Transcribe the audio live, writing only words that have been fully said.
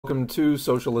Welcome to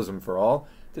Socialism for All.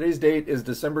 Today's date is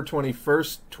December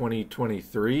 21st,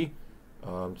 2023.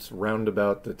 It's round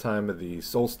about the time of the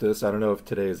solstice. I don't know if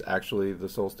today is actually the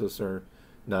solstice or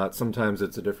not. Sometimes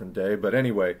it's a different day. But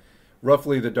anyway,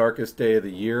 roughly the darkest day of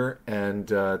the year, and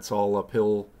it's all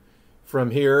uphill from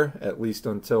here, at least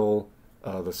until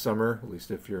the summer, at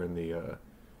least if you're in the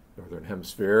northern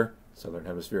hemisphere. Southern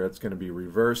hemisphere, it's going to be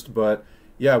reversed. But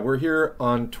yeah, we're here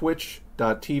on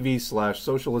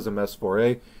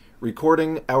twitch.tv/socialism-S4A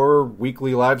recording our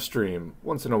weekly live stream.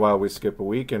 Once in a while we skip a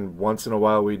week, and once in a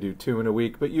while we do two in a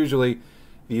week, but usually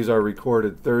these are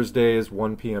recorded Thursdays,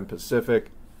 1 p.m.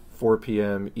 Pacific, 4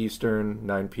 p.m. Eastern,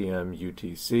 9 p.m.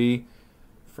 UTC.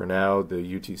 For now, the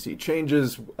UTC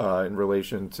changes in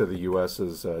relation to the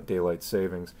U.S.'s daylight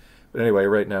savings. But anyway,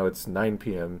 right now it's 9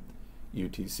 p.m.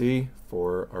 UTC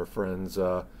for our friends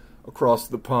across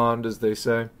the pond, as they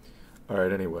say. All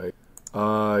right, anyway.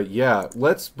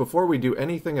 Let's, before we do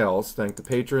anything else, thank the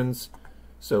patrons.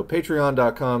 So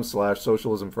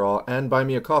patreon.com/socialismforall and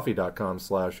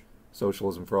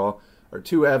buymeacoffee.com/socialismforall are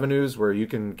two avenues where you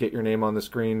can get your name on the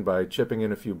screen by chipping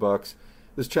in a few bucks.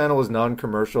 This channel is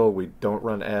non-commercial. We don't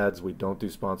run ads. We don't do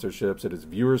sponsorships. It is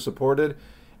viewer supported.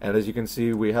 And as you can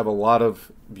see, we have a lot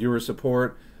of viewer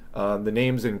support. The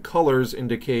names in colors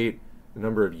indicate the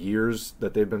number of years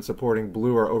that they've been supporting.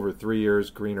 Blue are over 3 years.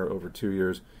 Green are over 2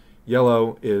 years.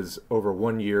 Yellow is over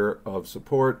 1 year of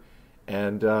support.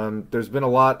 And there's been a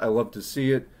lot. I love to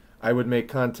see it. I would make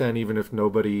content even if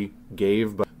nobody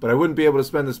gave. But I wouldn't be able to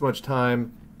spend this much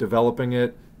time developing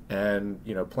it and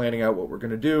planning out what we're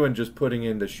going to do and just putting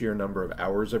in the sheer number of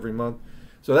hours every month.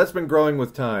 So that's been growing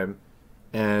with time.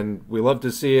 And we love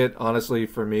to see it. Honestly,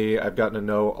 for me, I've gotten to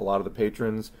know a lot of the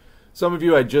patrons. Some of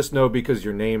you I just know because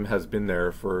your name has been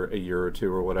there for a year or two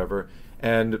or whatever.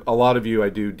 And a lot of you I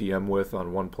do DM with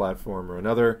on one platform or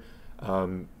another.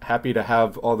 Happy to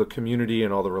have all the community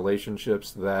and all the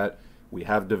relationships that we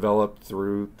have developed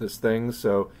through this thing.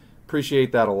 So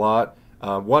appreciate that a lot.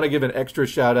 Want to give an extra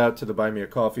shout out to the Buy Me a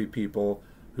Coffee people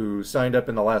who signed up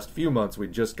in the last few months. We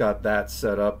just got that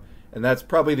set up. And that's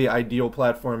probably the ideal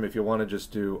platform if you want to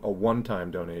just do a one-time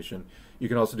donation. You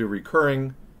can also do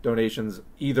recurring donations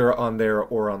either on there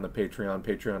or on the Patreon.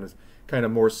 Patreon is kind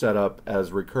of more set up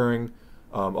as recurring,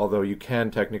 although you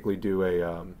can technically do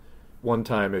a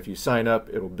one-time. If you sign up,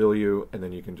 it'll bill you, and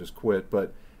then you can just quit.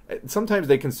 But sometimes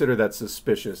they consider that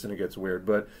suspicious, and it gets weird.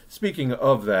 But speaking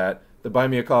of that, the Buy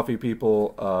Me a Coffee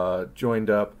people joined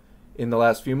up in the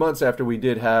last few months after we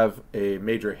did have a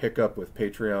major hiccup with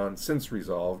Patreon, since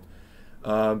resolved.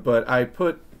 But I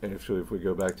put, actually if we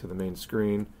go back to the main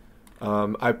screen,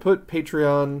 I put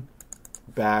Patreon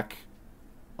back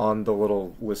on the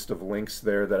little list of links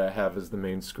there that I have as the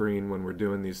main screen when we're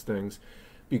doing these things,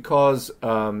 because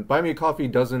Buy Me a Coffee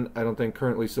doesn't, I don't think,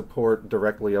 currently support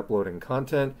directly uploading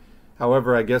content.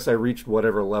 However, I guess I reached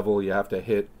whatever level you have to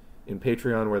hit in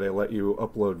Patreon where they let you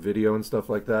upload video and stuff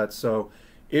like that. So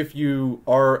if you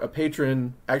are a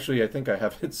patron, actually I think I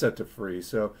have it set to free,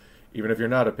 so even if you're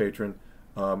not a patron,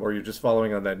 or you're just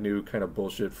following on that new kind of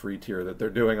bullshit free tier that they're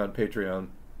doing on Patreon,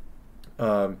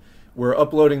 we're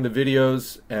uploading the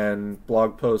videos and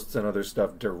blog posts and other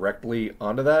stuff directly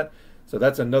onto that. So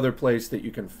that's another place that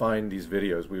you can find these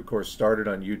videos. We, of course, started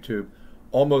on YouTube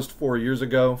almost 4 years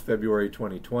ago, February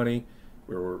 2020.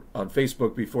 We were on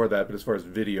Facebook before that, but as far as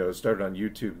videos, started on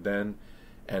YouTube then.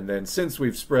 And then since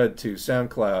we've spread to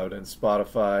SoundCloud and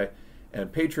Spotify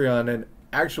and Patreon, and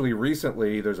actually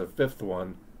recently there's a fifth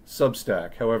one,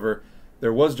 Substack. However,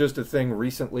 there was just a thing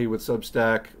recently with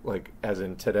Substack, like as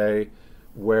in today,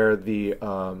 where the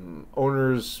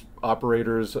owners,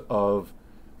 operators of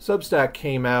Substack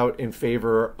came out in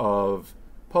favor of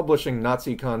publishing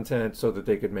Nazi content so that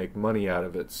they could make money out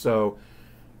of it. So,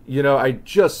 I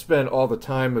just spent all the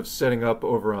time of setting up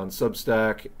over on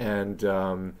Substack,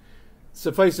 and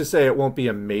suffice to say, it won't be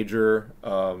a major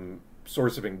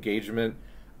source of engagement.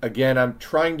 Again, I'm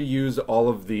trying to use all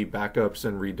of the backups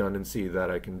and redundancy that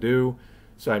I can do.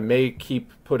 So I may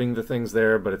keep putting the things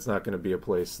there, but it's not going to be a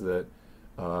place that,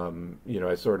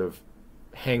 I sort of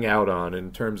hang out on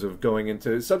in terms of going into...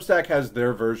 Substack has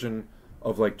their version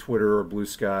of like Twitter or Blue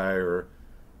Sky, or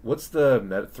what's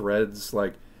the Threads,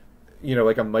 like a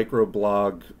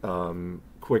microblog,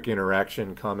 quick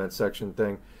interaction comment section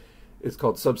thing. It's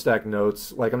called Substack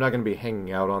Notes. Like, I'm not going to be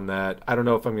hanging out on that. I don't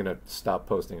know if I'm going to stop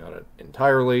posting on it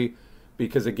entirely,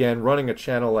 because again, running a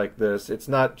channel like this, it's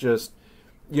not just,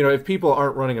 if people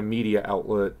aren't running a media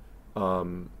outlet,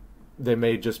 they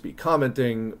may just be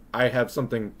commenting. I have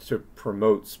something to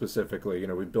promote specifically.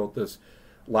 We built this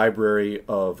library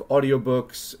of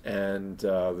audiobooks and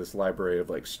this library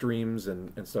of like streams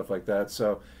and stuff like that.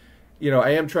 So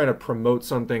I am trying to promote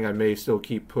something. I may still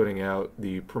keep putting out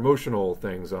the promotional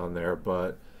things on there,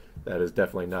 but that is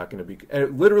definitely not going to be.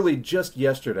 And literally just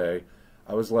yesterday,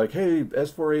 I was like, "Hey,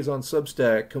 S4A's on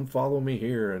Substack. Come follow me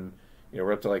here." And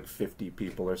we're up to like 50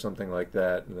 people or something like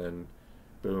that. And then,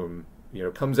 boom,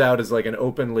 comes out as like an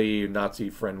openly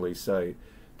Nazi-friendly site.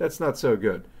 That's not so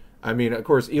good. I mean, of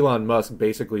course, Elon Musk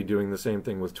basically doing the same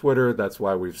thing with Twitter. That's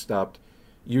why we've stopped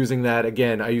using that.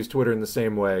 Again, I use Twitter in the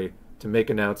same way to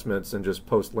make announcements and just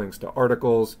post links to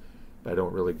articles. I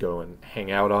don't really go and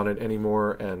hang out on it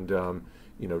anymore and,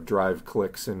 drive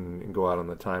clicks and go out on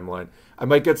the timeline. I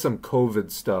might get some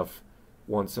COVID stuff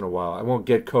once in a while. I won't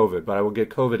get COVID, but I will get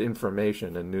COVID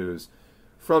information and news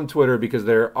from Twitter because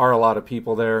there are a lot of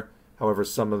people there. However,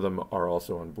 some of them are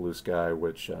also on Blue Sky,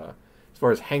 which, as far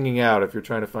as hanging out, if you're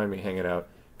trying to find me hanging out,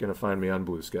 going to find me on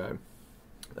Blue Sky.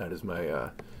 That is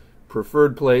my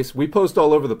preferred place. We post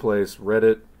all over the place.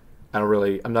 Reddit.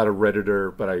 I'm not a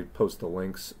Redditor, but I post the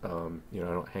links. I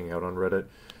don't hang out on Reddit.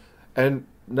 And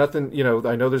nothing,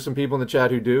 I know there's some people in the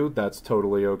chat who do. That's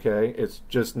totally okay. It's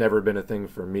just never been a thing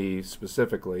for me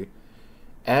specifically.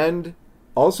 And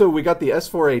also, we got the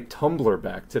S4A Tumblr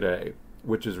back today,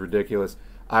 which is ridiculous.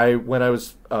 When I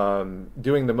was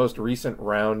doing the most recent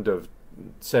round of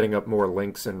setting up more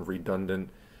links and redundant,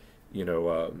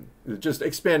 just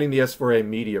expanding the S4A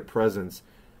media presence,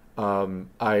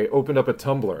 I opened up a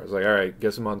Tumblr. I was like, all right,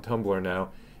 guess I'm on Tumblr now.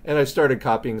 And I started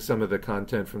copying some of the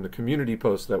content from the community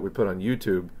posts that we put on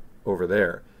YouTube over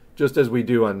there, just as we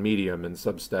do on Medium and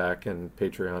Substack and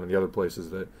Patreon and the other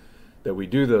places that we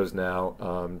do those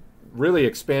now. Really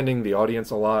expanding the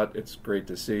audience a lot. It's great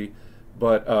to see.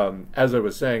 But as I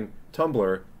was saying,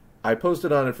 Tumblr, I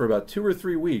posted on it for about 2 or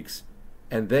 3 weeks,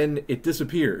 and then it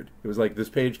disappeared. It was like, this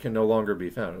page can no longer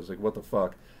be found. I was like, what the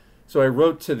fuck? So I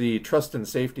wrote to the Trust and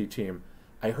Safety team.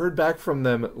 I heard back from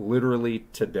them literally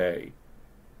today.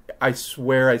 I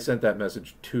swear I sent that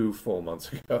message 2 full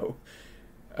months ago.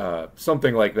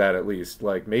 Something like that, at least.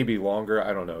 Like, maybe longer.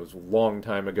 I don't know. It was a long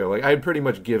time ago. Like, I had pretty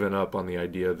much given up on the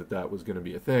idea that was going to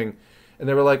be a thing. And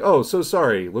they were like, oh, so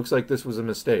sorry. Looks like this was a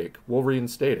mistake. We'll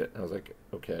reinstate it. I was like,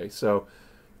 okay. So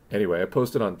anyway, I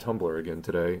posted on Tumblr again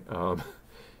today.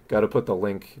 Got to put the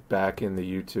link back in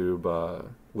the YouTube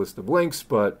list of links.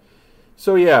 But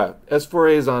so yeah,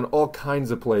 S4A is on all kinds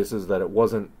of places that it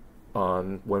wasn't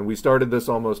on when we started this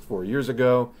almost 4 years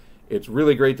ago. It's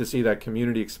really great to see that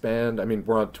community expand. I mean,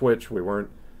 we're on Twitch. We weren't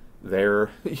there,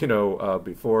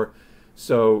 before.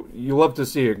 So you love to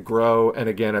see it grow. And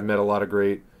again, I've met a lot of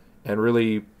great and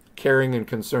really caring and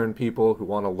concerned people who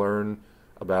want to learn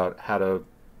about how to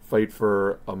fight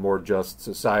for a more just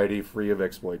society free of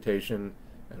exploitation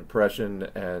and oppression.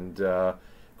 And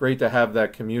great to have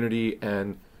that community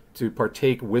and to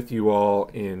partake with you all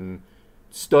in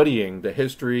studying the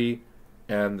history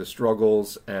and the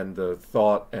struggles and the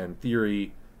thought and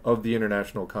theory of the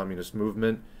international communist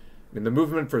movement. I mean, the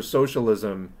movement for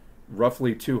socialism,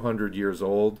 roughly 200 years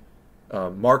old.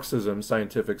 Marxism,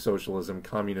 scientific socialism,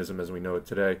 communism as we know it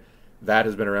today, that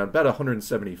has been around about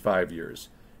 175 years.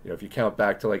 If you count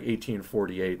back to like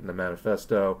 1848 in the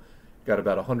manifesto, got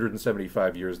about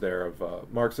 175 years there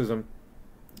of Marxism.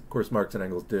 Of course, Marx and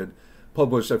Engels did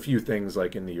publish a few things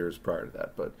like in the years prior to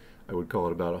that, but I would call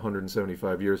it about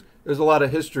 175 years. There's a lot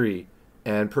of history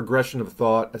and progression of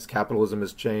thought as capitalism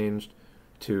has changed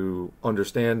to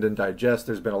understand and digest.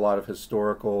 There's been a lot of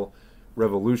historical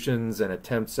revolutions and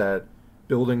attempts at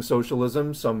building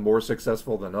socialism, some more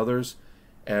successful than others,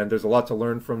 and there's a lot to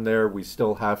learn from there. We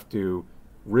still have to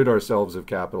rid ourselves of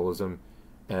capitalism,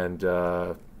 and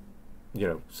so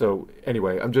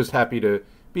anyway, I'm just happy to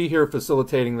be here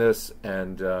facilitating this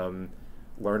and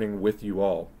learning with you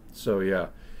all. So yeah,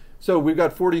 so we've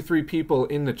got 43 people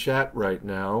in the chat right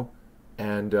now,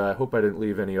 and I hope I didn't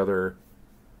leave any other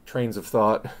trains of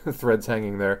thought threads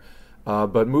hanging there,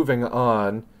 but moving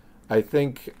on, I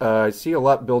think I see a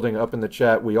lot building up in the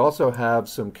chat. We also have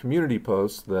some community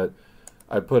posts that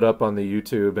I put up on the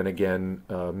YouTube, and again,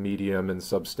 Medium and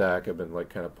Substack. I've been like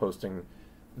kind of posting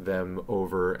them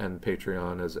over, and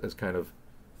Patreon as kind of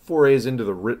forays into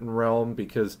the written realm,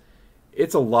 because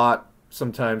it's a lot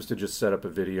sometimes to just set up a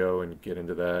video and get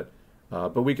into that.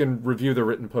 But we can review the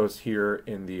written posts here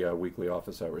in the weekly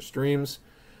office hour streams.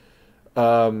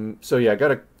 So yeah, I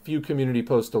got a few community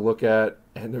posts to look at,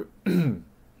 and there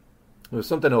was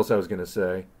something else I was going to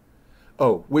say.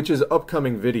 Oh, which is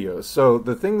upcoming videos. So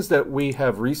the things that we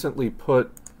have recently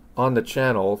put on the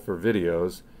channel for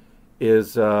videos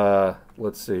is,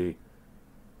 let's see,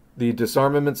 the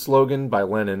disarmament slogan by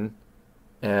Lenin.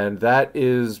 And that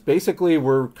is basically,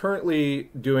 we're currently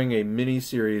doing a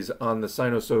mini-series on the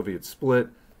Sino-Soviet split.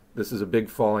 This is a big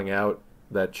falling out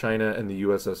that China and the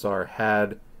USSR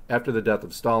had after the death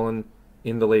of Stalin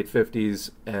in the late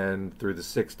 50s and through the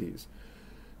 60s.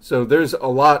 So there's a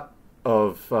lot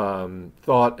of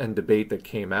thought and debate that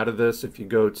came out of this. If you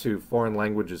go to Foreign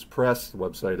Languages Press, the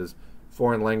website is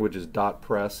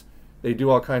foreignlanguages.press. They do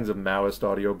all kinds of Maoist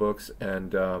audiobooks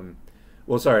and,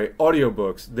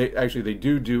 audiobooks. They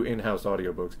do in-house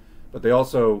audiobooks, but they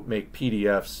also make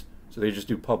PDFs, so they just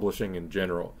do publishing in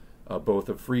general, both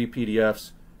of free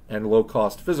PDFs and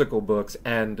low-cost physical books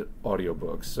and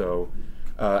audiobooks. So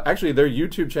actually, their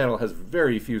YouTube channel has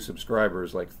very few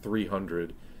subscribers, like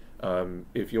 300.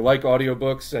 If you like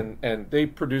audiobooks, and they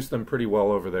produce them pretty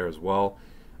well over there as well.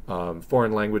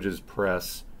 Foreign Languages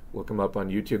Press, look them up on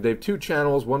YouTube. They have two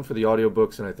channels, one for the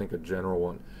audiobooks and I think a general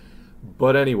one.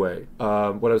 But anyway,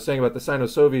 what I was saying about the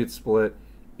Sino-Soviet split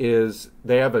is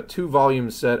they have a 2-volume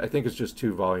set, I think it's just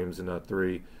 2 volumes and not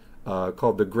 3,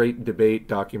 called The Great Debate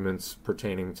Documents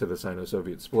Pertaining to the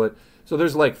Sino-Soviet Split. So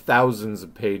there's like thousands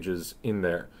of pages in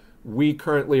there. We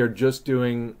currently are just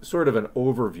doing sort of an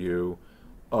overview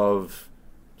of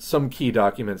some key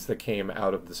documents that came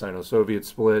out of the Sino-Soviet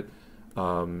split.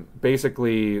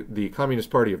 Basically, the Communist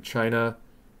Party of China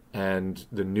and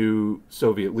the new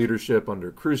Soviet leadership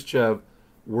under Khrushchev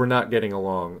were not getting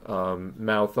along.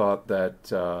 Mao thought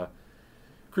that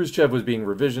Khrushchev was being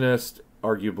revisionist.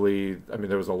 Arguably, I mean,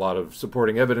 there was a lot of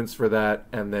supporting evidence for that.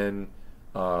 And then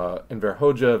Enver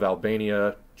Hoxha of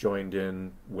Albania joined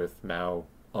in with Mao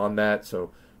on that,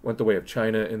 so went the way of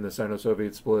China in the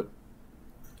Sino-Soviet split,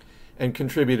 and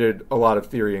contributed a lot of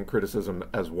theory and criticism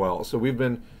as well. So we've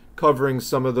been covering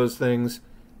some of those things,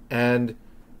 and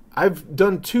I've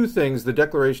done 2 things: the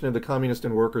Declaration of the Communist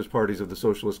and Workers' Parties of the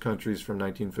Socialist Countries from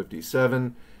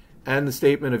 1957, and the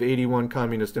Statement of 81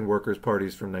 Communist and Workers'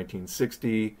 Parties from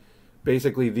 1960.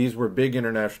 Basically, these were big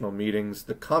international meetings.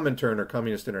 The Comintern, or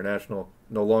Communist International,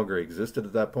 no longer existed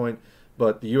at that point,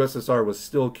 but the USSR was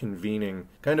still convening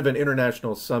kind of an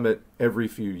international summit every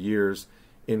few years,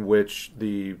 in which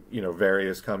the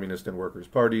various communist and workers'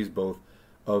 parties, both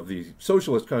of the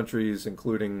socialist countries,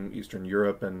 including Eastern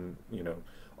Europe and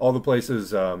all the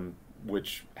places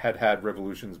which had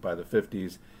revolutions by the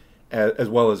 50s, as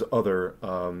well as other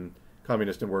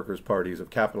communist and workers' parties of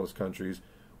capitalist countries,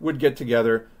 would get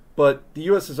together. But the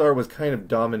USSR was kind of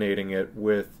dominating it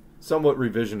with somewhat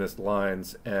revisionist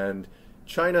lines, and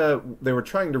China, they were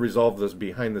trying to resolve this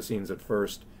behind the scenes at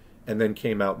first, and then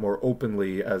came out more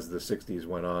openly as the 60s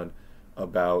went on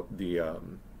about the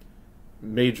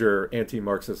major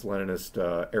anti-Marxist Leninist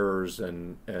errors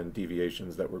and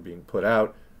deviations that were being put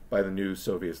out by the new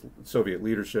Soviet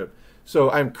leadership. So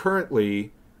I'm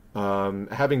currently,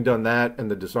 having done that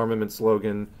and the disarmament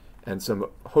slogan and some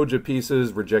Hoxha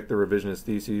pieces, Reject the Revisionist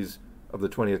Theses of the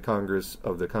 20th Congress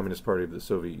of the Communist Party of the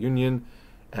Soviet Union,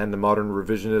 and the modern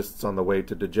revisionists on the way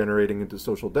to degenerating into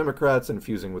social democrats and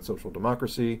fusing with social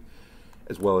democracy,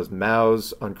 as well as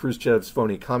Mao's on Khrushchev's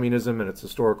phony communism and its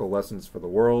historical lessons for the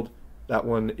world. That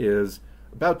one is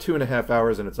about 2.5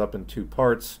 hours, and it's up in 2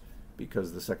 parts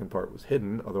because the second part was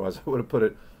hidden. Otherwise, I would have put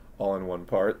it all in one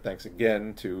part. Thanks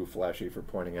again to Flashy for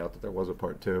pointing out that there was a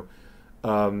part 2.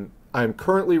 I'm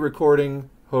currently recording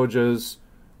Hoxha's,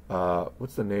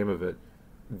 what's the name of it?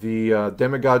 The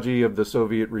Demagogy of the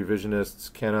Soviet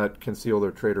Revisionists Cannot Conceal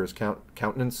Their Traitorous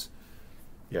Countenance.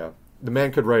 Yeah, the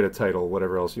man could write a title,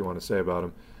 whatever else you want to say about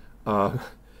him.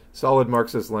 Solid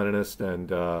Marxist-Leninist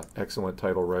and excellent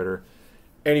title writer.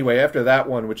 Anyway, after that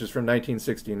one, which is from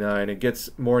 1969, it gets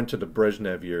more into the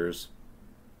Brezhnev years.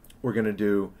 We're going to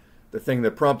do the thing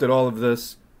that prompted all of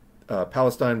this,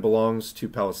 Palestine Belongs to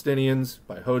Palestinians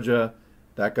by Hoxha.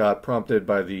 That got prompted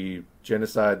by the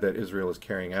genocide that Israel is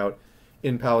carrying out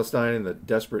in Palestine and the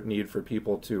desperate need for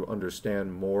people to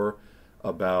understand more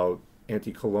about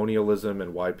anti-colonialism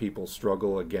and why people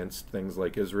struggle against things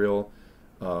like Israel,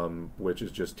 which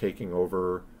is just taking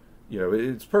over.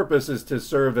 Its purpose is to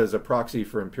serve as a proxy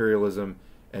for imperialism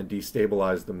and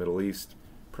destabilize the Middle East,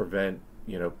 prevent,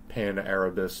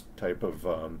 pan-Arabist type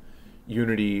of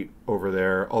unity over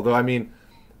there. Although, I mean,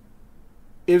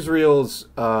 Israel's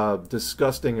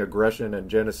disgusting aggression and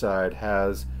genocide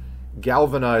has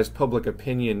galvanized public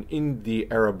opinion in the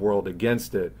Arab world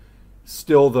against it.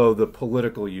 Still, though, the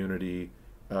political unity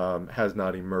has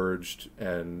not emerged,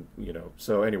 and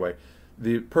so anyway,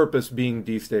 the purpose being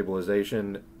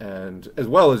destabilization, and as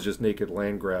well as just naked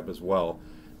land grab as well.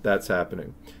 That's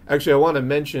happening. Actually, I want to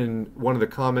mention, one of the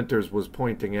commenters was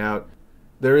pointing out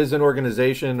there is an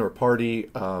organization or party,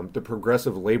 the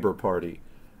Progressive Labor Party.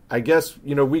 I guess,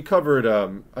 we covered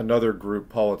another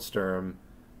group, Politsturm.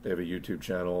 They have a YouTube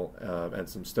channel and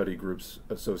some study groups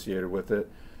associated with it.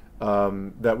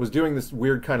 that was doing this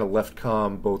weird kind of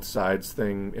left-com both sides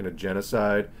thing in a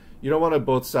genocide. You don't want a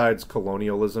both sides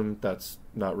colonialism. That's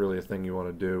not really a thing you want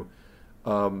to do.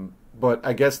 But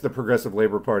I guess the Progressive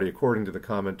Labor Party, according to the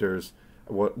commenters,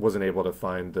 wasn't able to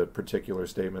find the particular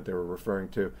statement they were referring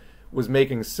to, was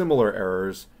making similar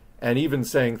errors and even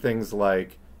saying things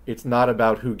like, it's not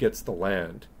about who gets the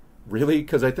land. Really?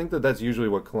 Because I think that that's usually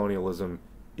what colonialism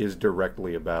is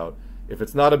directly about. If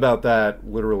it's not about that,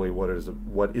 literally, what is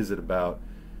it about?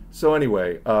 So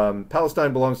anyway,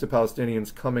 Palestine belongs to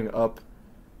Palestinians coming up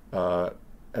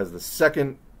as the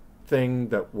second thing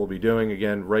that we'll be doing.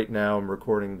 Again, right now I'm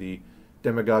recording the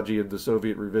Demagogy of the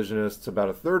Soviet Revisionists, about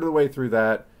a third of the way through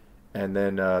that, and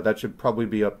then that should probably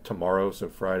be up tomorrow, so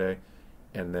Friday,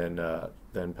 and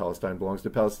then Palestine belongs to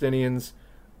Palestinians.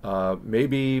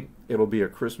 Maybe it'll be a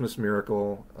Christmas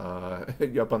miracle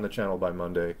up on the channel by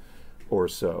Monday or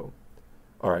so.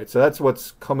 All right, so that's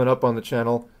what's coming up on the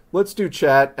channel. Let's do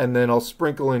chat, and then I'll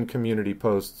sprinkle in community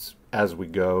posts as we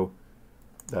go.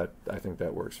 I think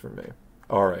that works for me.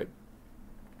 All right.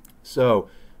 So,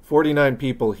 49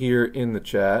 people here in the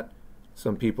chat.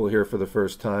 Some people here for the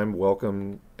first time.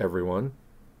 Welcome, everyone,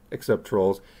 except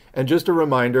trolls. And just a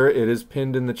reminder, it is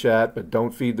pinned in the chat, but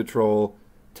don't feed the troll.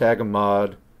 Tag a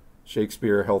mod,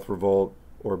 Shakespeare, Health Revolt,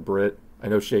 or Brit. I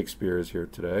know Shakespeare is here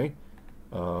today.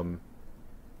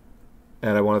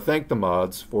 And I want to thank the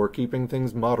mods for keeping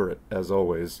things moderate, as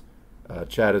always.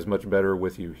 Chat is much better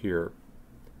with you here.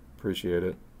 Appreciate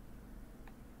it.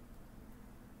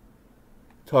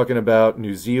 Talking about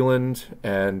New Zealand,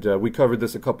 and we covered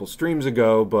this a couple streams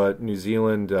ago, but New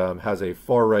Zealand has a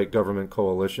far-right government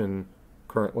coalition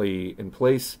currently in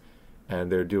place,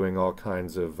 and they're doing all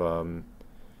kinds of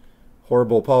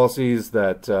horrible policies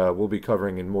that we'll be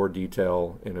covering in more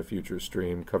detail in a future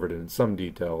stream, covered in some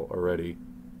detail already.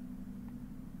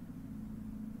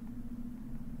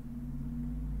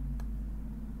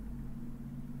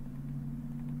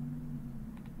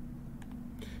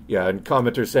 Yeah, and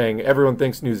commenter saying everyone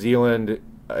thinks New Zealand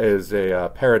is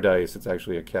a paradise. It's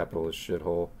actually a capitalist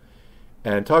shithole.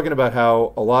 And talking about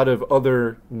how a lot of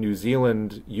other New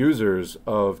Zealand users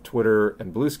of Twitter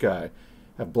and Blue Sky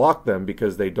have blocked them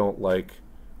because they don't like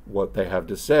what they have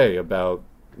to say about,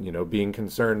 being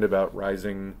concerned about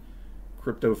rising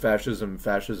crypto-fascism,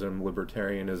 fascism,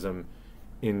 libertarianism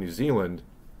in New Zealand.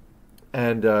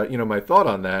 And, my thought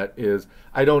on that is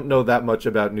I don't know that much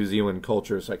about New Zealand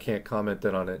culture, so I can't comment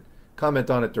on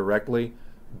it directly.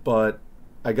 But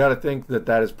I got to think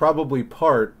that is probably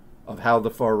part of how the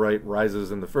far right rises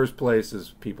in the first place,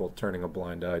 is people turning a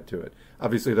blind eye to it.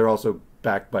 Obviously, they're also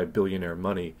backed by billionaire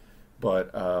money.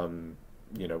 But,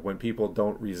 when people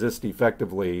don't resist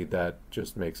effectively, that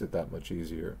just makes it that much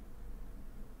easier.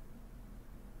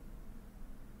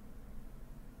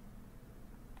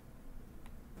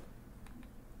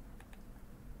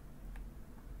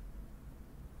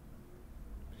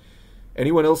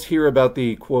 Anyone else hear about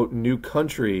the, quote, new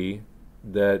country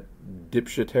that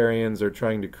dipshitarians are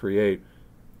trying to create?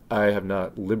 I have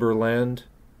not. Liberland?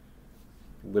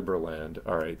 Liberland.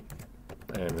 All right.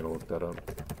 I am going to look that up.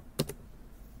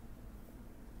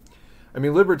 I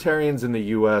mean, libertarians in the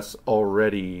U.S.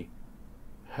 already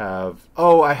have...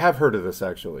 Oh, I have heard of this,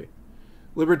 actually.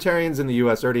 Libertarians in the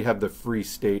U.S. already have the Free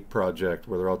State Project,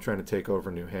 where they're all trying to take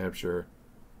over New Hampshire.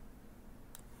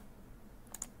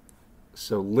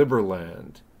 So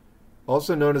Liberland,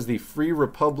 also known as the Free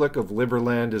Republic of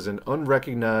Liberland, is an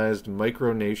unrecognized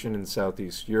micronation in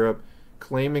Southeast Europe,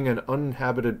 claiming an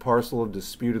uninhabited parcel of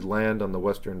disputed land on the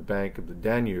western bank of the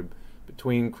Danube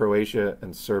between Croatia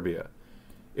and Serbia.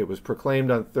 It was proclaimed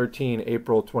on 13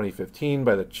 April 2015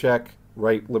 by the Czech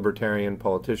right libertarian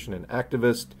politician and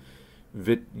activist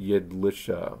Vít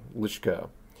Jedlička.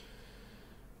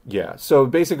 Yeah, so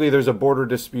basically there's a border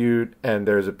dispute and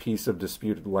there's a piece of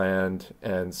disputed land,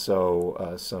 and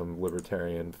so some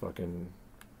libertarian fucking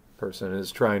person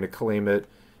is trying to claim it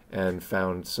and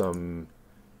found some,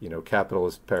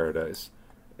 capitalist paradise.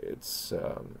 It's,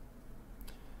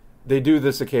 they do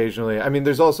this occasionally. I mean,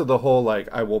 there's also the whole,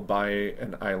 I will buy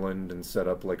an island and set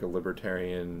up, a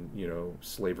libertarian,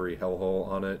 slavery hellhole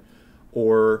on it,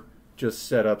 or just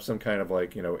set up some kind of,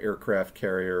 aircraft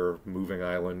carrier moving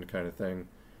island kind of thing.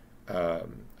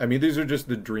 I mean, these are just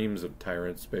the dreams of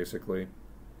tyrants, basically.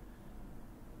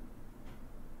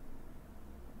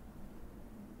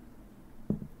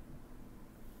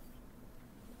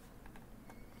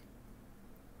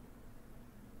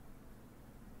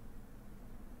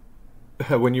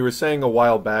 When you were saying a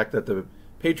while back that the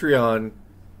Patreon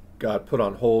got put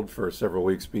on hold for several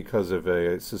weeks because of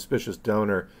a suspicious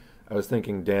donor, I was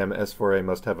thinking, damn, S4A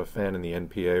must have a fan in the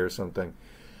NPA or something.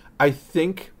 I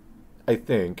think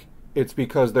it's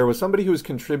because there was somebody who was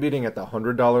contributing at the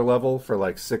 $100 level for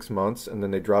like 6 months, and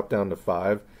then they dropped down to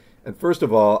 5. And first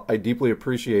of all, I deeply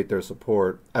appreciate their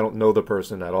support. I don't know the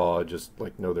person at all. I just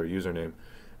like know their username. And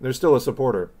they're still a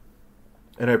supporter,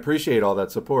 and I appreciate all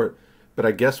that support. But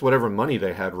I guess whatever money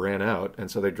they had ran out, and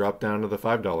so they dropped down to the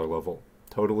 $5 level.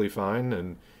 Totally fine.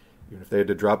 And even if they had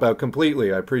to drop out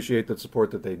completely, I appreciate the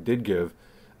support that they did give.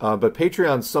 But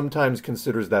Patreon sometimes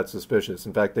considers that suspicious.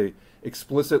 In fact, they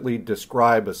explicitly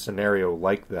describe a scenario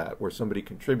like that, where somebody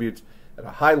contributes at a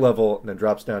high level and then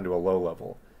drops down to a low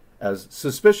level, as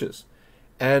suspicious.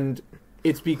 And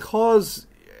it's because,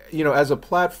 as a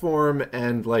platform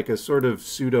and like a sort of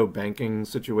pseudo-banking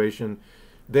situation,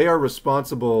 they are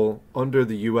responsible under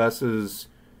the U.S.'s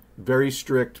very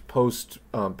strict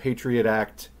post-Patriot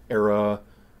Act era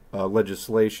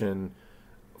legislation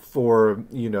for,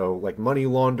 like money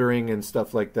laundering and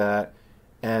stuff like that.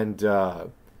 And,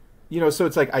 so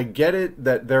it's like, I get it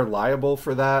that they're liable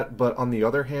for that, but on the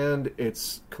other hand,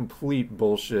 it's complete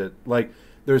bullshit. Like,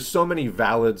 there's so many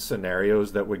valid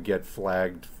scenarios that would get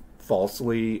flagged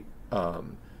falsely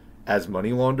as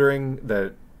money laundering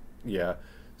that, yeah.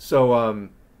 So,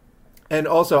 and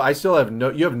also, I still have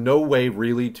you have no way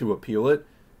really to appeal it,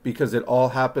 because it all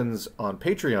happens on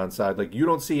Patreon side. Like, you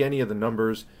don't see any of the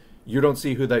numbers. You don't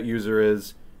see who that user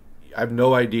is. I have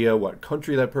no idea what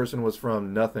country that person was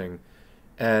from, nothing.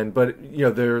 But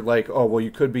they're like, oh, well,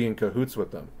 you could be in cahoots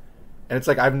with them. And it's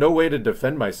like, I have no way to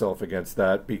defend myself against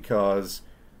that, because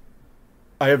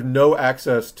I have no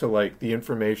access to like the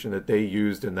information that they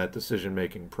used in that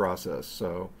decision-making process.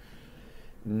 So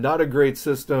not a great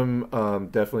system.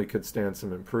 Definitely could stand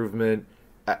some improvement.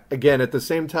 Again, at the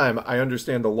same time, I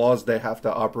understand the laws they have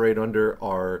to operate under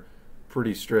are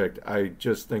pretty strict. I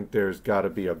just think there's got to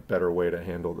be a better way to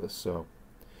handle this. So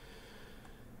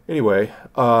anyway,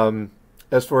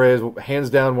 S4A is hands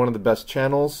down one of the best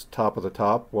channels, top of the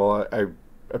top. Well, I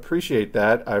appreciate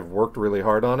that. I've worked really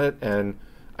hard on it, and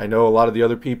I know a lot of the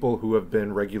other people who have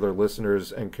been regular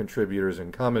listeners and contributors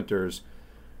and commenters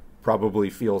probably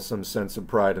feel some sense of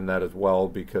pride in that as well,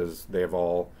 because they've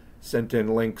all sent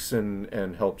in links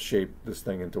and helped shape this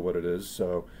thing into what it is.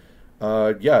 So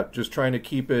yeah, just trying to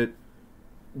keep it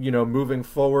moving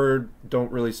forward.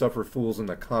 Don't really suffer fools in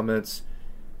the comments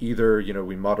either.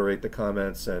 We moderate the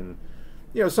comments, and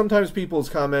sometimes people's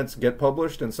comments get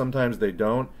published and sometimes they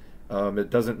don't.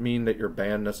 It doesn't mean that you're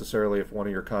banned necessarily if one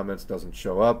of your comments doesn't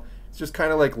show up. It's just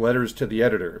kind of like letters to the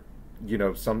editor.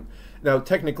 Now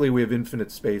technically we have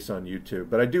infinite space on YouTube,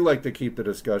 but I do like to keep the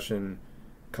discussion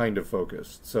kind of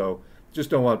focused. So just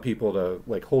don't want people to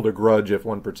like hold a grudge if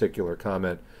one particular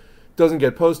comment doesn't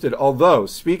get posted. Although,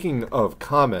 speaking of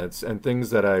comments and things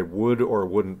that I would or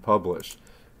wouldn't publish,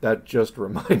 that just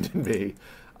reminded me,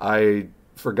 I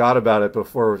forgot about it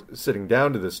before sitting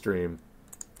down to the stream.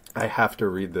 I have to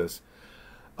read this.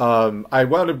 I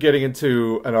wound up getting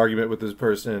into an argument with this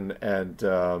person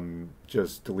and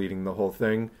just deleting the whole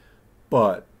thing.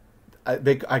 But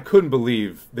I couldn't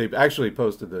believe they've actually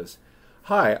posted this.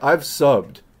 Hi, I've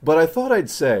subbed, but I thought I'd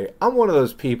say I'm one of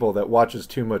those people that watches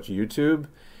too much YouTube,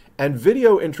 and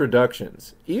video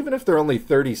introductions, even if they're only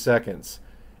 30 seconds,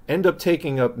 end up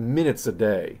taking up minutes a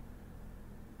day.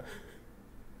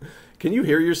 Can you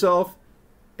hear yourself?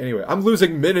 Anyway, I'm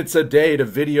losing minutes a day to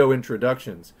video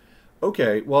introductions.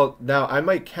 Okay, well, now I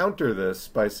might counter this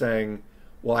by saying,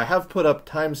 well, I have put up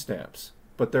timestamps,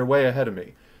 but they're way ahead of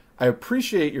me. I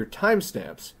appreciate your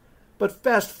timestamps, but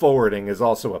fast forwarding is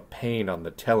also a pain on the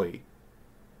telly.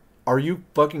 Are you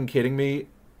fucking kidding me?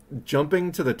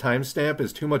 Jumping to the timestamp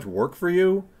is too much work for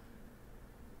you?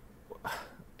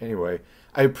 Anyway,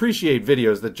 I appreciate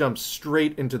videos that jump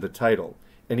straight into the title.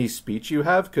 Any speech you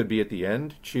have could be at the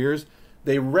end. Cheers.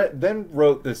 They then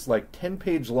wrote this like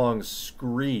 10-page long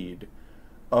screed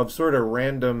of sort of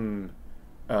random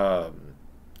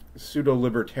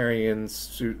pseudo-libertarian,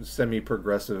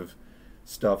 semi-progressive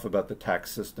stuff about the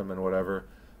tax system and whatever.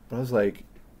 But I was like,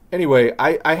 anyway,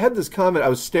 I had this comment. I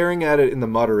was staring at it in the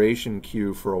moderation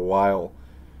queue for a while,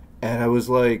 and I was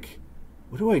like,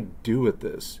 what do I do with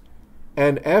this?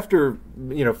 And after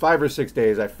 5 or 6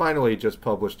 days, I finally just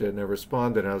published it, and I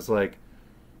responded, and I was like,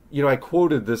 I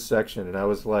quoted this section, and I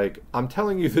was like, I'm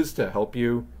telling you this to help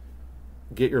you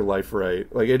get your life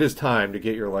right. Like, it is time to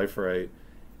get your life right.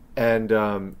 And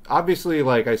obviously,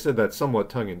 like, I said that somewhat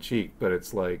tongue-in-cheek, but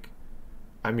it's like,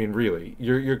 I mean, really,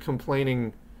 you're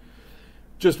complaining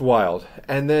just wild.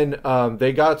 And then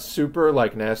they got super,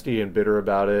 like, nasty and bitter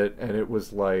about it, and it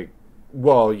was like,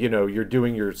 well, you're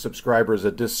doing your subscribers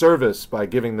a disservice by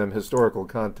giving them historical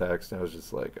context. And I was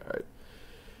just like, all right.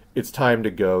 it's time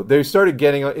to go. They started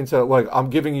getting into like, I'm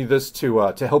giving you this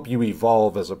to help you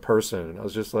evolve as a person. And I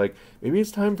was just like, maybe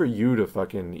it's time for you to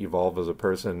fucking evolve as a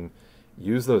person.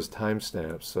 Use those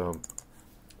timestamps. So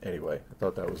anyway, I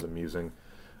thought that was amusing.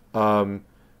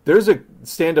 There's a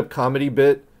stand-up comedy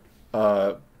bit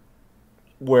where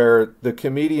the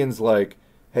comedian's like,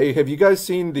 hey, have you guys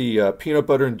seen the peanut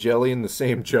butter and jelly in the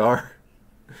same jar?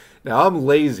 Now, I'm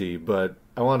lazy, but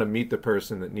I want to meet the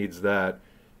person that needs that.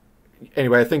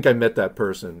 Anyway, I think I met that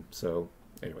person. So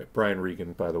anyway, Brian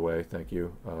Regan, by the way, thank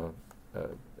you.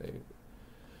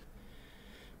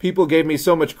 People gave me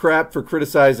so much crap for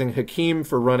criticizing Hakeem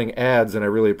for running ads, and I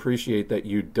really appreciate that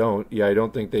you don't. Yeah, I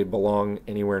don't think they belong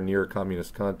anywhere near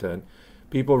communist content.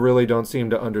 People really don't seem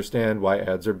to understand why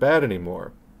ads are bad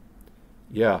anymore.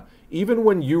 Yeah, even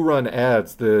when you run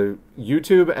ads, the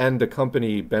YouTube and the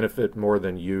company benefit more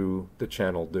than you, the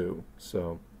channel, do.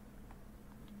 So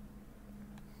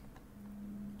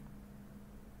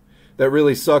that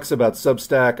really sucks about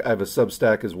Substack. I have a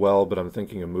Substack as well, but I'm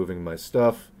thinking of moving my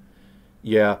stuff.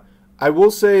 Yeah, I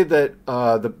will say that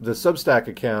the Substack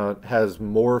account has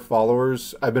more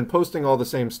followers. I've been posting all the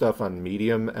same stuff on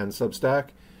Medium and Substack.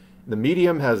 The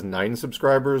Medium has 9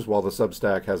 subscribers, while the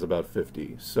Substack has about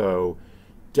 50. So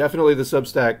definitely the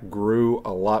Substack grew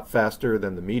a lot faster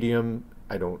than the Medium.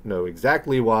 I don't know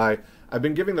exactly why. I've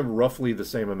been giving them roughly the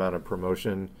same amount of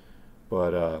promotion,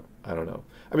 but I don't know.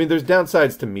 I mean, there's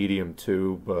downsides to Medium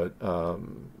too, but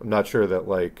I'm not sure that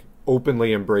like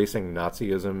openly embracing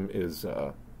Nazism is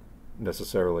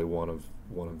necessarily one of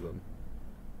them.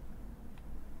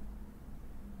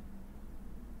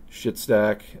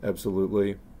 Shitstack,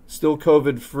 absolutely. Still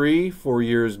COVID free, 4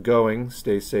 years going.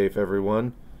 Stay safe,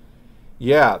 everyone.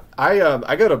 Yeah,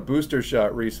 I got a booster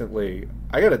shot recently.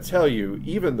 I gotta tell you,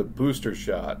 even the booster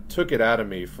shot took it out of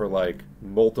me for like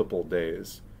multiple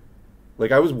days.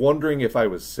 Like I was wondering if I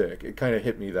was sick. It kind of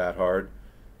hit me that hard.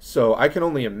 So I can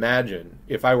only imagine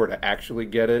if I were to actually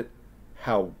get it,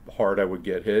 how hard I would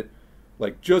get hit.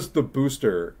 Like just the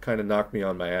booster kind of knocked me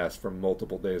on my ass for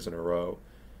multiple days in a row.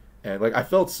 And like I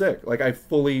felt sick. Like I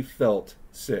fully felt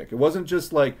sick. It wasn't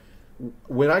just like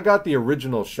when I got the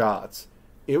original shots,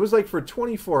 it was like for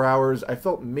 24 hours I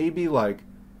felt maybe like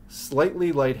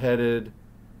slightly lightheaded,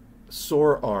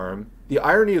 sore arm. The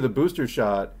irony of the booster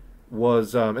shot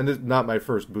was, and this is not my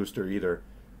first booster either,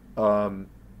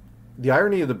 the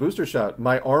irony of the booster shot,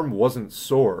 my arm wasn't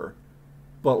sore,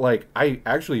 but like I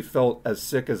actually felt as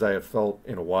sick as I have felt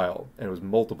in a while, and it was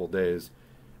multiple days.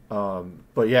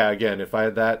 But yeah, again, if I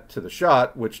had that to the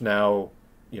shot, which now,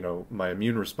 you know, my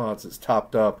immune response is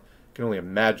topped up, I can only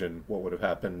imagine what would have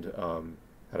happened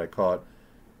had I caught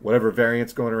whatever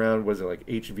variant's going around. Was it like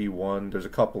HV1? There's a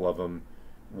couple of them.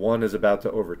 One is about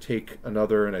to overtake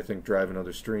another, and I think drive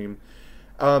another stream.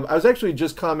 I was actually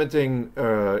just commenting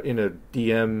in a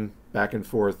DM back and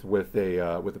forth with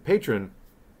a patron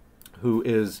who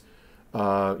is,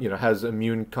 has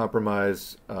immune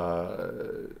compromise,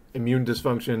 immune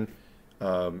dysfunction,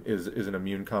 is an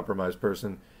immune compromised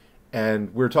person,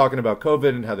 and we're talking about COVID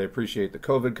and how they appreciate the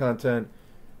COVID content.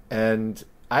 And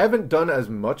I haven't done as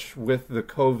much with the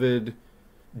COVID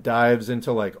dives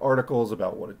into like articles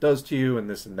about what it does to you and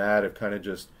this and that. I've kind of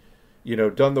just,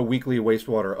 done the weekly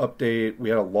wastewater update. We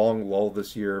had a long lull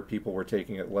this year. People were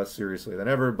taking it less seriously than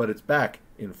ever, but it's back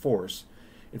in force.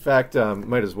 In fact,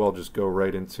 might as well just go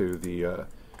right into the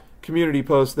community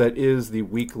post that is the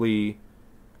weekly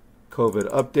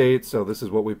COVID update. So this is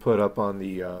what we put up on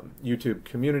the YouTube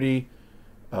community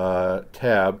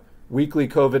tab. Weekly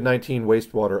COVID-19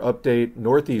 wastewater update.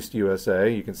 Northeast USA,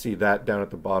 you can see that down at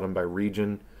the bottom by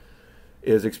region,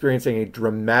 is experiencing a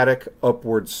dramatic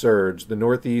upward surge. The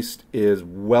Northeast is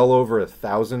well over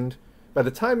 1,000. By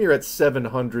the time you're at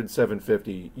 700,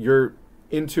 750, you're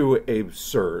into a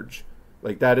surge.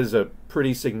 Like that is a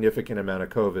pretty significant amount of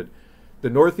COVID. The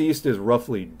Northeast is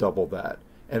roughly double that.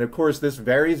 And of course, this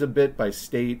varies a bit by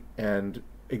state and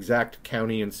exact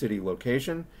county and city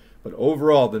location. But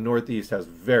overall, the Northeast has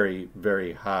very,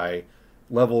 very high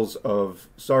levels of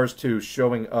SARS-2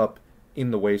 showing up in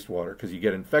the wastewater because you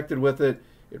get infected with it,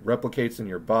 it replicates in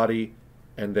your body,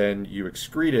 and then you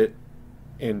excrete it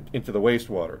into the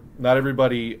wastewater. Not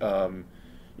everybody,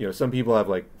 some people have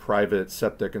like private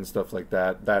septic and stuff like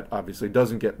that. That obviously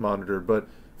doesn't get monitored, but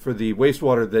for the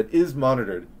wastewater that is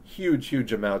monitored,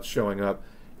 huge amounts showing up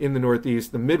in the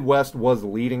Northeast. The Midwest was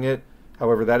leading it.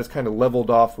 However, that is kind of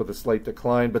leveled off with a slight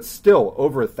decline, but still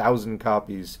over 1,000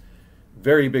 copies.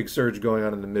 Very big surge going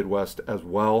on in the Midwest as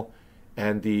well.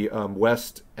 And the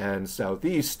West and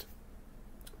Southeast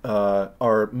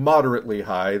are moderately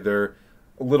high. They're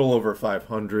a little over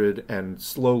 500 and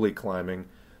slowly climbing.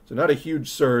 So not a huge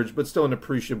surge, but still an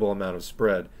appreciable amount of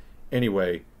spread.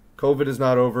 Anyway, COVID is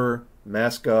not over.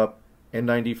 Mask up.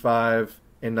 N95,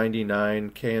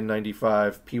 N99,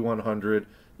 KN95, P100.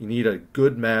 You need a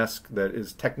good mask that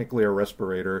is technically a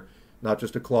respirator, not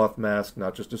just a cloth mask,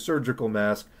 not just a surgical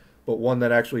mask, but one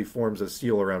that actually forms a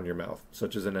seal around your mouth,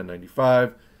 such as an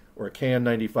N95 or a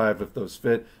KN95 if those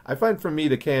fit. I find for me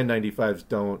the KN95s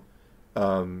don't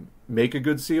make a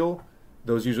good seal.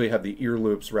 Those usually have the ear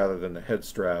loops rather than the head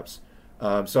straps.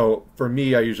 So for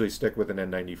me, I usually stick with an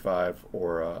N95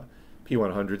 or a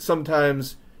P100.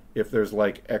 Sometimes if there's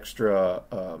like extra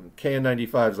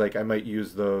KN95s, like I might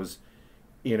use those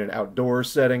in an outdoor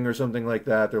setting or something like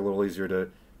that. They're a little easier to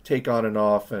take on and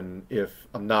off. And if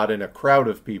I'm not in a crowd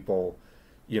of people,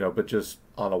 but just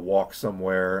on a walk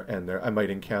somewhere and I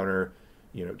might encounter,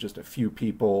 just a few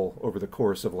people over the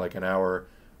course of like an hour,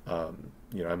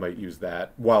 I might use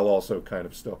that while also kind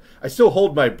of I still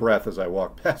hold my breath as I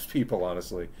walk past people,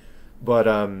 honestly. But,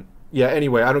 yeah,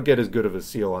 anyway, I don't get as good of a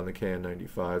seal on the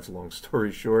KN95s, long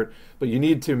story short. But you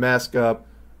need to mask up,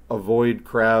 avoid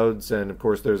crowds, and of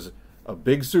course there's a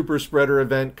big super spreader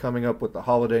event coming up with the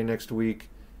holiday next week.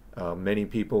 Many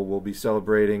people will be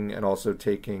celebrating and also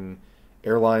taking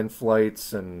airline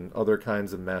flights and other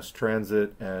kinds of mass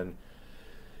transit. And,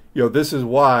 this is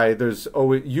why there's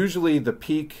always, usually the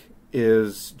peak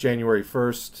is January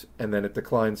 1st, and then it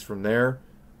declines from there.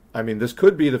 I mean, this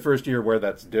could be the first year where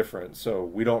that's different, so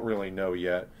we don't really know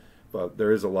yet, but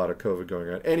there is a lot of COVID going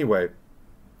on. Anyway,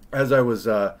 as I was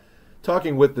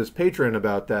talking with this patron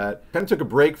about that, kind of took a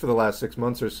break for the last 6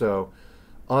 months or so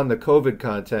on the COVID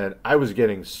content. I was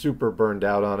getting super burned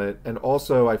out on it, and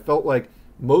also I felt like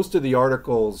most of the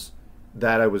articles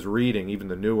that I was reading, even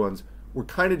the new ones, were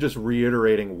kind of just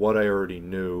reiterating what I already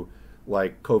knew,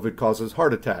 like COVID causes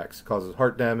heart attacks, causes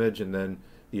heart damage, and then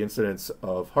the incidence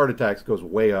of heart attacks goes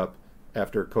way up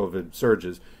after COVID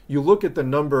surges. You look at the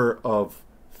number of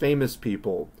famous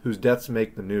people whose deaths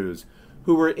make the news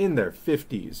who were in their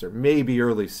 50s or maybe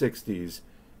early 60s,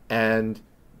 and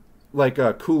like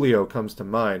Coolio comes to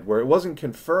mind, where it wasn't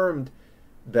confirmed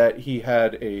that he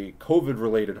had a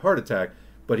COVID-related heart attack,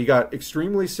 but he got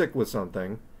extremely sick with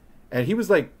something, and he was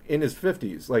like in his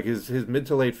 50s, like his mid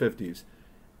to late 50s,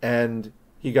 and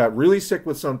he got really sick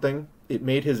with something. It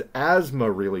made his asthma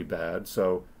really bad,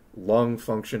 so lung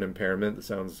function impairment. That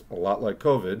sounds a lot like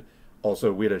COVID.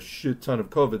 Also, we had a shit ton of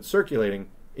COVID circulating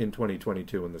in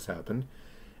 2022 when this happened.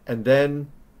 And then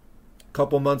a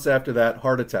couple months after that,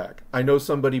 heart attack. I know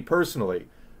somebody personally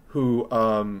who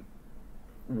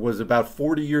was about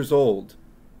 40 years old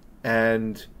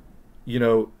and,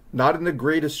 not in the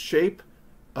greatest shape,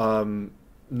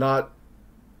 not,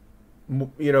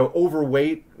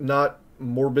 overweight, not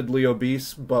morbidly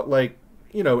obese, but like,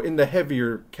 in the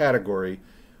heavier category,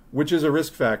 which is a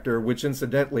risk factor, which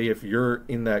incidentally, if you're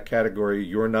in that category,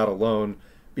 you're not alone,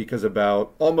 because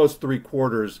about almost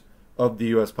 3/4 of the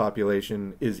U.S.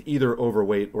 population is either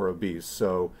overweight or obese.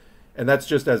 So, and that's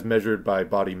just as measured by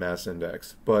body mass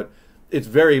index, but it's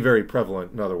very, very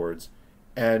prevalent, in other words.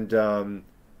 And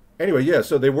anyway, yeah,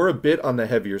 so they were a bit on the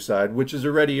heavier side, which is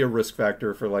already a risk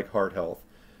factor for like heart health.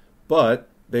 But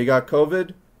they got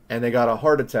COVID and they got a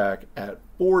heart attack at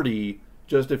 40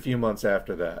 just a few months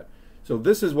after that. So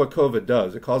this is what COVID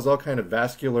does. It causes all kind of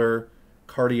vascular,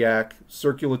 cardiac,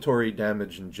 circulatory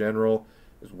damage in general,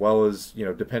 as well as,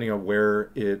 depending on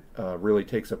where it really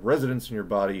takes up residence in your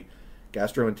body,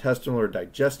 gastrointestinal or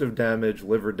digestive damage,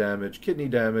 liver damage, kidney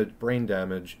damage, brain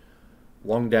damage,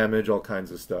 lung damage, all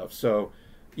kinds of stuff. So,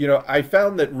 I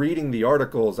found that reading the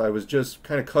articles, I was just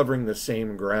kind of covering the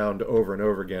same ground over and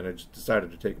over again. I just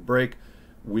decided to take a break.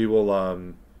 We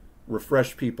will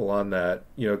refresh people on that.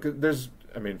 There's,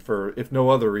 for if no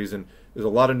other reason, there's a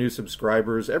lot of new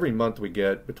subscribers. Every month we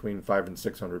get between 500 and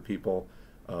 600 people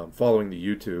following the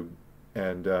YouTube.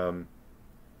 And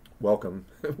welcome.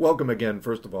 Welcome again,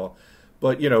 first of all.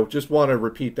 But, just want to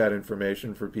repeat that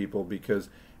information for people, because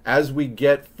as we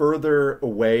get further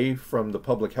away from the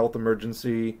public health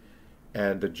emergency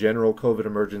and the general COVID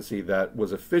emergency that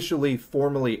was officially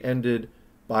formally ended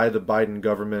by the Biden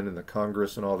government and the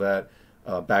Congress and all that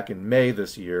back in May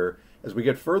this year, as we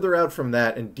get further out from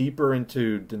that and deeper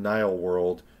into denial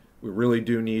world, we really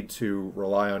do need to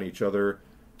rely on each other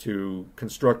to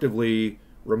constructively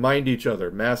remind each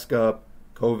other, mask up,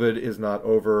 COVID is not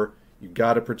over, you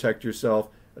got to protect yourself.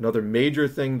 Another major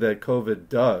thing that COVID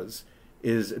does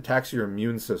is attacks your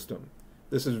immune system.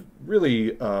 This is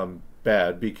really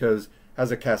bad because it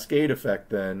has a cascade effect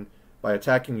then by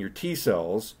attacking your T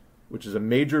cells, which is a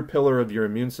major pillar of your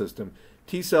immune system.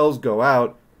 T cells go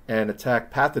out and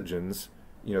attack pathogens,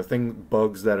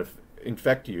 bugs that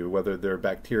infect you, whether they're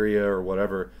bacteria or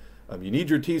whatever. You need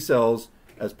your T cells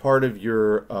as part of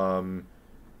your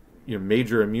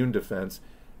major immune defense.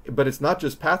 But it's not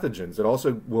just pathogens. It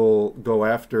also will go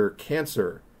after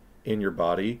cancer in your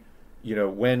body.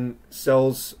 When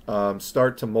cells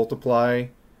start to multiply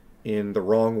in the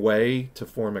wrong way to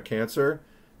form a cancer,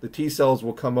 the T cells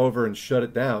will come over and shut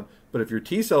it down. But if your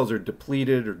T cells are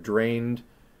depleted or drained,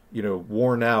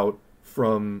 worn out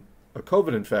from a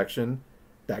COVID infection,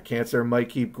 that cancer might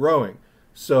keep growing.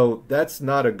 So that's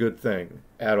not a good thing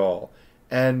at all.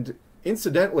 And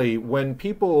incidentally, when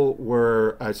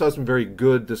I saw some very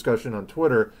good discussion on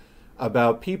Twitter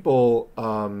about people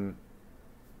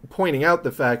pointing out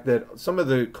the fact that some of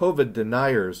the COVID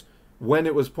deniers, when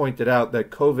it was pointed out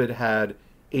that COVID had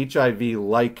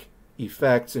HIV-like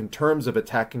effects in terms of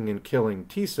attacking and killing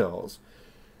T cells,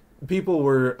 people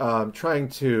were trying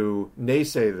to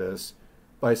naysay this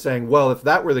by saying, well, if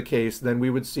that were the case, then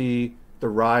we would see the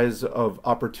rise of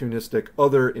opportunistic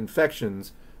other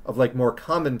infections of more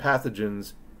common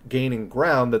pathogens gaining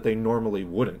ground that they normally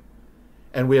wouldn't.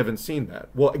 And we haven't seen that.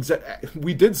 Well,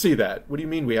 we did see that. What do you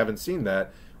mean we haven't seen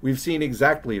that? We've seen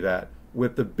exactly that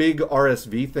with the big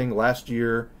RSV thing last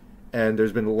year, and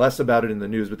there's been less about it in the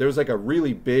news, but there was a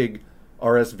really big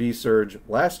RSV surge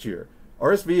last year.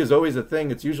 RSV is always a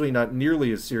thing. It's usually not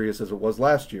nearly as serious as it was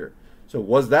last year. So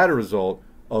was that a result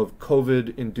of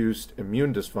COVID-induced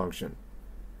immune dysfunction?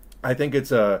 I think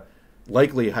it's a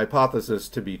likely hypothesis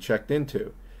to be checked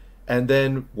into. And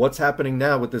then what's happening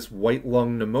now with this white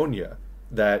lung pneumonia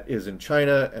that is in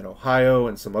China and Ohio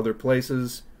and some other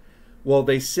places? Well,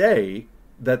 they say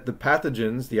that the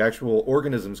pathogens, the actual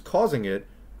organisms causing it,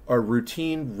 are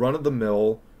routine,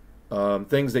 run-of-the-mill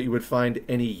things that you would find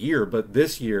any year. But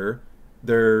this year,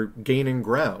 they're gaining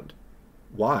ground.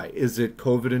 Why? Is it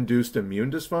COVID-induced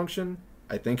immune dysfunction?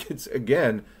 I think it's,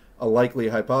 again, a likely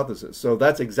hypothesis. So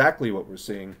that's exactly what we're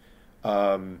seeing.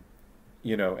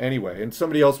 Anyway, and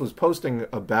somebody else was posting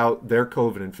about their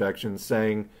COVID infection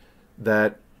saying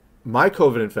that my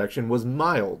COVID infection was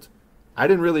mild. I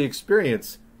didn't really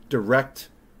experience direct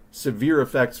severe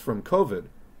effects from COVID.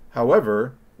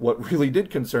 However, what really did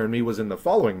concern me was in the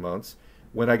following months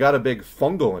when I got a big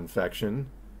fungal infection,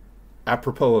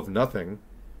 apropos of nothing,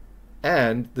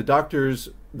 and the doctors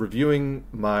reviewing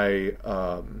my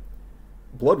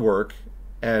blood work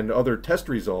and other test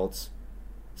results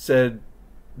said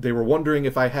they were wondering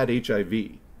if I had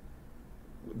HIV,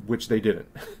 which they didn't.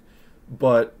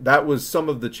 But that was some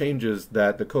of the changes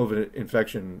that the COVID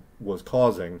infection was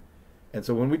causing. And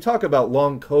so when we talk about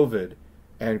long COVID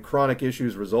and chronic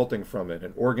issues resulting from it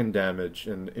and organ damage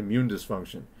and immune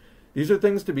dysfunction, these are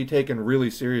things to be taken really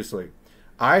seriously.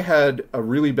 I had a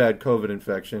really bad COVID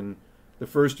infection the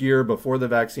first year before the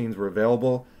vaccines were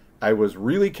available. I was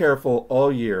really careful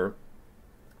all year.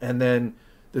 And then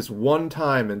this one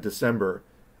time in December,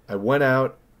 I went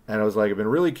out and I was I've been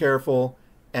really careful,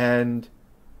 and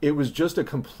it was just a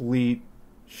complete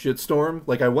shitstorm.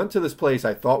 I went to this place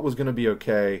I thought was going to be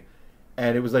okay,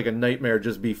 and it was a nightmare.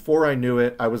 Just before I knew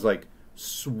it, I was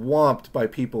swamped by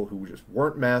people who just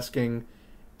weren't masking,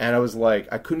 and I was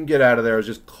I couldn't get out of there. I was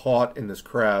just caught in this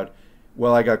crowd.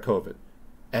 Well, I got COVID,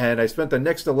 and I spent the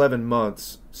next 11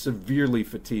 months severely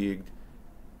fatigued.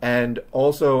 And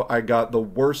also, I got the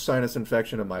worst sinus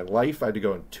infection of my life. I had to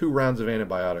go in 2 rounds of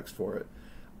antibiotics for it.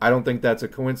 I don't think that's a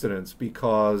coincidence,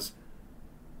 because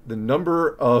the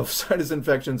number of sinus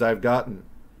infections I've gotten,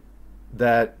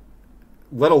 that,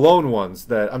 let alone ones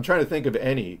that, I'm trying to think of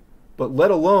any, but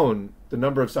let alone the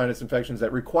number of sinus infections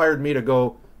that required me to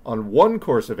go on 1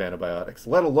 course of antibiotics,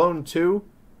 let alone 2,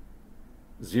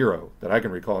 0 that I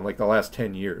can recall in the last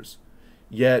 10 years.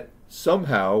 Yet,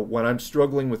 somehow, when I'm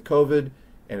struggling with COVID,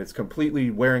 and it's completely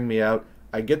wearing me out,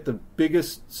 I get the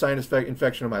biggest sinus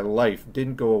infection of my life,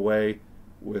 didn't go away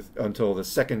until the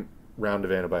 2nd round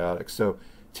of antibiotics. So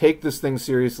take this thing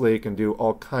seriously. It can do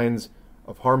all kinds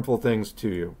of harmful things to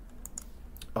you.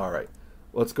 All right,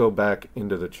 let's go back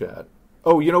into the chat.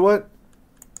 Oh, you know what?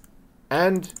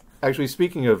 And actually,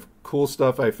 speaking of cool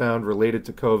stuff I found related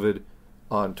to COVID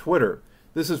on Twitter,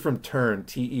 this is from Tern,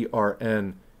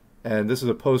 T-E-R-N, and this is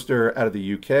a poster out of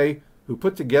the UK who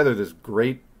put together this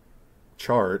great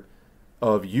chart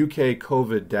of UK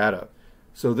COVID data.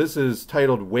 So this is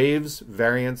titled Waves,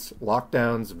 Variants,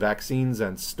 Lockdowns, Vaccines,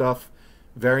 and Stuff.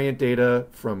 Variant data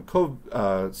from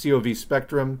COV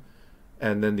Spectrum,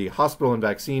 and then the hospital and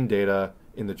vaccine data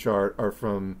in the chart are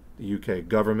from the UK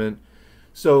government.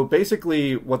 So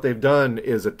basically what they've done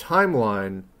is a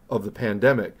timeline of the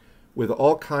pandemic with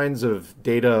all kinds of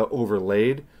data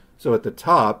overlaid. So at the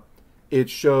top, it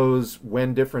shows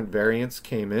when different variants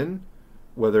came in.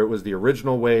 whether it was the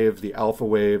original wave, the alpha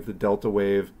wave, the delta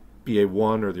wave,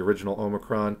 BA1 or the original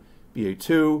Omicron,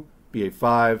 BA2,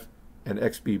 BA5, and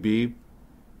XBB.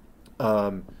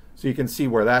 So you can see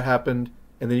where that happened,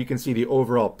 and then you can see the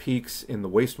overall peaks in the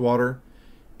wastewater,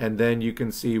 and then you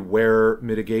can see where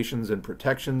mitigations and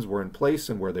protections were in place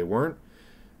and where they weren't,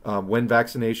 when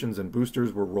vaccinations and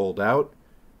boosters were rolled out.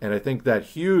 And I think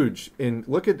that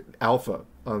look at alpha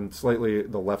on slightly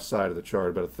the left side of the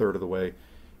chart, about a third of the way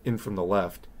in from the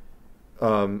left.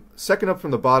 Second up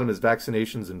from the bottom is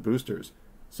vaccinations and boosters.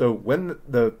 So when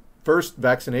the first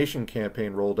vaccination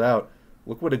campaign rolled out,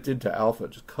 look what it did to alpha,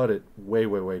 just cut it way,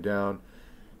 way, way down.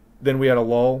 Then we had a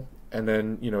lull, and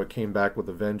then, it came back with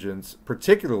a vengeance,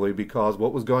 particularly because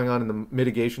what was going on in the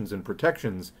mitigations and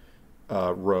protections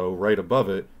row right above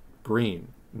it, green,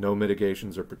 no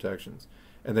mitigations or protections.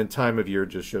 And then time of year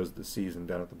just shows the season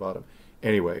down at the bottom.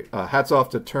 Anyway, hats off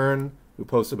to Turn, who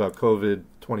posts about COVID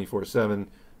 24/7.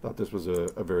 Thought this was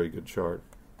a very good chart.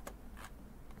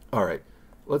 All right,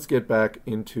 let's get back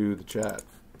into the chat.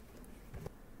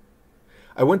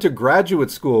 I went to graduate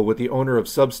school with the owner of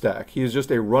Substack. He is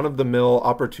just a run-of-the-mill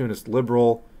opportunist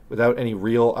liberal without any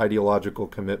real ideological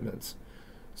commitments.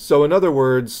 So in other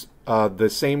words, the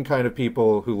same kind of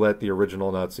people who let the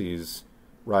original Nazis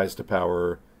rise to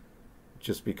power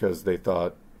just because they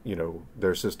thought,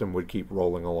 their system would keep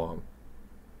rolling along.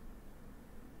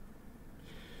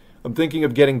 I'm thinking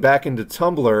of getting back into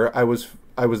Tumblr. I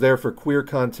was there for queer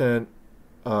content,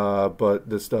 but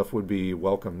this stuff would be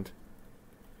welcomed.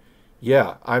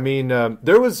 Yeah, I mean,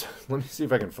 there was, let me see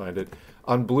if I can find it.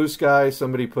 On Blue Sky,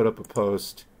 somebody put up a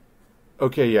post.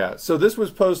 Okay, yeah, so this was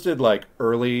posted like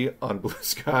early on Blue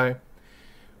Sky.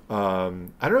 I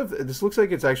don't know if this looks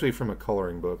like it's actually from a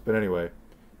coloring book, but anyway,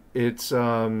 it's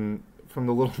from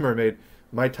The Little Mermaid.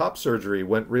 My top surgery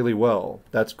went really well.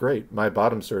 That's great. My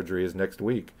bottom surgery is next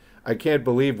week. I can't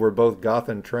believe we're both goth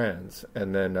and trans.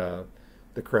 And then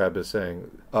the crab is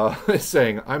saying,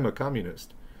 I'm a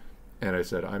communist. And I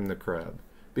said, I'm the crab.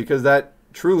 Because that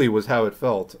truly was how it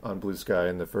felt on Blue Sky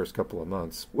in the first couple of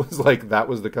months. Was like, that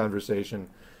was the conversation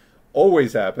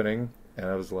always happening. And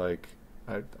I was like,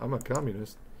 I'm a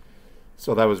communist.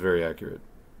 So that was very accurate.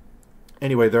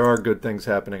 Anyway, there are good things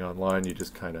happening online. You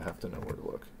just kind of have to know where to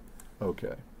look.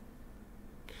 Okay.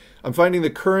 I'm finding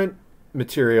the current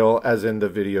material, as in the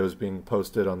videos being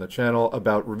posted on the channel,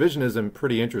 about revisionism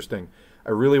pretty interesting. I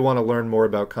really want to learn more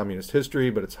about communist history,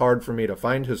 but it's hard for me to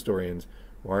find historians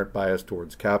who aren't biased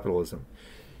towards capitalism.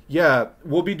 Yeah,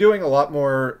 we'll be doing a lot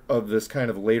more of this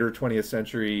kind of later 20th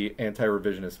century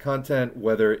anti-revisionist content,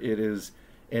 whether it is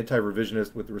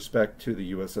anti-revisionist with respect to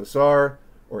the USSR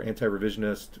or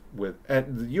anti-revisionist with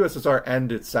the USSR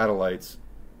and its satellites,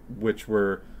 which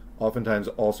were oftentimes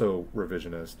also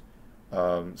revisionist.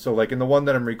 So like in the one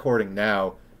that I'm recording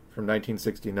now from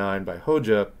 1969 by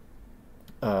Hoja,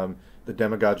 The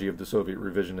Demagogy of the Soviet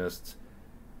Revisionists,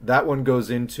 that one goes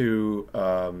into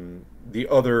the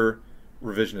other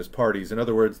revisionist parties. In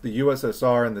other words, the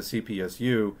USSR and the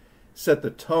CPSU set the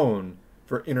tone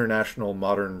for international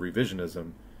modern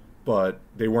revisionism, but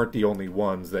they weren't the only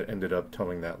ones that ended up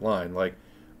towing that line. Like,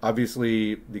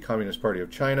 obviously, the Communist Party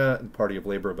of China and the Party of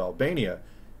Labor of Albania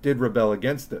did rebel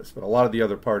against this, but a lot of the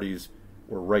other parties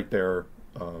were right there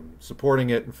supporting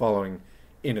it and following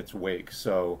in its wake.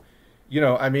 So,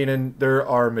 I mean, and there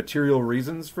are material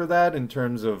reasons for that in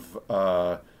terms of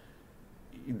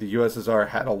the USSR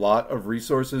had a lot of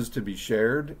resources to be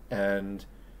shared, and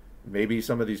maybe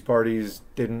some of these parties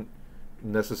didn't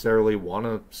necessarily want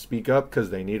to speak up because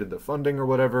they needed the funding or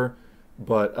whatever.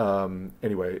 But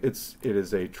anyway, it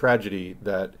is a tragedy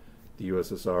that the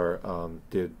USSR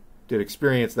did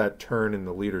experience that turn in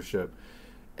the leadership.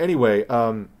 Anyway,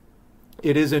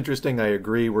 it is interesting. I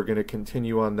agree. We're going to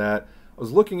continue on that. I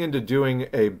was looking into doing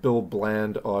a Bill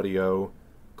Bland audio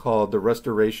called The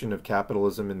Restoration of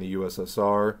Capitalism in the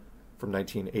USSR from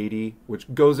 1980,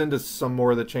 which goes into some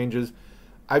more of the changes.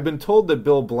 I've been told that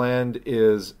Bill Bland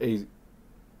is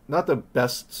not the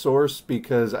best source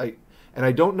because I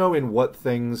don't know in what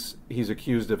things he's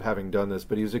accused of having done this,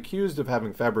 but he's accused of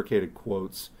having fabricated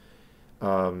quotes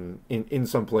in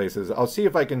some places. I'll see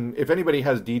if anybody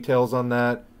has details on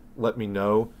that, let me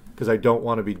know, because I don't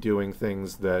want to be doing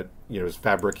things that, is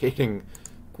fabricating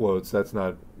quotes. That's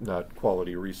not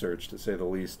quality research, to say the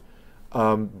least.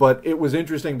 But it was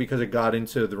interesting because it got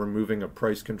into the removing of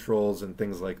price controls and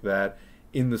things like that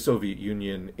in the Soviet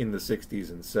Union in the 60s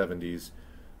and 70s.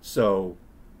 So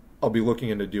I'll be looking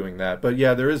into doing that. But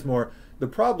yeah, there is more. The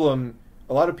problem,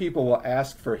 a lot of people will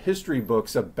ask for history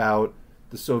books about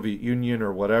the Soviet Union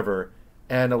or whatever,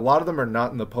 and a lot of them are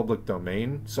not in the public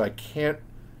domain, so I can't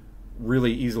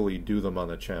really easily do them on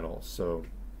the channel. So,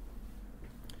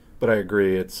 but I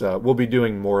agree, it's we'll be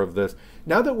doing more of this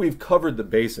now that we've covered the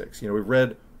basics. You know, we've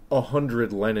read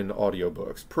 100 Lenin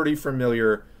audiobooks, pretty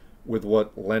familiar with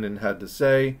what Lenin had to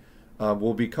say.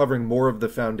 We'll be covering more of the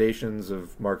foundations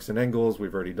of Marx and Engels.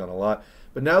 We've already done a lot,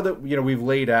 but now that we've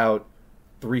laid out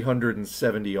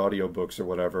 370 audiobooks or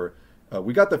whatever,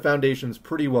 we got the foundations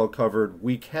pretty well covered.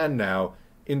 We can now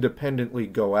independently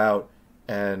go out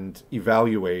and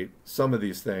evaluate some of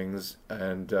these things,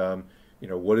 and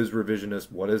what is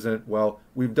revisionist, what isn't. Well,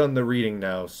 we've done the reading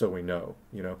now, so we know.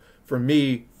 For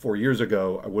me, 4 years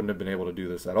ago, I wouldn't have been able to do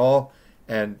this at all,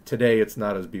 and today it's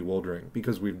not as bewildering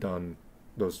because we've done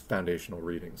those foundational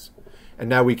readings. And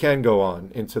now we can go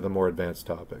on into the more advanced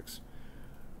topics.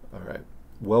 All right.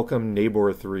 Welcome,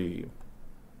 Neighbor 3.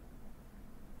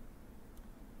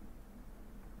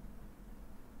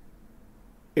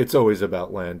 It's always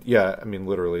about land. Yeah, I mean,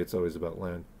 literally, it's always about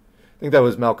land. I think that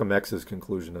was Malcolm X's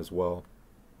conclusion as well.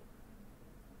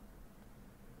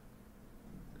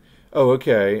 Oh,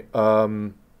 okay.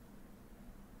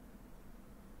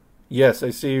 Yes, I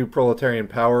see Proletarian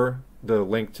Power, the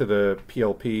link to the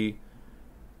PLP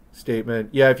statement.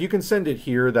 Yeah, if you can send it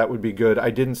here, that would be good. I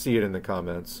didn't see it in the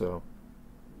comments, so.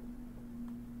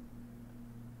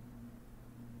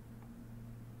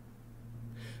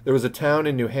 There was a town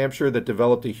in New Hampshire that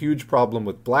developed a huge problem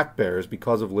with black bears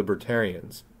because of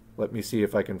libertarians. Let me see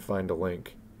if I can find a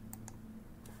link.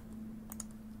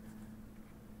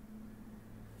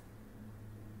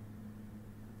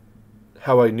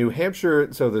 How a New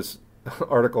Hampshire, so this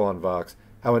article on Vox,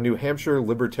 how a New Hampshire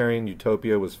libertarian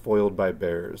utopia was foiled by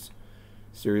bears.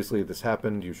 Seriously, this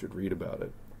happened, you should read about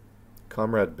it.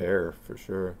 Comrade Bear, for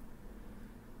sure.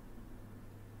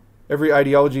 Every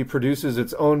ideology produces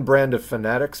its own brand of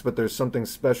fanatics, but there's something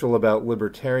special about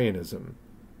libertarianism.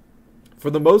 For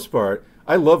the most part,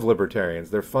 I love libertarians.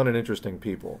 They're fun and interesting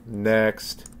people.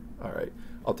 Next. All right,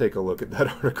 I'll take a look at that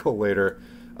article later.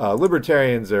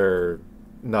 Libertarians are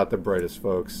not the brightest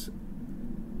folks.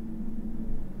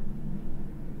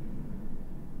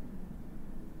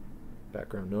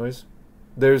 Background noise.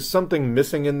 There's something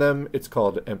missing in them. It's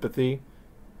called empathy.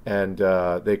 And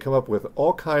they come up with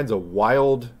all kinds of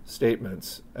wild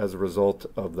statements as a result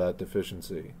of that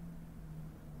deficiency.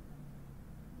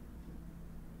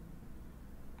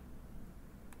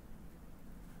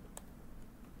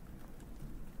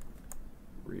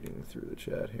 Reading through the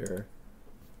chat here.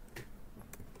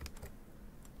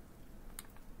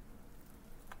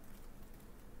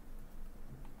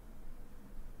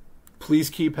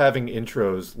 Please keep having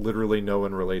intros. Literally no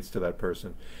one relates to that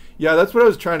person. Yeah, that's what I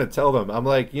was trying to tell them. I'm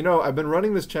like, I've been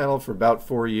running this channel for about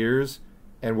 4 years,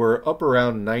 and we're up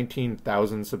around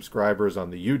 19,000 subscribers on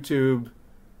the YouTube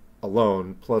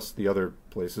alone, plus the other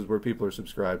places where people are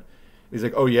subscribed. He's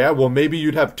like, oh yeah, well maybe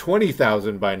you'd have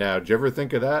 20,000 by now. Did you ever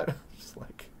think of that? Just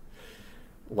like,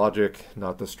 logic,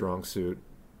 not the strong suit.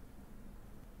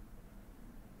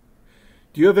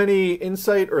 Do you have any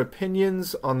insight or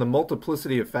opinions on the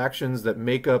multiplicity of factions that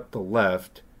make up the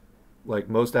left, like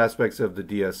most aspects of the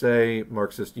DSA,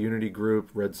 Marxist Unity Group,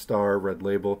 Red Star, Red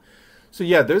Label? So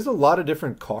yeah, there's a lot of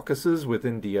different caucuses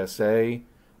within DSA.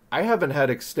 I haven't had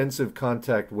extensive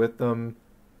contact with them.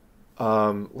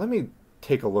 Let me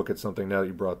take a look at something now that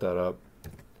you brought that up.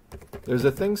 There's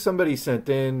a thing somebody sent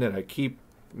in, and I keep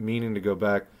meaning to go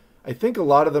back. I think a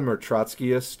lot of them are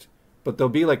Trotskyist, but they'll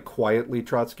be like quietly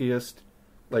Trotskyist.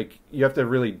 Like, you have to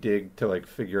really dig to, like,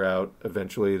 figure out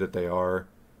eventually that they are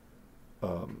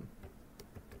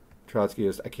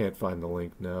Trotskyist. I can't find the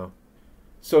link now.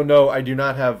 So, no, I do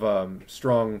not have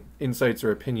strong insights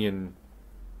or opinion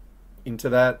into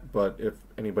that, but if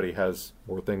anybody has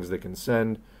more things they can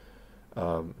send,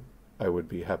 I would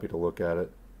be happy to look at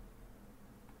it.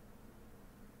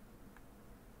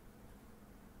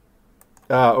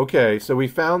 Okay, so we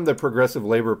found the Progressive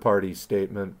Labor Party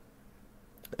statement.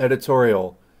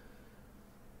 Editorial.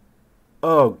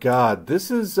 Oh God,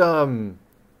 this is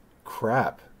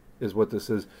crap is what this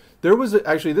is. There was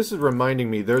actually, this is reminding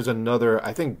me, there's another,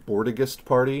 I think, Bordigist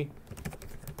party.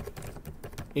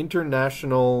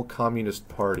 International Communist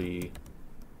Party.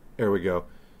 There we go.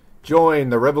 Join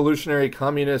the Revolutionary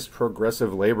Communist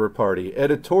Progressive Labor Party.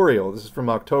 Editorial. This is from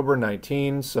October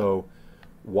 19, so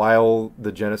while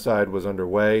the genocide was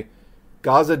underway.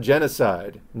 Gaza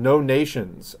genocide. No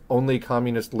nations. Only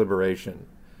communist liberation.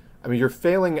 I mean, you're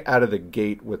failing out of the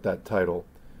gate with that title.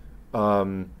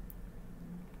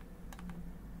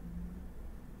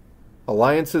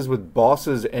 Alliances with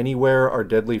bosses anywhere are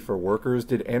deadly for workers.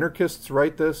 Did anarchists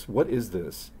write this? What is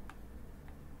this?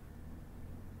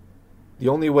 The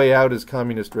only way out is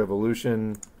communist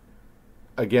revolution.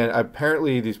 again,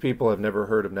 apparently these people have never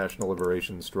heard of national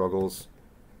liberation struggles.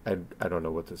 I don't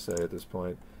know what to say at this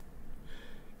point.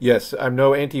 Yes, I'm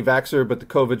no anti-vaxxer, but the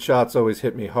COVID shots always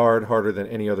hit me hard, harder than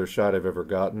any other shot I've ever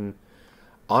gotten.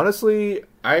 Honestly,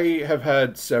 I have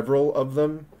had several of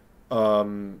them.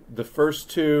 The first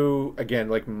two, again,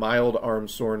 like mild arm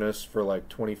soreness for like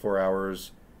 24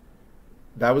 hours.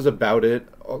 That was about it,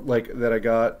 like, that I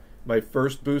got. My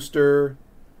first booster,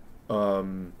 I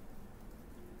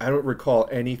don't recall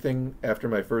anything after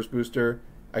my first booster.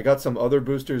 I got some other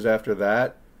boosters after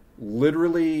that.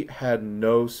 Literally had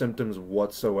no symptoms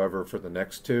whatsoever for the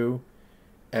next two.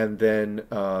 And then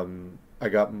I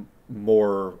got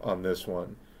more on this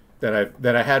one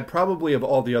than I had probably of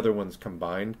all the other ones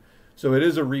combined. So it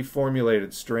is a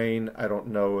reformulated strain. I don't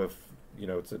know if,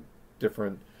 it's a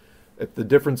different... If the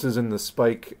differences in the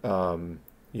spike,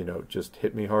 just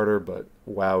hit me harder, but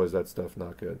wow, is that stuff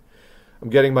not good. I'm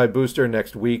getting my booster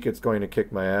next week. It's going to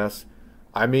kick my ass.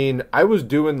 I mean, I was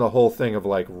doing the whole thing of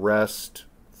like rest,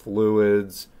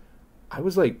 fluids. I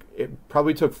was like, it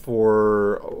probably took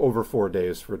over 4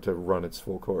 days for it to run its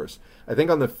full course. I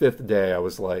think on the 5th day, I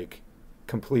was like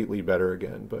completely better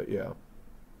again, but yeah.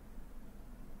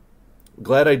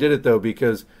 Glad I did it though,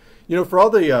 because for all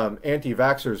the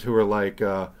anti-vaxxers who are like,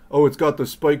 oh, it's got the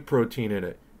spike protein in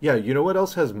it. Yeah, you know what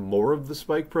else has more of the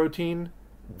spike protein?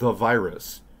 The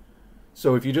virus.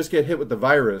 So if you just get hit with the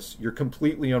virus, you're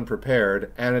completely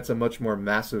unprepared, and it's a much more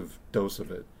massive dose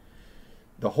of it.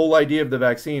 The whole idea of the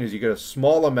vaccine is you get a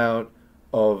small amount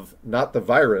of not the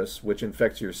virus, which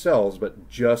infects your cells, but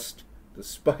just the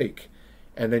spike.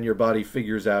 And then your body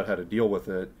figures out how to deal with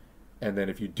it. And then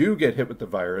if you do get hit with the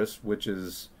virus, which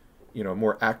is a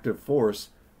more active force,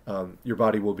 your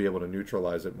body will be able to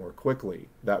neutralize it more quickly.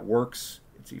 That works.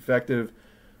 It's effective.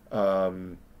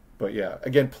 But yeah,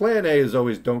 again, plan A is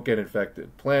always don't get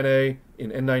infected. Plan A,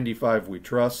 in N95 we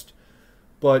trust.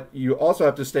 But you also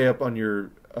have to stay up on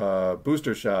your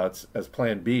booster shots as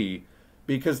plan B,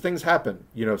 because things happen.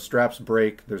 Straps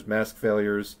break, there's mask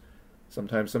failures.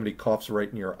 Sometimes somebody coughs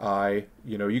right in your eye.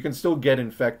 You can still get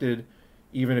infected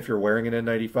even if you're wearing an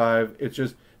N95. It's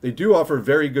just, they do offer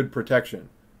very good protection.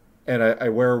 And I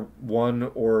wear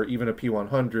one or even a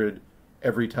P100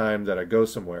 every time that I go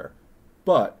somewhere.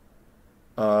 But,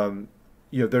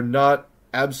 they're not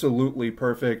absolutely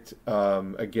perfect.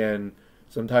 Again,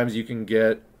 sometimes you can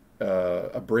get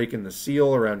a break in the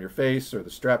seal around your face, or the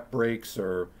strap breaks,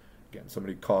 or, again,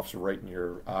 somebody coughs right in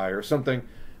your eye or something.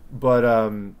 But,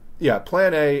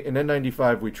 plan A, in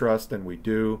N95 we trust, and we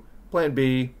do. Plan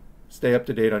B, stay up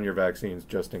to date on your vaccines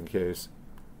just in case.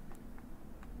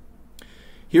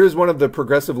 Here's one of the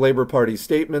Progressive Labor Party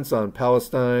statements on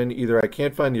Palestine. Either I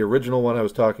can't find the original one I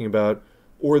was talking about,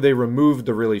 or they removed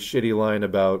the really shitty line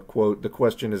about, quote, the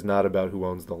question is not about who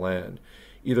owns the land.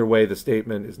 Either way, the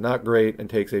statement is not great and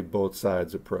takes a both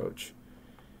sides approach.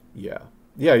 Yeah,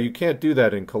 you can't do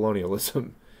that in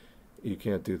colonialism. You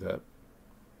can't do that.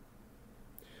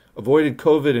 Avoided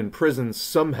COVID in prison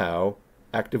somehow.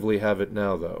 Actively have it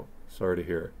now, though. Sorry to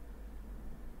hear.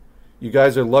 You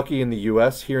guys are lucky in the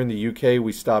U.S. Here in the U.K.,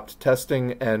 we stopped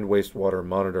testing and wastewater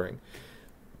monitoring.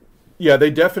 Yeah,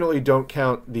 they definitely don't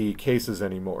count the cases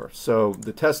anymore. So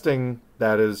the testing,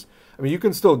 that is... you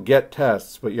can still get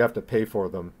tests, but you have to pay for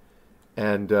them.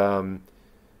 And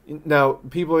now,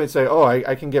 people would say, oh,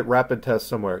 I can get rapid tests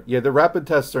somewhere. Yeah, the rapid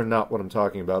tests are not what I'm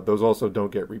talking about. Those also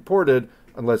don't get reported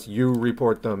unless you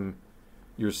report them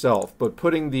yourself. But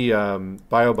putting the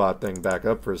BioBot thing back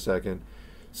up for a second...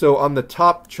 So on the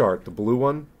top chart, the blue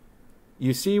one,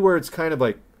 you see where it's kind of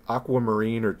like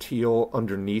aquamarine or teal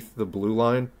underneath the blue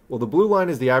line? Well, the blue line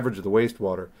is the average of the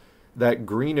wastewater. That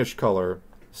greenish color,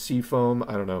 seafoam,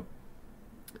 I don't know,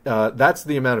 that's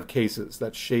the amount of cases,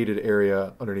 that shaded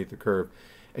area underneath the curve.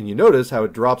 And you notice how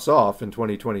it drops off in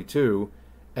 2022,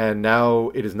 and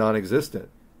now it is non-existent.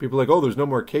 People are like, oh, there's no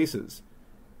more cases.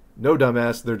 No,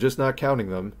 dumbass, they're just not counting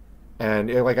them.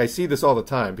 And I see this all the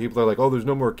time. People are like, oh, there's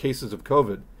no more cases of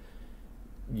COVID.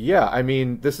 Yeah,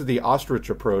 this is the ostrich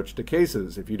approach to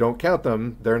cases. If you don't count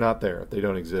them, they're not there. They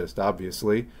don't exist,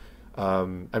 obviously.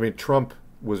 Trump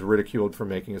was ridiculed for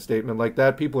making a statement like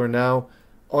that. People are now,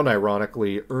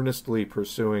 unironically, earnestly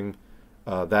pursuing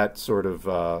that sort of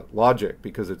logic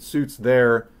because it suits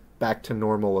their back to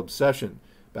normal obsession.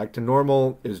 Back to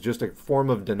normal is just a form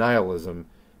of denialism.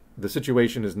 The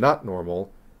situation is not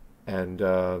normal. And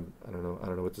I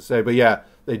don't know what to say. But yeah,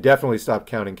 they definitely stopped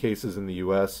counting cases in the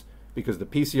U.S. because the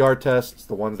PCR tests,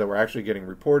 the ones that were actually getting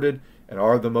reported and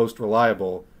are the most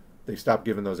reliable, they stopped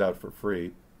giving those out for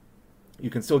free. You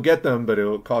can still get them, but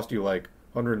it'll cost you like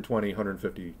 $120,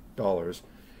 $150.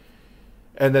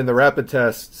 And then the rapid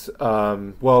tests,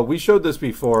 well, we showed this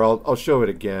before. I'll show it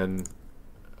again.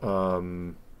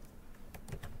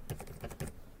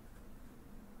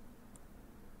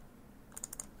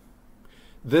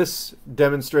 This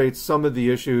demonstrates some of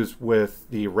the issues with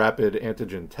the rapid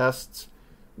antigen tests,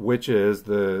 which is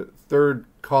the third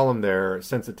column there,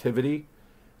 sensitivity.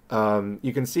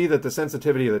 You can see that the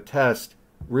sensitivity of the test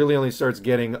really only starts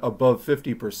getting above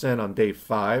 50% on day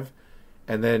 5,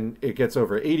 and then it gets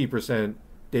over 80%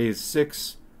 days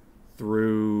 6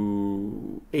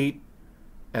 through 8,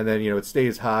 and then it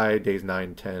stays high days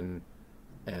 9, 10,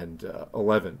 and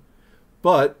 11.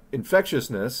 But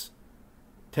infectiousness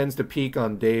tends to peak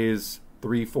on days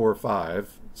 3, 4,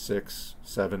 5, 6,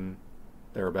 7,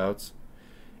 thereabouts.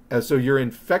 And so you're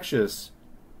infectious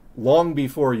long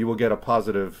before you will get a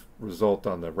positive result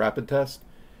on the rapid test.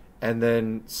 And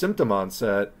then symptom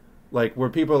onset, like where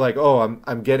people are like, oh,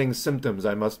 I'm getting symptoms,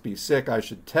 I must be sick, I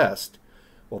should test.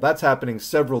 Well, that's happening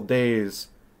several days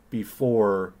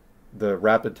before the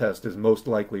rapid test is most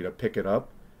likely to pick it up.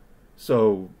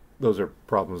 So those are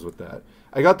problems with that.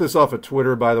 I got this off of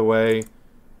Twitter, by the way.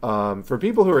 For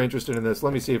people who are interested in this,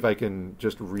 let me see if I can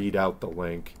just read out the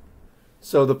link.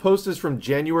 So the post is from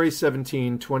January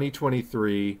 17,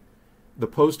 2023. The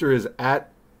poster is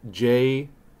at JGOWNDER,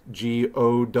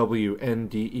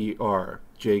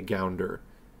 J Gounder.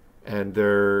 And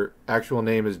their actual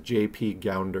name is JP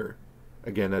Gounder.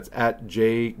 Again, that's at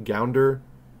J Gounder,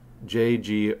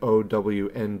 JGOWNDER.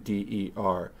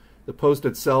 The post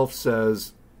itself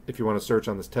says, if you want to search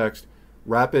on this text,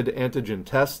 rapid antigen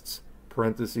tests,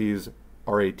 parentheses,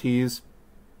 RATs,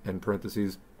 and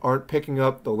parentheses, aren't picking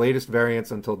up the latest variants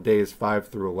until days 5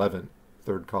 through 11,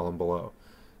 third column below.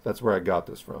 That's where I got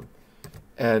this from.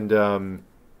 And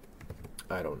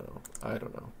I don't know.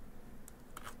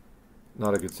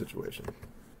 Not a good situation.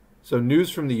 So news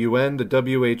from the UN, the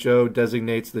WHO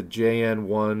designates the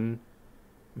JN1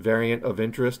 variant of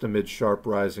interest amid sharp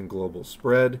rise in global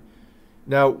spread.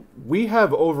 Now, we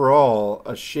have overall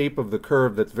a shape of the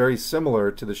curve that's very similar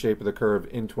to the shape of the curve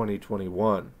in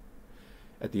 2021.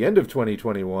 At the end of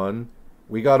 2021,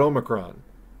 we got Omicron.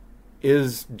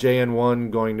 Is JN1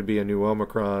 going to be a new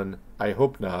Omicron? I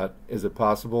hope not. Is it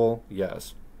possible?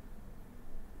 Yes.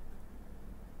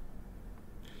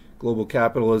 Global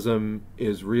capitalism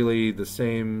is really the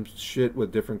same shit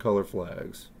with different color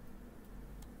flags.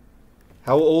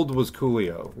 How old was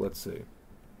Coolio? Let's see.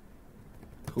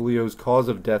 Coolio's cause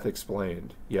of death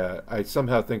explained. Yeah, I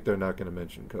somehow think they're not going to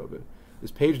mention COVID. This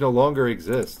page no longer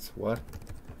exists. What?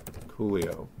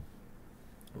 Coolio.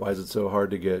 Why is it so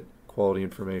hard to get quality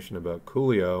information about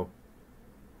Coolio?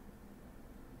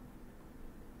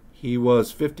 He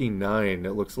was 59,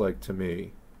 it looks like to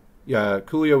me. Yeah,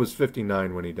 Coolio was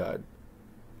 59 when he died.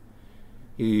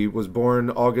 He was born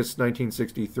August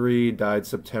 1963, died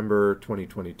September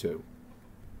 2022.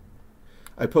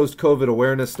 I post COVID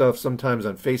awareness stuff sometimes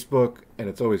on Facebook, and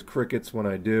it's always crickets when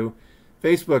I do.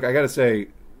 Facebook, I gotta say,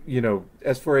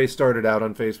 S4A started out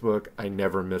on Facebook. I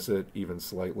never miss it, even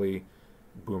slightly.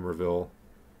 Boomerville.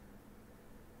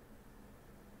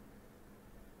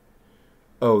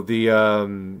 Oh, the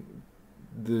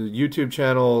YouTube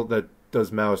channel that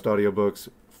does Maoist audiobooks,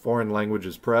 Foreign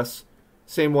Languages Press.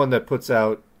 Same one that puts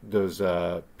out those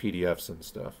PDFs and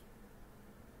stuff.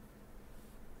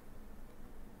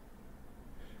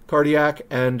 Cardiac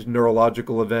and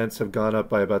neurological events have gone up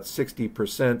by about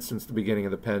 60% since the beginning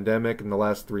of the pandemic. In the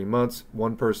last 3 months,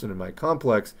 one person in my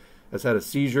complex has had a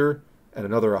seizure, and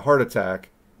another a heart attack,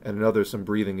 and another some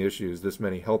breathing issues. This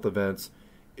many health events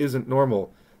isn't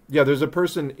normal. Yeah, there's a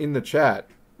person in the chat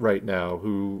right now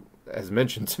who has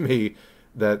mentioned to me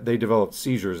that they developed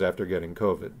seizures after getting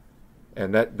COVID.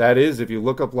 And that is, if you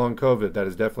look up long COVID, that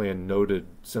is definitely a noted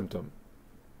symptom.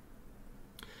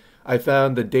 I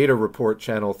found the data report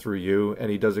channel through you, and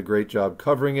he does a great job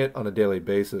covering it on a daily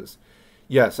basis.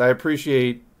 Yes, I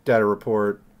appreciate data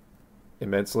report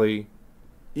immensely.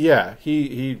 Yeah,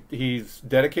 he's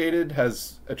dedicated,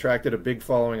 has attracted a big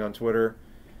following on Twitter.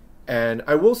 And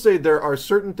I will say there are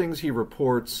certain things he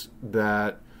reports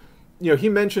that, he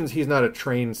mentions he's not a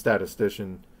trained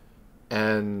statistician.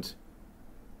 And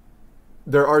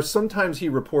there are sometimes he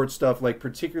reports stuff, like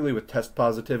particularly with test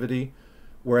positivity,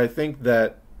 where I think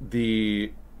that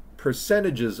the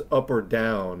percentages up or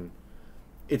down,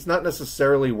 it's not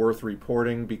necessarily worth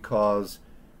reporting because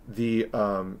it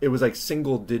was like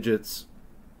single digits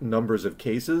numbers of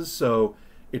cases, so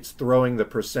it's throwing the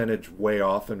percentage way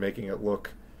off and making it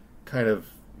look kind of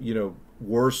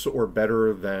worse or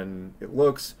better than it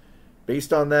looks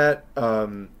based on that.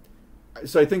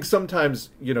 So I think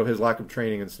sometimes his lack of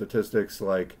training in statistics,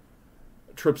 like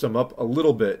trips them up a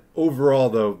little bit. Overall,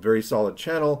 though, very solid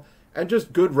channel, and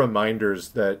just good reminders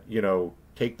that,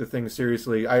 take the thing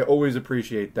seriously. I always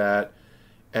appreciate that.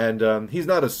 And he's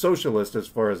not a socialist as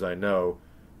far as I know,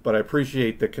 but I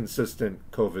appreciate the consistent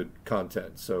COVID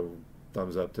content. So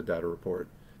thumbs up to Data Report.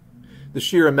 The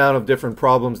sheer amount of different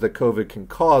problems that COVID can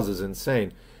cause is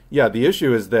insane. Yeah, the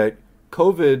issue is that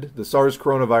COVID, the SARS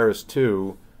coronavirus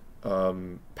 2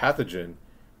 pathogen,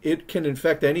 it can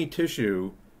infect any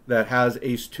tissue that has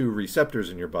ACE2 receptors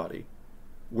in your body,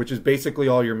 which is basically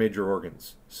all your major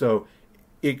organs. So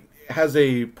it has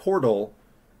a portal,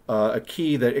 a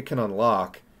key that it can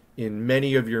unlock in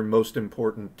many of your most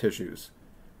important tissues.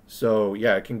 So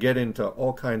yeah, it can get into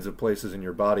all kinds of places in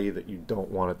your body that you don't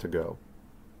want it to go.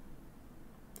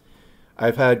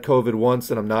 I've had COVID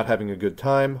once and I'm not having a good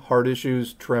time. Heart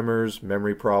issues, tremors,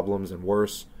 memory problems, and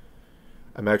worse.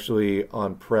 I'm actually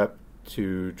on PrEP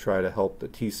to try to help the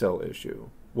T-cell issue.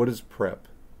 What is PrEP?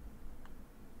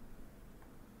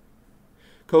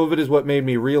 COVID is what made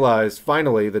me realize,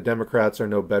 finally, the Democrats are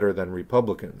no better than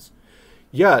Republicans.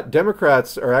 Yeah,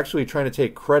 Democrats are actually trying to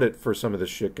take credit for some of this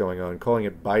shit going on, calling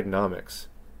it Bidenomics.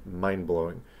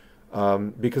 Mind-blowing.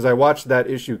 Because I watched that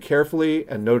issue carefully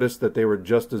and noticed that they were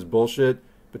just as bullshit,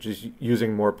 but just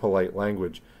using more polite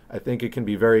language. I think it can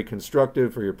be very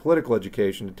constructive for your political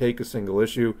education to take a single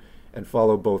issue and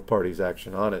follow both parties'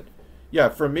 action on it. Yeah,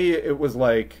 for me, it was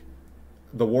like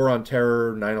the War on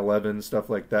Terror, 9/11, stuff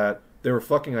like that. They were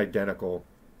fucking identical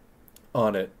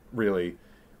on it, really,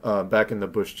 back in the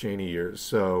Bush-Cheney years.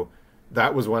 So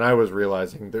that was when I was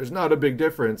realizing there's not a big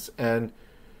difference. And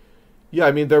yeah,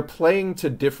 I mean, they're playing to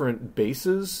different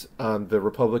bases. The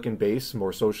Republican base,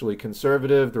 more socially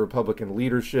conservative. The Republican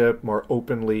leadership, more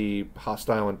openly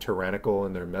hostile and tyrannical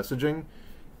in their messaging.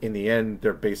 In the end,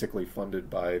 they're basically funded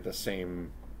by the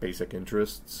same basic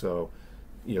interests. So,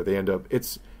 they end up,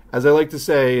 it's, as I like to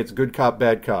say, it's good cop,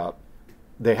 bad cop.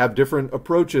 They have different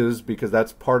approaches because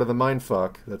that's part of the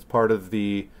mindfuck. That's part of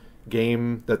the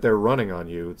game that they're running on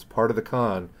you. It's part of the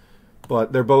con.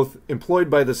 But they're both employed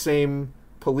by the same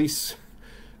police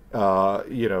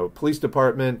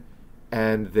department,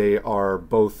 and they are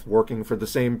both working for the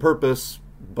same purpose,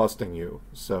 busting you.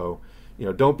 So,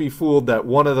 don't be fooled that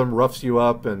one of them roughs you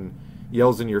up and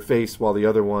yells in your face while the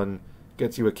other one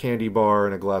gets you a candy bar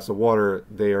and a glass of water.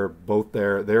 They are both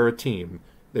there. They're a team.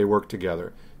 They work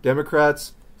together.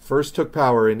 Democrats first took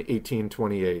power in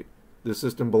 1828. The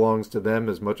system belongs to them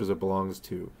as much as it belongs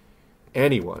to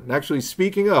anyone. And actually,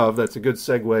 speaking of, that's a good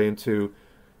segue into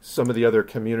some of the other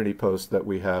community posts that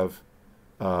we have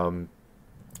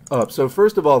up. So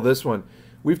first of all, this one.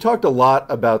 We've talked a lot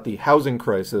about the housing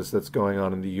crisis that's going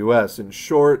on in the U.S. In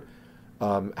short,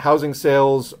 housing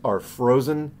sales are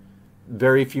frozen.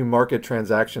 Very few market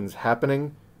transactions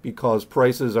happening because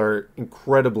prices are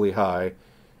incredibly high,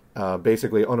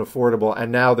 basically unaffordable,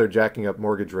 and now they're jacking up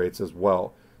mortgage rates as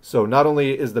well. So not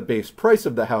only is the base price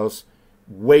of the house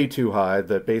way too high,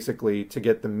 that basically to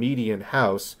get the median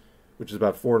house, which is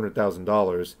about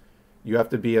 $400,000, you have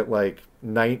to be at like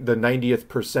the 90th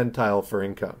percentile for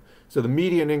income. So the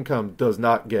median income does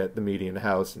not get the median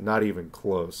house, not even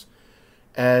close.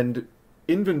 And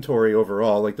inventory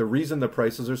overall, like the reason the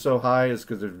prices are so high is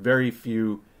because there's very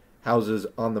few houses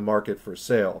on the market for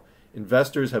sale.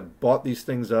 Investors have bought these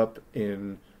things up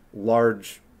in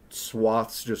large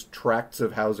swaths, just tracts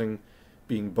of housing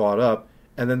being bought up,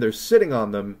 and then they're sitting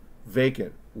on them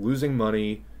vacant, losing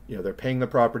money. They're paying the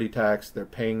property tax, they're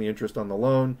paying the interest on the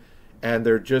loan, and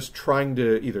they're just trying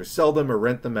to either sell them or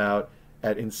rent them out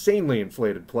at insanely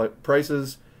inflated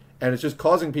prices, and it's just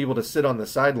causing people to sit on the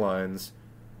sidelines.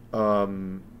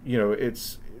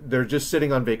 They're just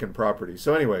sitting on vacant property.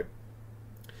 So anyway,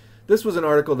 this was an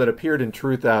article that appeared in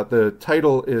Truth Out. The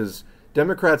title is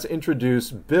Democrats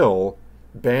Introduce Bill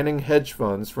Banning Hedge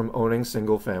Funds from Owning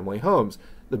Single-Family Homes.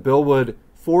 The bill would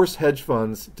force hedge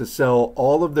funds to sell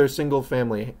all of their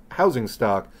single-family housing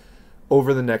stock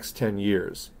over the next 10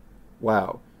 years.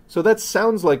 Wow. So that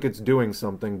sounds like it's doing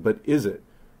something, but is it?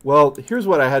 Well, here's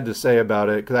what I had to say about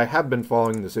it, because I have been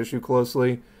following this issue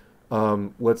closely.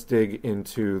 Let's dig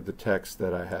into the text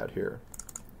that I had here.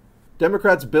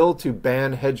 Democrats' bill to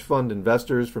ban hedge fund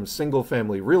investors from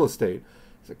single-family real estate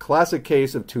is a classic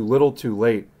case of too little too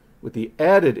late, with the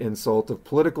added insult of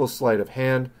political sleight of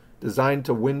hand designed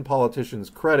to win politicians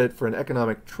credit for an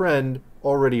economic trend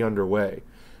already underway,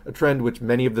 a trend which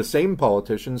many of the same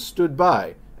politicians stood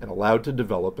by and allowed to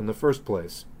develop in the first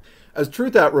place. As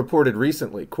Truth Out reported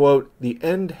recently, quote, the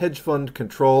End Hedge Fund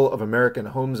Control of American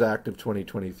Homes Act of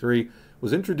 2023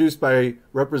 was introduced by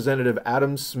Representative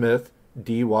Adam Smith,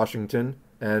 D. Washington,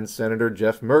 and Senator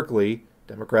Jeff Merkley,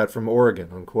 Democrat from Oregon,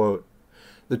 unquote.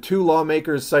 The two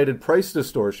lawmakers cited price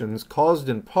distortions caused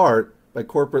in part by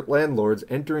corporate landlords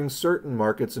entering certain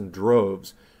markets in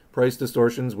droves, price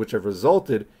distortions which have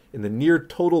resulted in the near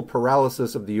total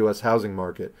paralysis of the U.S. housing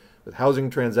market, with housing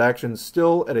transactions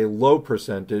still at a low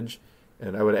percentage,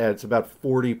 and I would add it's about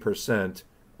 40%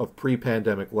 of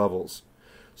pre-pandemic levels.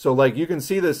 So like you can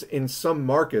see this in some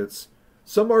markets.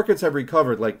 Some markets have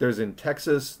recovered, like there's in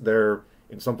Texas, they're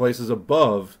in some places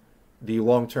above the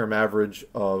long-term average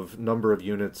of number of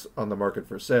units on the market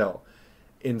for sale.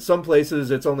 In some places,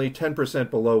 it's only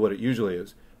 10% below what it usually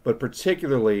is. But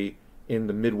particularly in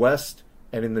the Midwest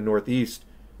and in the Northeast,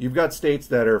 you've got states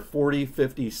that are 40,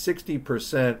 50,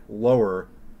 60% lower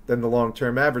than the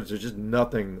long-term average. There's just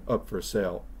nothing up for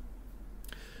sale.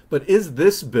 But is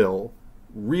this bill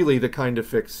really the kind of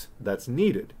fix that's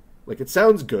needed? Like, it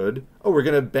sounds good. Oh, we're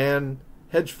going to ban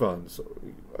hedge funds.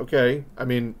 Okay, I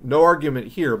mean, no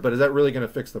argument here, but is that really going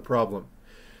to fix the problem?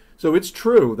 So it's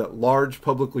true that large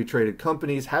publicly traded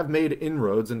companies have made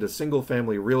inroads into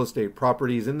single-family real estate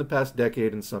properties in the past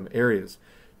decade in some areas,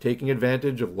 taking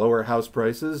advantage of lower house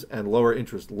prices and lower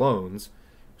interest loans.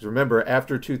 Because remember,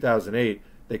 after 2008,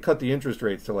 they cut the interest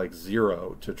rates to like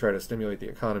 0 to try to stimulate the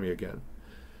economy again.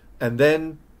 And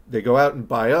then they go out and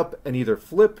buy up and either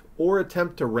flip or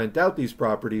attempt to rent out these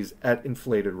properties at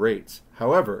inflated rates.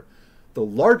 However, the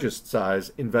largest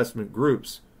size investment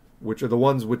groups, which are the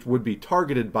ones which would be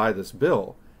targeted by this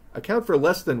bill, account for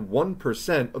less than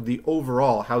 1% of the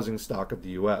overall housing stock of the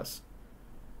U.S.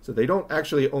 So they don't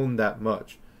actually own that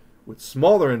much, with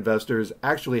smaller investors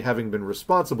actually having been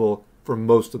responsible for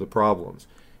most of the problems.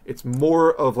 It's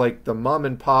more of like the mom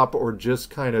and pop or just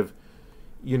kind of,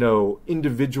 you know,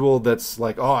 individual that's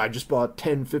like, oh, I just bought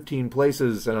 10, 15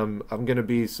 places and I'm going to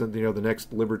be, the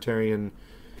next libertarian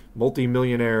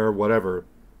multi-millionaire or whatever.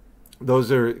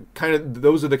 Those are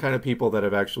the kind of people that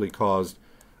have actually caused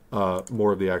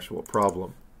more of the actual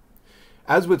problem.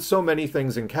 As with so many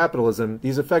things in capitalism,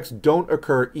 these effects don't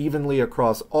occur evenly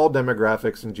across all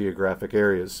demographics and geographic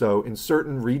areas. So in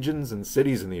certain regions and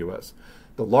cities in the U.S.,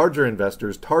 the larger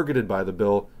investors targeted by the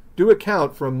bill do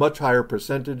account for a much higher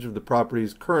percentage of the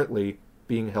properties currently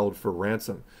being held for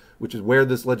ransom, which is where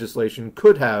this legislation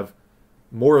could have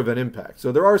more of an impact.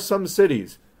 So there are some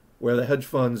cities where the hedge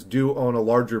funds do own a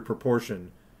larger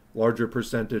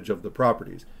percentage of the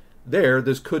properties. There,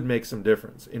 this could make some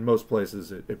difference. In most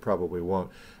places, it probably won't.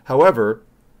 However,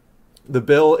 the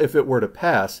bill, if it were to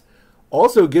pass,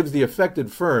 also gives the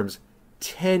affected firms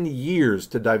 10 years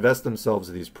to divest themselves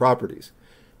of these properties.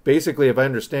 Basically, if I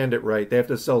understand it right, they have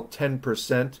to sell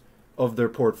 10% of their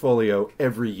portfolio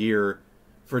every year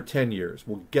for 10 years.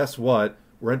 Well, guess what?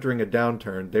 We're entering a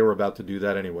downturn. They were about to do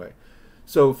that anyway.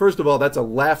 So first of all, that's a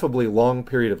laughably long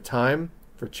period of time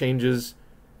for changes,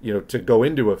 to go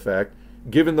into effect,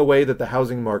 given the way that the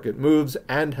housing market moves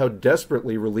and how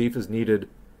desperately relief is needed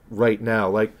right now.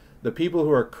 Like the people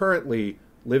who are currently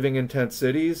living in tent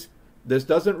cities, this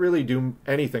doesn't really do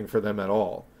anything for them at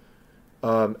all.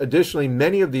 Additionally,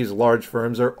 many of these large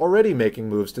firms are already making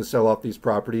moves to sell off these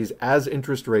properties as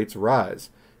interest rates rise.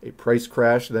 A price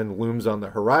crash then looms on the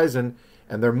horizon,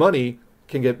 and their money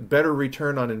can get better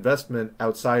return on investment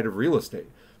outside of real estate.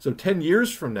 So 10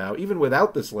 years from now, even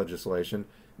without this legislation,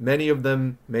 many of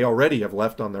them may already have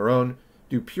left on their own,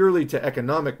 due purely to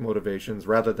economic motivations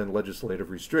rather than legislative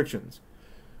restrictions.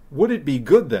 Would it be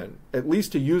good then, at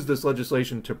least to use this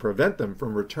legislation to prevent them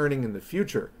from returning in the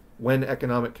future when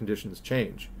economic conditions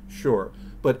change? Sure.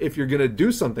 But if you're going to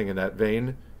do something in that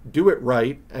vein, do it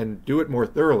right and do it more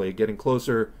thoroughly, getting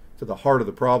closer to the heart of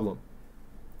the problem.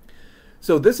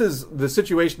 So this is the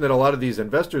situation that a lot of these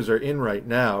investors are in right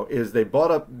now, is they bought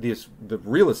up the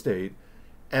real estate,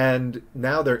 and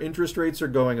now their interest rates are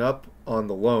going up on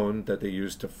the loan that they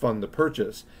used to fund the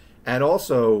purchase. And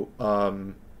also,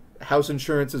 house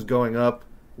insurance is going up.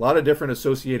 A lot of different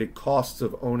associated costs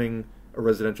of owning a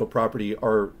residential property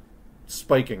are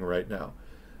spiking right now.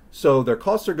 So their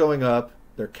costs are going up.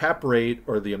 Their cap rate,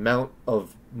 or the amount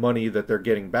of money that they're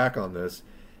getting back on this,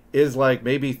 is like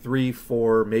maybe 3,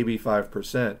 4, maybe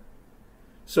 5%.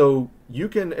 So you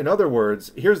can, in other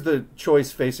words, here's the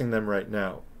choice facing them right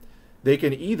now. They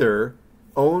can either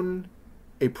own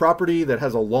a property that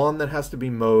has a lawn that has to be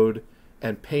mowed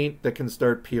and paint that can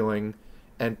start peeling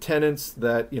and tenants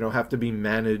that, have to be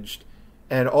managed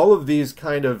and all of these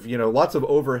kind of, lots of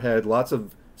overhead, lots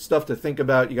of stuff to think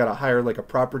about. You got to hire like a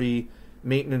property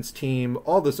maintenance team,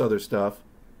 all this other stuff.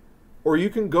 Or you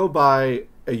can go buy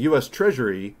a U.S.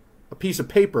 Treasury, a piece of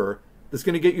paper that's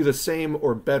going to get you the same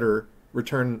or better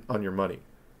return on your money.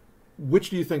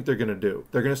 Which do you think they're going to do?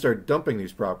 They're going to start dumping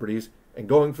these properties and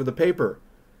going for the paper.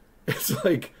 It's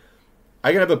like,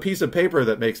 I can have a piece of paper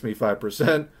that makes me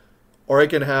 5%, or I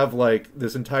can have like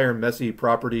this entire messy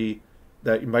property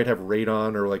that you might have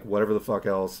radon or like whatever the fuck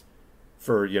else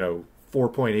for,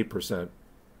 4.8%.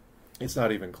 It's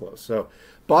not even close. So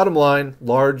bottom line,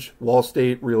 large Wall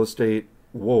Street real estate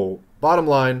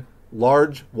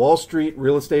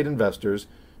investors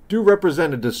do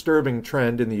represent a disturbing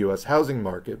trend in the U.S. housing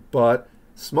market, but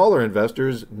smaller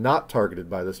investors not targeted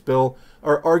by this bill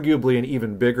are arguably an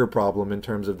even bigger problem in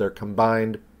terms of their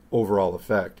combined overall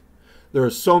effect. There are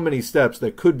so many steps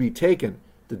that could be taken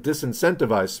to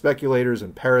disincentivize speculators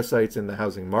and parasites in the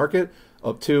housing market,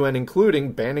 up to and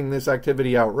including banning this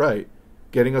activity outright,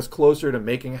 getting us closer to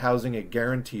making housing a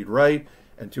guaranteed right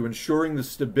and to ensuring the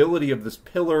stability of this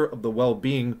pillar of the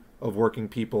well-being of working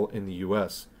people in the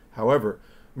U.S. However,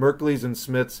 Merkley's and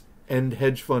Smith's End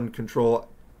Hedge Fund Control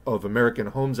of American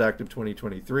Homes Act of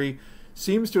 2023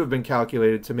 seems to have been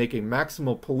calculated to make a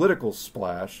maximal political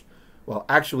splash while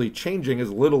actually changing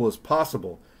as little as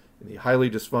possible in the highly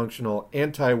dysfunctional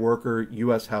anti-worker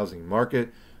U.S. housing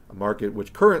market, a market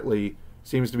which currently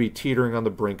seems to be teetering on the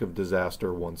brink of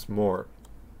disaster once more.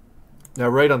 Now,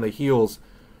 right on the heels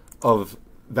of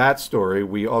that story,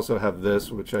 we also have this,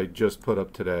 which I just put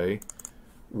up today,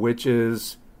 which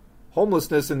is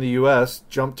homelessness in the U.S.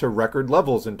 jumped to record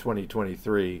levels in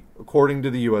 2023, according to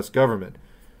the U.S. government.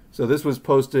 So this was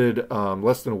posted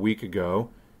less than a week ago,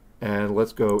 and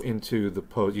let's go into the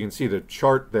post. You can see the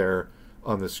chart there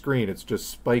on the screen. It's just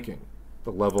spiking,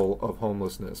 the level of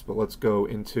homelessness. But let's go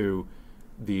into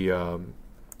the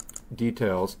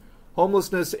details.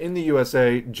 Homelessness in the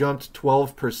USA jumped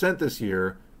 12% this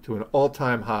year to an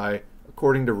all-time high,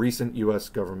 according to recent U.S.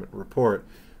 government report.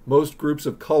 Most groups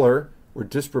of color were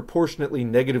disproportionately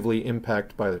negatively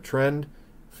impacted by the trend.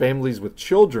 Families with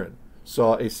children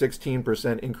saw a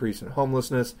 16% increase in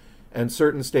homelessness, and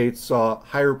certain states saw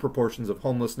higher proportions of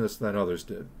homelessness than others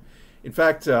did. In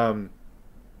fact,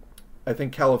 I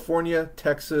think California,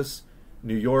 Texas,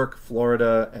 New York,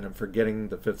 Florida, and I'm forgetting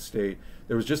the fifth state.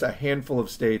 There was just a handful of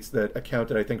states that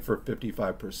accounted, I think, for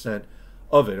 55%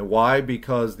 of it. And why?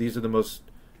 Because these are the most,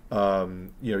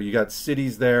 you got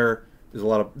cities there.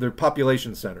 They're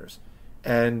population centers.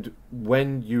 And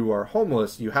when you are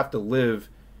homeless, you have to live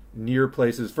near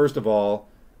places, first of all,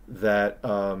 that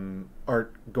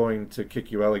aren't going to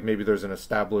kick you out. Like maybe there's an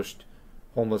established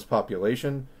homeless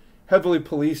population, heavily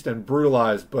policed and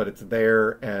brutalized, but it's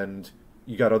there and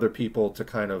you got other people to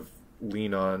kind of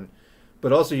lean on.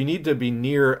 But also you need to be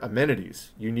near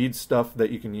amenities. You need stuff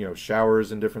that you can,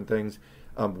 showers and different things.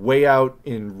 Way out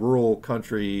in rural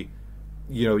country,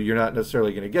 you're not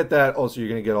necessarily going to get that. Also, you're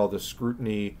going to get all the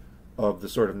scrutiny of the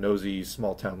sort of nosy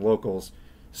small town locals.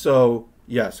 So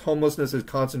yes, homelessness is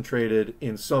concentrated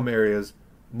in some areas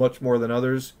much more than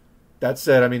others. That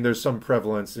said, there's some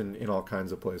prevalence in all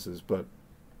kinds of places. But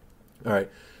all right,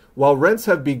 while rents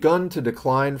have begun to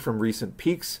decline from recent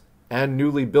peaks and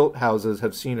newly built houses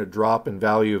have seen a drop in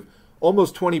value of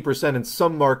almost 20% in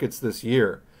some markets this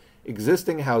year,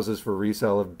 existing houses for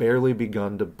resale have barely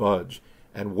begun to budge,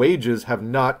 and wages have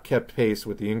not kept pace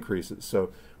with the increases.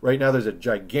 So right now there's a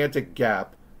gigantic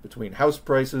gap between house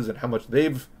prices and how much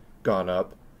they've gone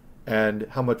up and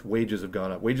how much wages have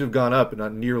gone up. Wages have gone up, but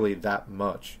not nearly that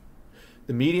much.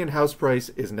 The median house price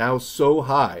is now so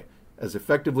high as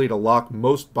effectively to lock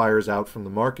most buyers out from the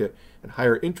market, and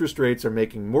higher interest rates are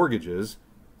making mortgages,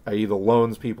 i.e. the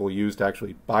loans people use to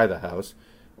actually buy the house,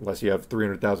 unless you have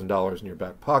 $300,000 in your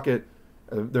back pocket,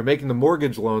 they're making the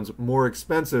mortgage loans more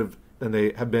expensive than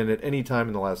they have been at any time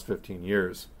in the last 15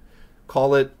 years.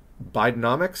 Call it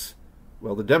Bidenomics?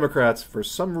 Well, the Democrats, for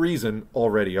some reason,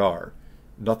 already are.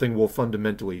 Nothing will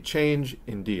fundamentally change.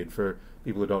 Indeed, for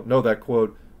people who don't know that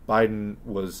quote, Biden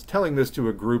was telling this to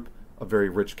a group of very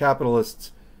rich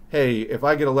capitalists. Hey, if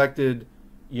I get elected,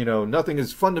 nothing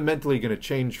is fundamentally going to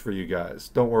change for you guys.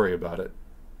 Don't worry about it.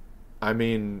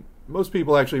 Most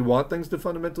people actually want things to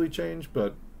fundamentally change,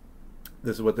 but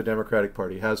this is what the Democratic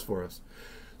Party has for us.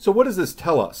 So what does this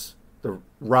tell us? The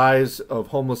rise of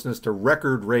homelessness to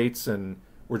record rates, and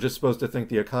we're just supposed to think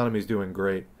the economy is doing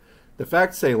great. The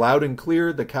facts say loud and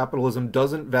clear that capitalism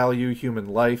doesn't value human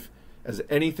life as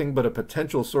anything but a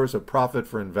potential source of profit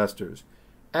for investors.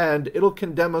 And it'll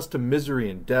condemn us to misery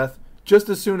and death just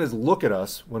as soon as look at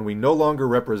us when we no longer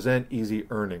represent easy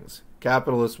earnings.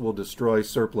 Capitalists will destroy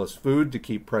surplus food to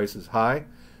keep prices high.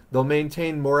 They'll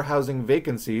maintain more housing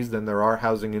vacancies than there are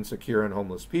housing insecure and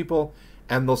homeless people,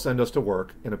 and they'll send us to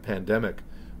work in a pandemic.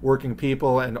 Working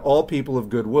people and all people of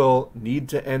goodwill need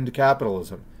to end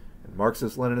capitalism, and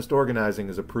Marxist-Leninist organizing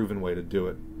is a proven way to do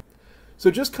it.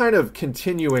 So just kind of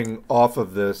continuing off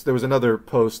of this, there was another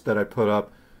post that I put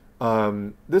up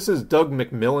This is Doug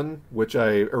McMillan, which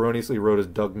I erroneously wrote as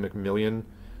Doug McMillian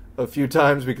a few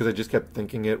times because I just kept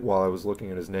thinking it while I was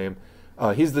looking at his name.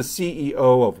 He's the CEO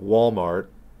of Walmart,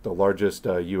 the largest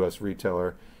U.S.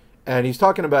 retailer, and he's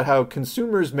talking about how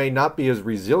consumers may not be as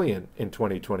resilient in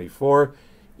 2024,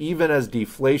 even as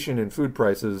deflation in food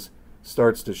prices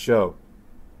starts to show.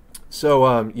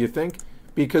 So you think?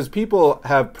 Because people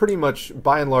have pretty much,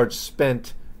 by and large,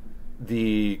 spent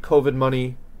the COVID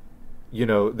money. You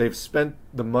know, they've spent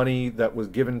the money that was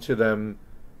given to them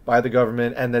by the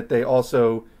government, and that they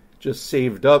also just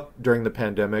saved up during the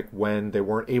pandemic when they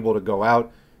weren't able to go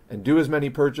out and do as many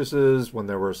purchases, when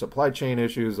there were supply chain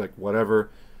issues, like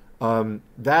whatever.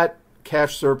 That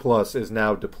cash surplus is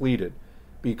now depleted,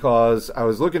 because I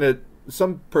was looking at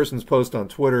some person's post on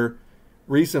Twitter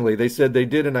recently. They said they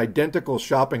did an identical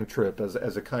shopping trip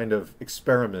as a kind of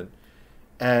experiment.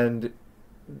 And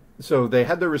so they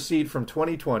had the receipt from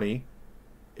 2020.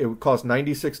 It would cost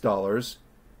 $96.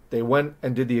 They went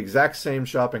and did the exact same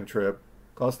shopping trip.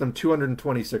 Cost them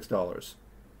 $226.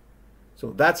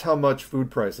 So that's how much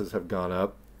food prices have gone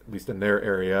up, at least in their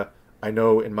area. I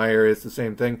know in my area it's the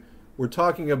same thing. We're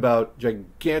talking about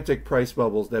gigantic price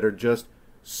bubbles that are just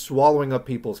swallowing up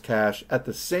people's cash at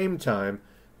the same time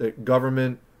that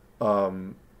government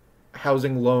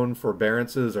housing loan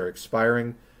forbearances are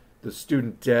expiring. The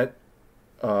student debt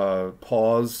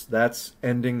pause, that's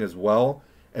ending as well.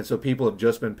 And so people have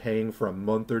just been paying for a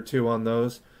month or two on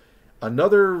those.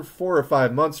 Another 4 or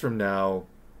 5 months from now,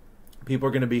 people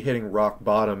are going to be hitting rock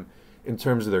bottom in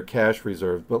terms of their cash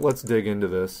reserve. But let's dig into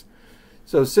this.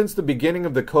 So since the beginning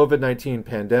of the COVID-19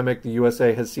 pandemic, the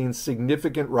USA has seen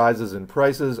significant rises in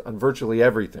prices on virtually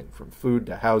everything, from food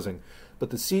to housing.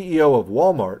 But the CEO of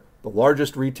Walmart, the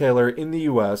largest retailer in the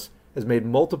U.S., has made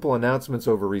multiple announcements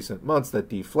over recent months that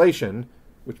deflation,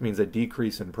 which means a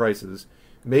decrease in prices,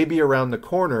 may be around the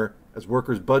corner as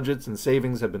workers' budgets and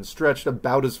savings have been stretched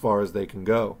about as far as they can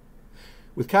go.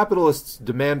 With capitalists'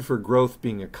 demand for growth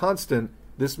being a constant,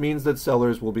 this means that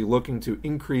sellers will be looking to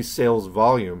increase sales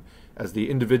volume as the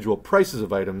individual prices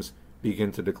of items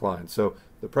begin to decline. So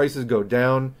the prices go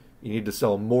down, you need to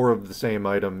sell more of the same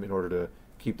item in order to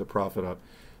keep the profit up.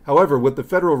 However, with the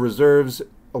Federal Reserve's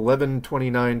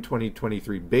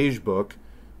 11/29/2023 Beige Book,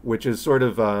 which is sort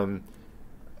of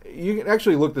you can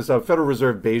actually look this up, Federal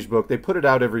Reserve Beige Book. They put it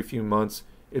out every few months.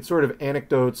 It's sort of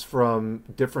anecdotes from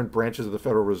different branches of the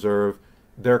Federal Reserve,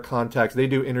 their contacts. They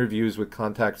do interviews with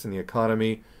contacts in the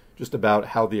economy, just about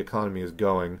how the economy is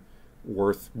going.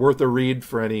 Worth a read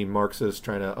for any Marxist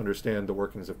trying to understand the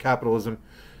workings of capitalism.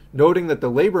 Noting that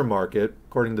the labor market,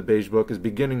 according to the Beige Book, is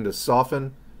beginning to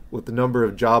soften, with the number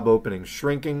of job openings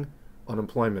shrinking,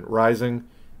 unemployment rising.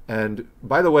 And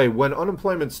by the way, when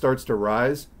unemployment starts to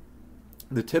rise,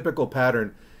 the typical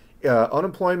pattern,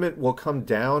 unemployment will come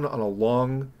down on a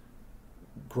long,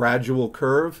 gradual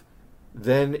curve.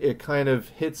 Then it kind of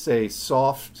hits a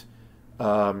soft,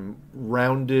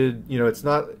 rounded, it's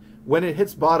not, when it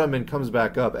hits bottom and comes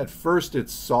back up, at first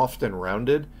it's soft and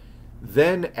rounded.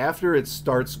 Then after it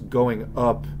starts going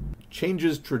up,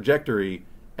 changes trajectory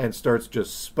and starts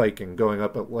just spiking, going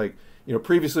up at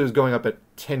previously it was going up at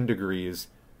 10 degrees.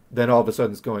 Then all of a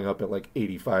sudden it's going up at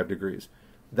 85 degrees.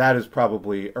 That is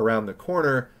probably around the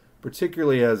corner,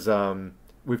 particularly as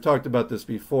we've talked about this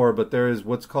before, but there is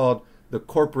what's called the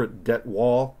corporate debt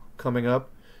wall coming up.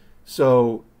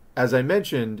 So, as I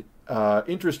mentioned,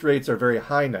 interest rates are very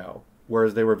high now,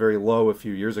 whereas they were very low a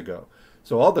few years ago.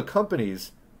 So all the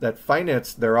companies that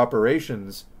financed their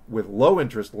operations with low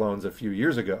interest loans a few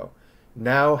years ago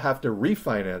now have to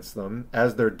refinance them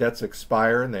as their debts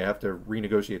expire and they have to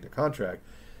renegotiate the contract.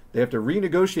 They have to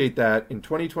renegotiate that in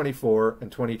 2024 and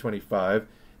 2025.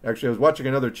 Actually, I was watching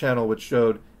another channel which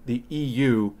showed the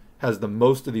EU has the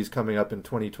most of these coming up in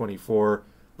 2024,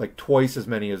 like twice as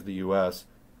many as the US.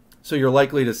 So you're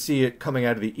likely to see it coming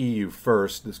out of the EU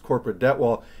first, this corporate debt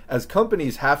wall, as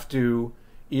companies have to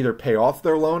either pay off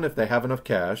their loan if they have enough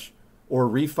cash or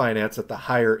refinance at the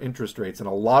higher interest rates. And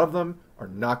a lot of them are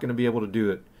not going to be able to do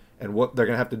it. And what they're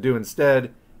going to have to do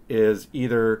instead is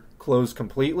either close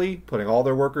completely, putting all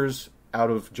their workers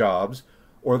out of jobs,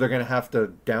 or they're going to have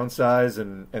to downsize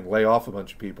and lay off a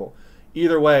bunch of people.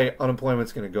 Either way,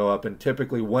 unemployment's going to go up. And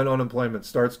typically when unemployment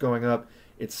starts going up,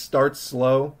 it starts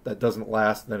slow, that doesn't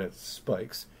last, then it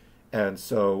spikes. And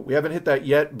so we haven't hit that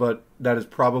yet, but that is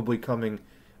probably coming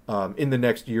in the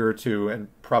next year or two, and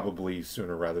probably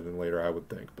sooner rather than later, I would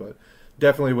think. But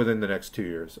definitely within the next 2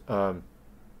 years.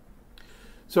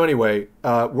 So anyway,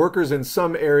 workers in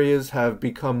some areas have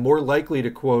become more likely to,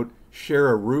 quote, share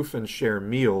a roof and share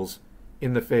meals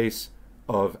in the face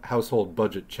of household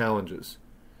budget challenges.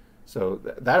 So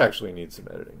that actually needs some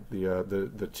editing.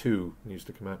 The 2 needs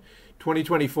to come out.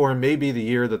 2024 may be the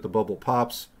year that the bubble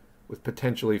pops with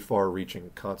potentially far-reaching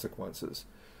consequences.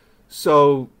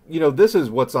 So, this is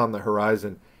what's on the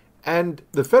horizon. And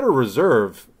the Federal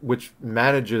Reserve, which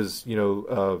manages,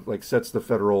 sets the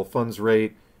federal funds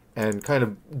rate and kind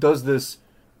of does this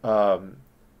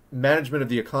management of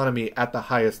the economy at the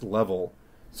highest level.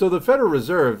 So the Federal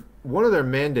Reserve, one of their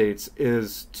mandates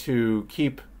is to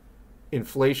keep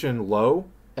inflation low,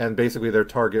 and basically their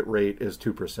target rate is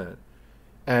 2%.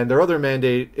 And their other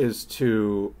mandate is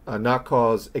to not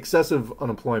cause excessive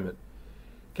unemployment.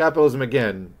 Capitalism,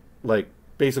 again,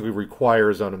 basically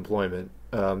requires unemployment.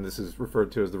 This is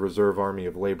referred to as the reserve army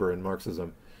of labor in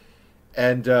Marxism.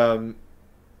 And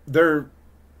they're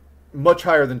much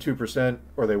higher than 2%,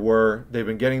 or they were. They've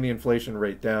been getting the inflation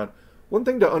rate down. One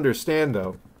thing to understand,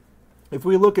 though, if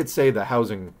we look at, say, the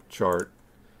housing chart,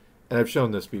 and I've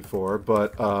shown this before,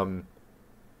 but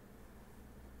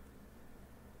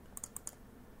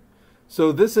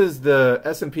so this is the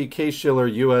S&P Case-Shiller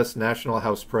U.S. National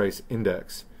House Price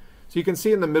Index. So you can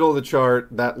see in the middle of the chart,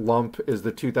 that lump is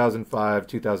the 2005,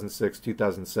 2006,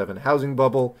 2007 housing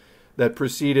bubble that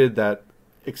preceded that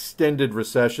extended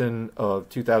recession of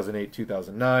 2008,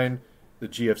 2009, the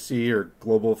GFC, or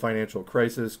global financial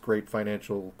crisis, great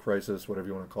financial crisis, whatever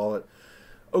you want to call it.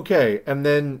 Okay, and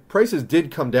then prices did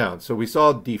come down. So we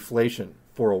saw deflation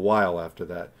for a while after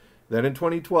that. Then in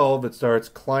 2012, it starts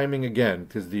climbing again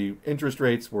because the interest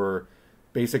rates were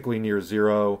basically near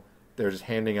zero. They're just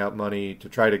handing out money to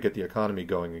try to get the economy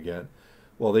going again.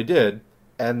 Well, they did.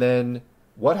 And then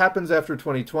what happens after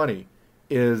 2020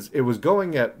 is it was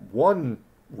going at one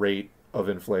rate of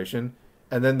inflation,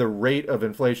 and then the rate of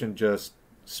inflation just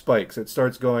spikes. It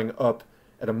starts going up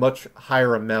at a much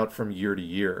higher amount from year to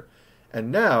year. And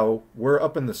now we're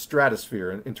up in the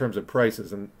stratosphere in terms of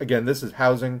prices. And again, this is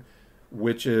housing,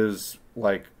 which is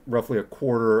roughly a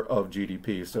quarter of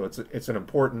GDP. So it's an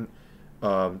important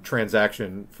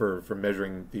transaction for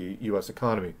measuring the U.S.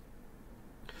 economy.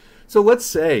 So let's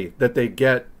say that they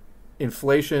get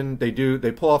inflation, they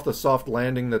pull off the soft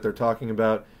landing that they're talking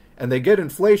about, and they get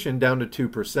inflation down to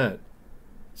 2%.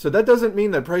 So that doesn't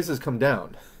mean that prices come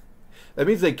down. That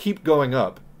means they keep going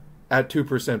up at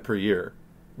 2% per year.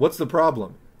 What's the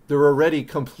problem? They're already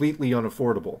completely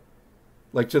unaffordable.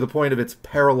 To the point of it's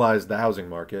paralyzed the housing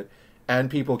market,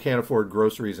 and people can't afford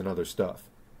groceries and other stuff.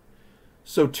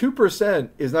 So 2%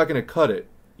 is not going to cut it.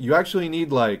 You actually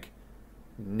need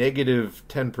negative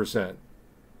 10%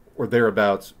 or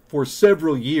thereabouts for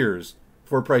several years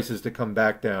for prices to come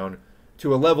back down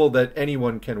to a level that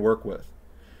anyone can work with.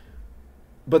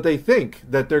 But they think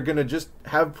that they're going to just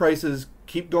have prices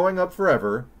keep going up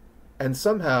forever, and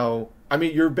somehow,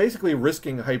 you're basically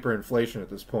risking hyperinflation at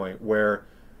this point where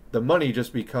the money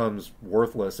just becomes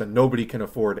worthless and nobody can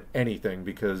afford anything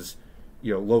because,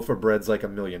 loaf of bread's like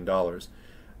 $1 million.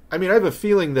 I have a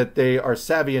feeling that they are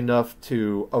savvy enough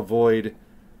to avoid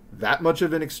that much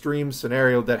of an extreme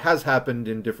scenario that has happened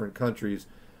in different countries.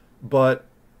 But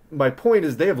my point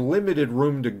is they have limited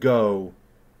room to go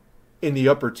in the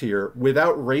upper tier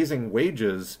without raising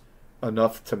wages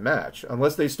enough to match.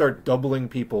 Unless they start doubling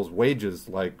people's wages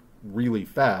really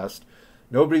fast,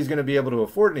 nobody's going to be able to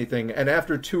afford anything. And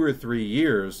after 2 or 3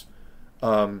 years,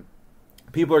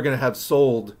 people are going to have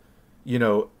sold,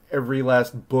 every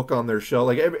last book on their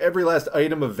shelf, every last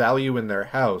item of value in their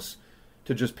house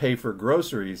to just pay for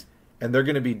groceries. And they're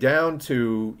going to be down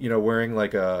to, wearing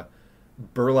a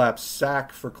burlap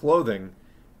sack for clothing.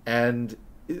 And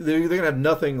they're going to have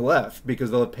nothing left because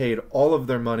they'll have paid all of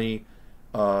their money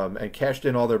and cashed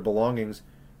in all their belongings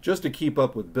just to keep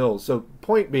up with bills. So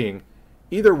point being,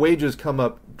 either wages come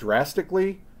up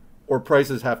drastically or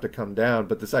prices have to come down.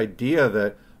 But this idea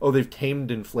that, they've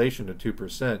tamed inflation to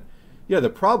 2%. Yeah,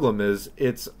 the problem is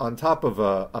it's on top of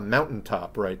a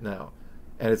mountaintop right now.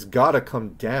 And it's got to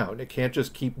come down. It can't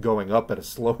just keep going up at a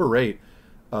slower rate.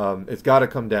 It's got to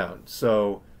come down.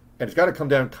 And it's got to come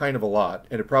down kind of a lot.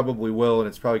 And it probably will. And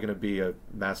it's probably going to be a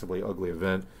massively ugly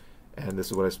event. And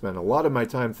this is what I spend a lot of my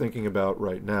time thinking about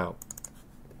right now.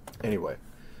 Anyway,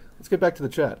 let's get back to the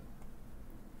chat.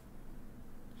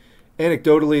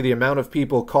 Anecdotally, the amount of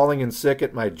people calling in sick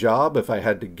at my job, if I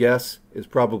had to guess, is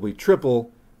probably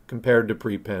triple compared to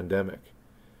pre-pandemic.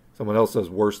 Someone else says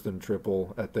worse than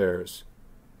triple at theirs.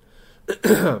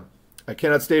 I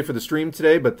cannot stay for the stream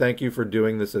today, but thank you for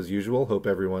doing this as usual. Hope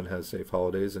everyone has safe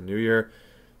holidays and New Year.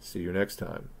 See you next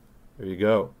time. There you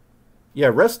go. Yeah,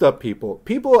 rest up, people.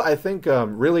 People, I think,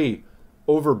 really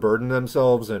overburden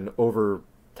themselves and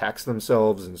overtax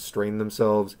themselves and strain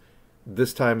themselves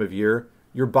this time of year.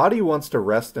 Your body wants to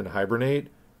rest and hibernate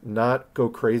not go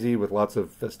crazy with lots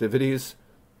of festivities.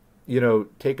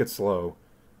 Take it slow.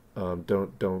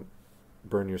 Don't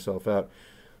burn yourself out.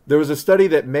 There was a study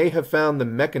that may have found the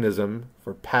mechanism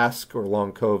for PASC, or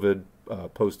long COVID,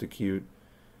 post-acute.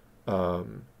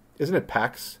 Isn't it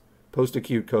PAX?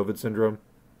 Post-acute COVID syndrome.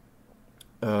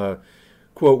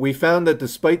 Quote, we found that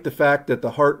despite the fact that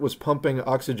the heart was pumping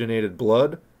oxygenated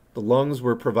blood, the lungs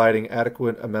were providing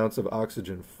adequate amounts of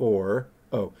oxygen for...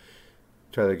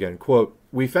 Try that again. Quote,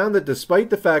 we found that despite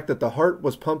the fact that the heart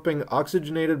was pumping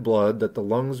oxygenated blood that the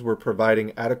lungs were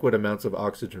providing adequate amounts of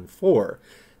oxygen for,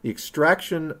 the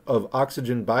extraction of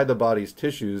oxygen by the body's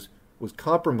tissues was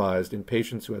compromised in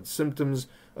patients who had symptoms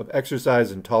of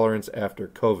exercise intolerance after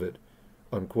COVID,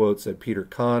 unquote, said Peter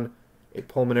Kahn, a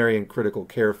pulmonary and critical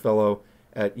care fellow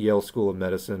at Yale School of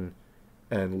Medicine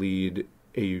and lead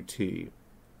AUT.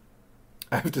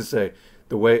 I have to say,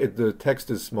 the way the text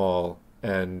is small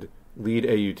and lead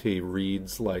AUT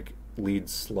reads like lead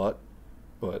slut,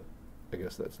 but I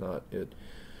guess that's not it.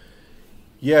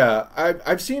 Yeah,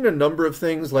 I've seen a number of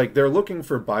things, like they're looking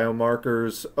for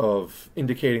biomarkers of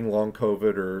indicating long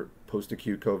COVID or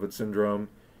post-acute COVID syndrome.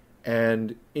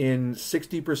 And in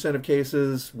 60% of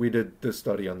cases, we did this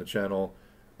study on the channel,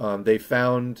 they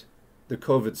found the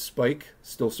COVID spike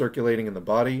still circulating in the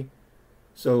body.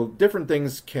 So different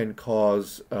things can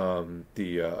cause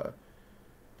the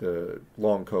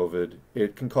long COVID.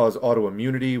 It can cause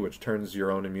autoimmunity, which turns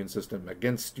your own immune system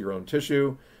against your own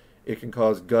tissue. It can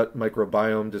cause gut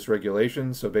microbiome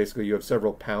dysregulation. So basically you have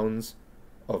several pounds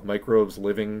of microbes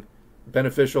living,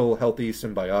 beneficial, healthy,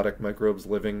 symbiotic microbes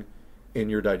living in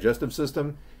your digestive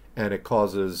system. And it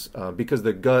causes, because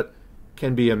the gut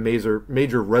can be a major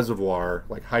reservoir,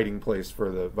 like hiding place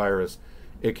for the virus,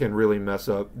 it can really mess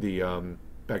up the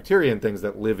bacteria and things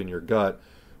that live in your gut,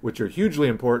 which are hugely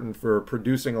important for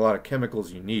producing a lot of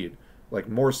chemicals you need. Like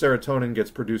more serotonin gets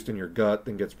produced in your gut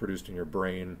than gets produced in your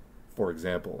brain, for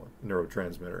example,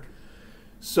 neurotransmitter.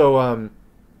 So,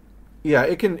 yeah,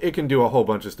 it can do a whole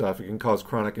bunch of stuff. It can cause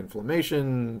chronic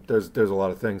inflammation. There's a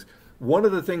lot of things. One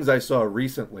of the things I saw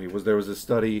recently was there was a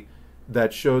study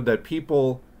that showed that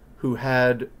people who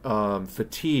had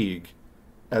fatigue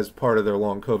as part of their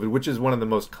long COVID, which is one of the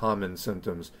most common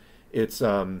symptoms. It's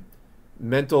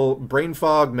mental brain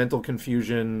fog, mental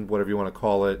confusion, whatever you want to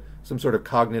call it, some sort of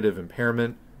cognitive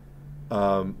impairment,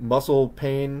 muscle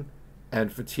pain,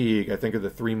 and fatigue, I think, are the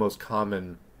three most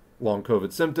common long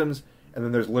COVID symptoms. And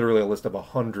then there's literally a list of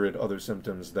 100 other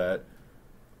symptoms that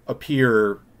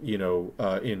appear,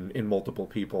 in multiple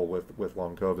people with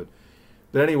long COVID.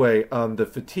 But anyway, the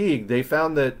fatigue, they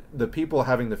found that the people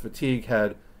having the fatigue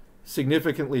had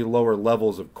significantly lower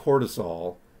levels of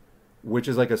cortisol, which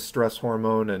is like a stress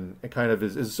hormone, and it kind of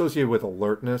is associated with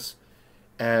alertness,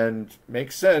 and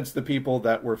makes sense. The people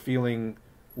that were feeling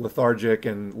lethargic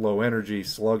and low energy,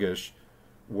 sluggish,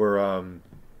 were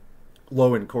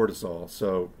low in cortisol,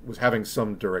 so was having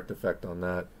some direct effect on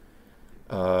that.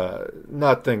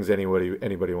 Not things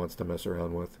anybody wants to mess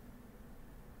around with.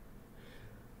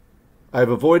 I've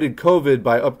avoided COVID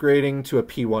by upgrading to a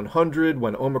P100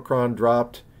 when Omicron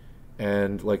dropped,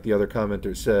 and like the other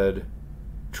commenter said,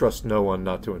 trust no one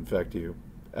not to infect you.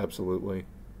 Absolutely.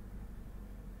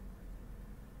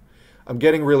 I'm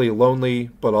getting really lonely,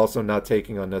 but also not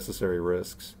taking unnecessary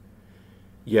risks.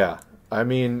 Yeah, I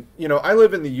mean, I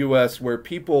live in the U.S. where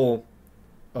people,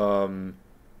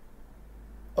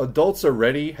 adults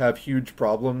already have huge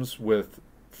problems with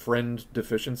friend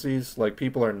deficiencies. Like,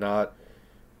 people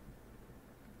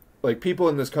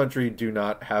in this country do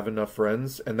not have enough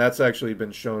friends, and that's actually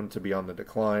been shown to be on the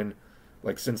decline,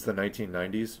 like, since the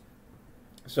 1990s.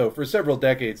 So for several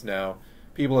decades now,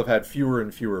 people have had fewer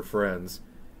and fewer friends.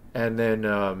 And then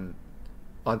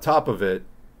on top of it,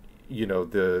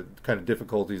 the kind of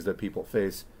difficulties that people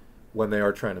face when they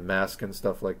are trying to mask and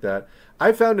stuff like that.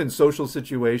 I found in social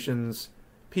situations,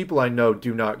 people I know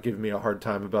do not give me a hard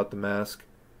time about the mask,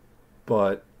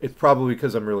 but it's probably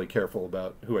because I'm really careful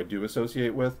about who I do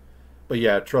associate with. But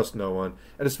yeah, trust no one.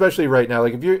 And especially right now,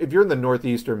 like if you're in the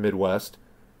Northeast or Midwest,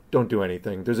 don't do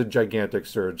anything. There's a gigantic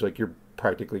surge. Like, you're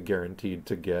practically guaranteed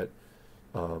to get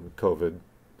COVID.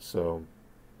 So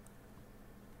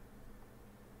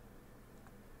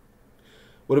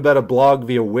what about a blog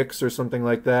via Wix or something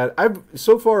like that? I've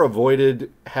so far avoided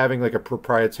having like a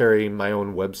proprietary, my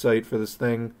own website for this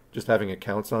thing. Just having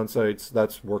accounts on sites.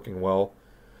 That's working well.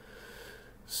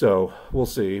 So we'll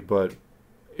see. But,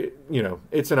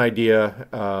 it's an idea.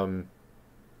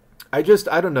 I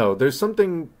don't know. There's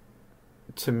something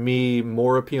to me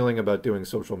more appealing about doing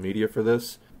social media for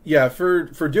this. Yeah, for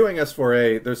doing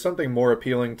S4A, there's something more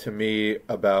appealing to me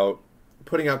about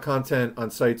putting out content on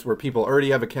sites where people already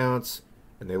have accounts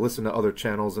and they listen to other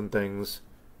channels and things,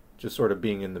 just sort of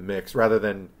being in the mix rather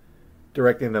than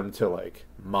directing them to like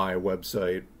my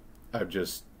website.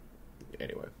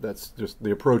 Anyway, that's just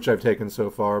the approach I've taken so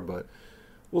far, but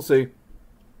we'll see.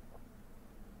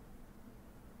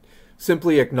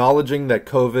 Simply acknowledging that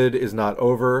COVID is not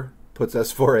over puts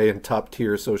S4A in top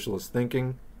tier socialist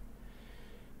thinking.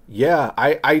 Yeah,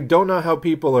 I don't know how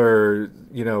people are,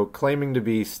 claiming to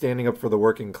be standing up for the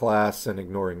working class and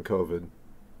ignoring COVID.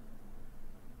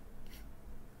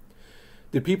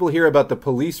 Did people hear about the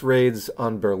police raids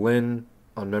on Berlin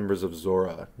on members of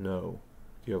Zora? No.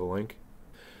 Do you have a link?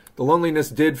 The loneliness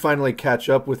did finally catch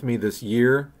up with me this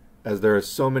year, as there are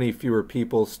so many fewer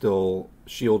people still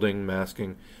shielding,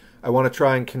 masking. I want to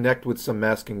try and connect with some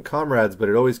masking comrades, but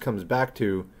it always comes back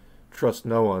to trust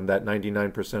no one. That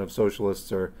 99% of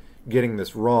socialists are getting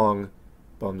this wrong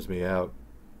bums me out.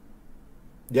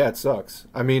 Yeah, it sucks.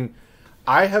 I mean,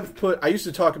 I used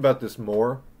to talk about this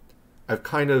more. I've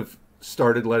kind of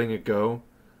started letting it go.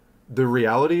 The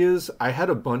reality is I had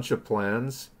a bunch of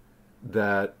plans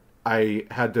that I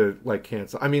had to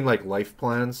cancel. I mean, life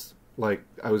plans. I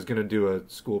was going to do a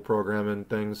school program and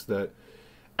things that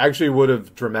actually would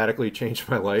have dramatically changed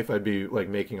my life. I'd be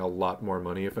making a lot more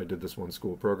money if I did this one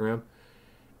school program.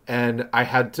 And I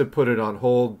had to put it on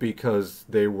hold because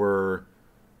they were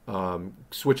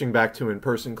switching back to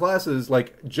in-person classes.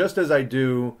 Just as I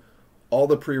do all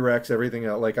the prereqs, everything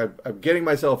else. I'm getting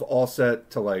myself all set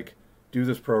to do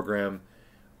this program.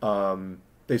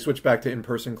 They switched back to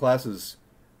in-person classes,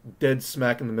 dead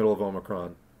smack in the middle of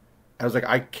Omicron. I was like,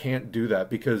 I can't do that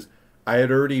because I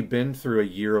had already been through a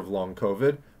year of long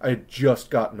COVID. I had just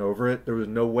gotten over it. There was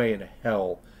no way in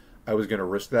hell I was going to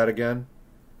risk that again.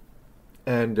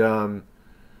 And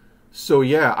so,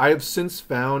 yeah, I have since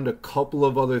found a couple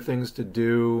of other things to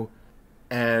do.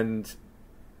 And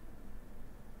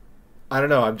I don't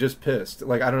know. I'm just pissed.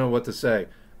 I don't know what to say.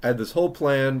 I had this whole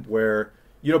plan where,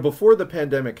 before the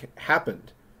pandemic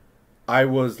happened, I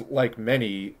was, like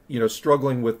many,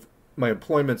 struggling with my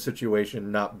employment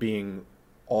situation not being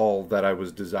all that I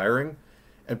was desiring,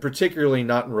 and particularly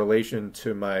not in relation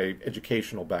to my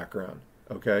educational background,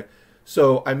 okay?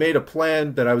 So I made a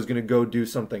plan that I was going to go do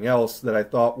something else that I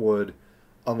thought would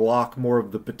unlock more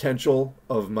of the potential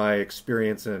of my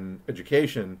experience in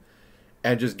education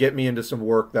and just get me into some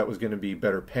work that was going to be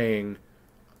better paying,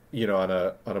 on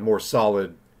a more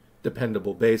solid,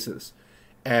 dependable basis.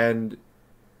 And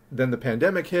then the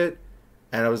pandemic hit,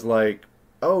 and I was like,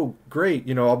 oh, great,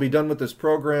 I'll be done with this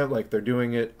program. They're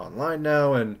doing it online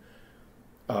now, and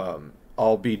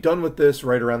I'll be done with this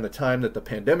right around the time that the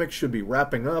pandemic should be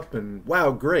wrapping up, and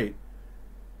wow, great.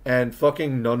 And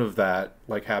fucking none of that,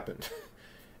 happened.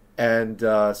 And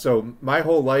so my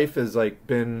whole life has,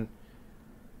 been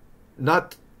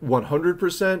not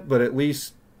 100%, but at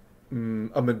least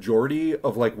a majority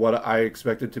of, what I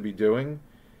expected to be doing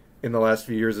in the last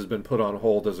few years has been put on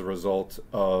hold as a result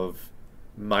of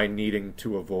my needing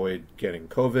to avoid getting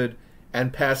COVID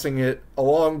and passing it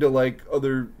along to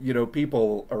other,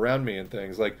 people around me and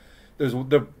things. There's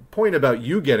the point about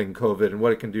you getting COVID and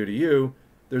what it can do to you.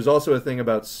 There's also a thing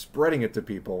about spreading it to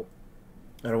people.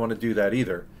 I don't want to do that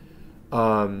either.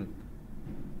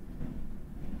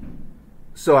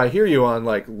 So I hear you on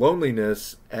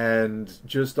loneliness, and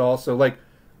just also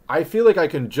I feel like I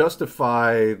can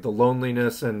justify the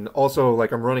loneliness, and also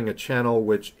I'm running a channel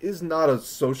which is not a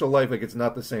social life, it's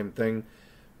not the same thing,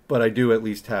 but I do at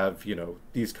least have,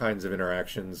 these kinds of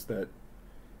interactions that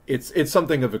it's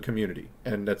something of a community,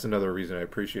 and that's another reason I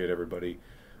appreciate everybody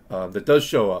that does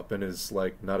show up and is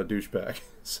not a douchebag.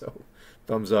 So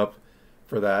thumbs up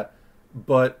for that.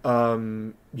 But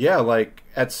yeah,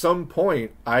 at some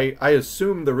point I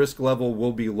assume the risk level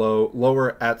will be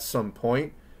lower at some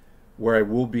point, where I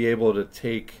will be able to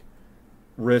take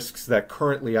risks that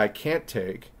currently I can't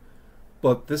take.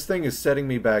 But this thing is setting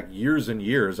me back years and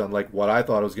years on what I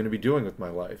thought I was going to be doing with my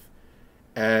life.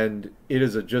 And it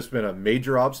has just been a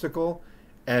major obstacle.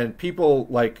 And people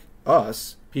like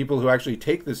us, people who actually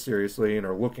take this seriously and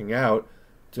are looking out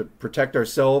to protect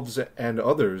ourselves and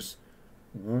others,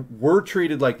 we're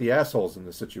treated like the assholes in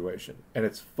this situation. And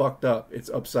it's fucked up. It's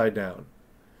upside down.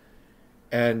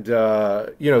 And,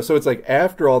 so it's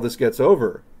after all this gets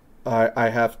over, I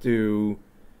have to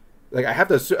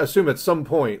assume at some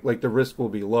point, the risk will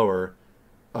be lower,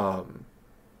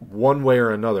 one way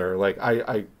or another.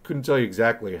 I couldn't tell you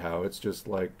exactly how. It's just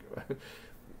I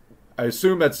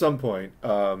assume at some point,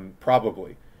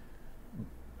 probably.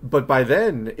 But by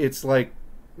then, it's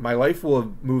my life will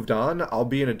have moved on. I'll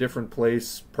be in a different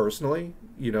place personally.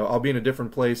 I'll be in a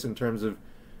different place in terms of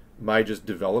my just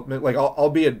development.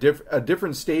 I'll be a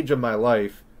different stage of my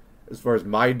life as far as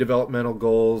my developmental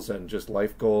goals and just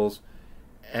life goals.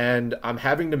 And I'm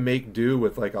having to make do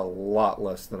with like a lot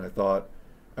less than I thought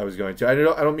I was going to. I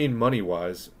don't mean money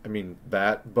wise. I mean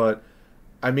that, but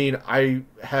I mean I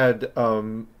had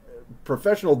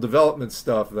professional development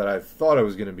stuff that I thought I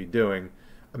was going to be doing.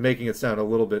 I'm making it sound a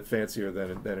little bit fancier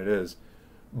than it is,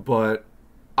 but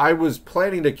I was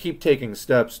planning to keep taking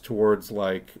steps towards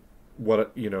like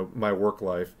what my work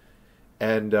life,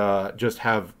 and just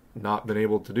have not been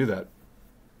able to do that.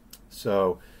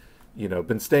 So,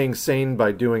 been staying sane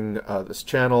by doing this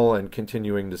channel and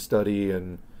continuing to study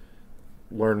and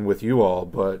learn with you all.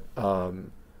 But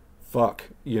fuck,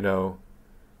 if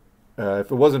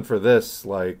it wasn't for this,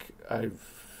 like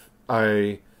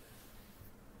I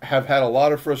have had a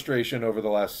lot of frustration over the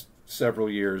last several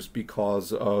years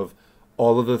because of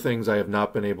all of the things I have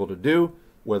not been able to do,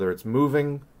 whether it's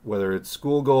moving, whether it's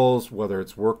school goals, whether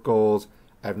it's work goals.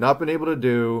 I have not been able to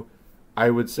do,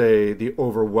 I would say, the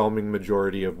overwhelming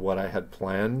majority of what I had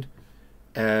planned.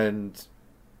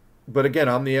 But again,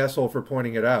 I'm the asshole for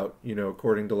pointing it out.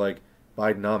 According to like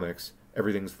Bidenomics,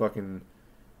 everything's fucking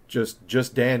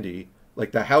just dandy.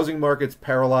 Like the housing market's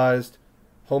paralyzed,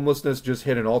 homelessness just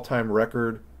hit an all-time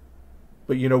record.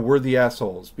 But we're the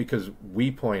assholes because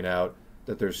we point out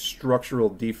that there's structural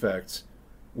defects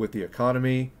with the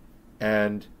economy,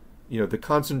 and the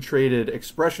concentrated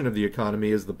expression of the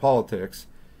economy is the politics,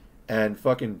 and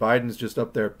fucking Biden's just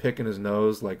up there picking his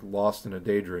nose like lost in a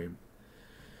daydream.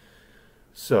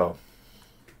 So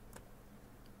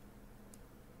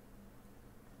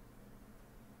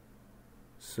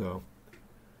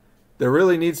there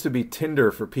really needs to be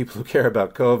Tinder for people who care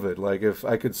about COVID. Like if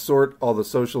I could sort all the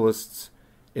socialists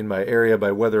in my area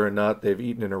by whether or not they've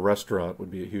eaten in a restaurant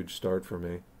would be a huge start for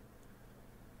me.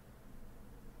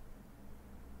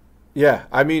 Yeah,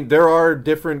 I mean, there are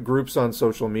different groups on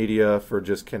social media for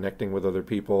just connecting with other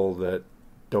people that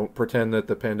don't pretend that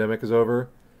the pandemic is over.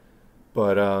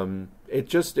 But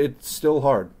it's still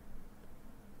hard.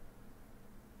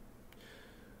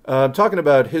 Talking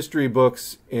about history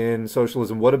books in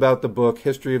socialism, what about the book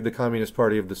History of the Communist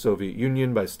Party of the Soviet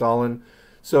Union by Stalin?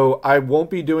 So I won't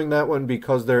be doing that one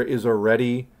because there is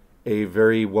already a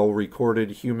very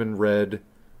well-recorded, human-read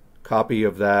copy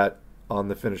of that on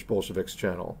the Finnish Bolsheviks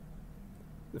channel.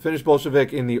 The Finnish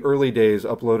Bolshevik in the early days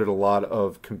uploaded a lot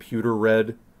of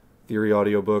computer-read theory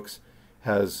audiobooks,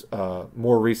 has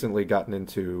more recently gotten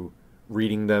into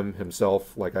reading them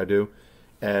himself like I do,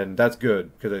 and that's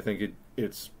good because I think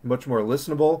it's much more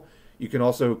listenable. You can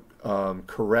also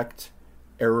correct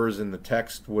errors in the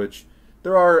text, which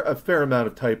there are a fair amount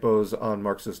of typos on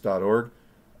Marxist.org.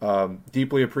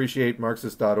 Deeply appreciate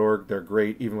Marxist.org. They're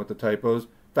great even with the typos.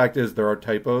 Fact is, there are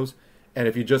typos, and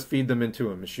if you just feed them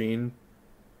into a machine,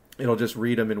 it'll just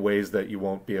read them in ways that you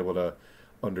won't be able to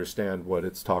understand what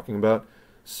it's talking about.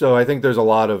 So I think there's a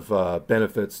lot of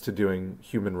benefits to doing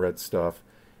human-read stuff.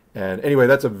 And anyway,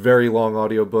 that's a very long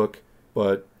audiobook,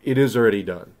 but it is already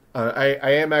done. I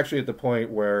am actually at the point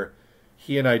where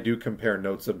he and I do compare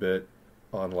notes a bit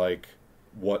on like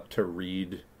what to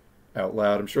read out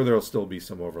loud. I'm sure there'll still be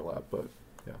some overlap, but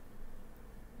yeah.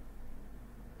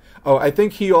 Oh, I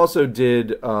think he also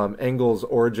did Engels'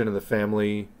 Origin of the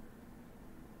Family,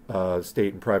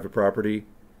 State and Private Property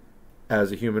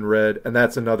as a human read, and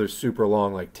that's another super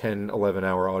long, like 10,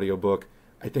 11-hour audiobook.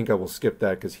 I think I will skip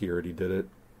that because he already did it.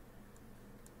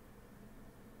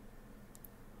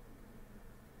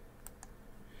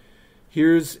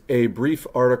 Here's a brief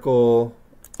article,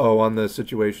 on the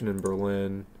situation in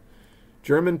Berlin.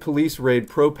 German police raid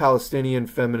pro-Palestinian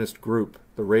feminist group.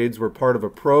 The raids were part of a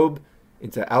probe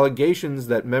into allegations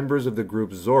that members of the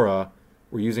group Zora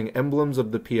were using emblems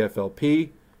of the PFLP,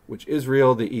 which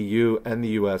Israel, the EU, and the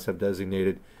US have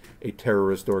designated a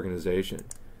terrorist organization.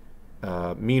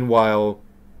 Meanwhile,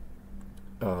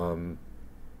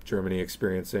 Germany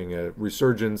experiencing a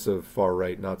resurgence of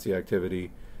far-right Nazi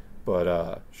activity.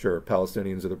 But sure,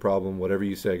 Palestinians are the problem. Whatever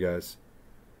you say, guys.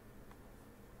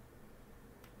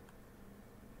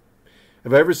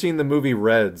 Have I ever seen the movie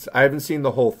Reds? I haven't seen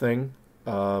the whole thing.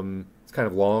 It's kind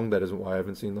of long. That isn't why I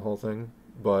haven't seen the whole thing.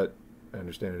 But I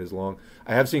understand it is long.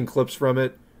 I have seen clips from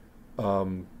it.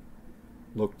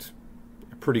 Looked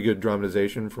a pretty good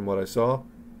dramatization from what I saw.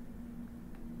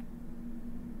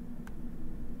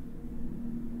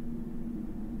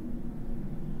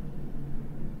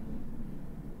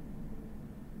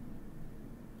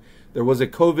 There was a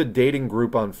COVID dating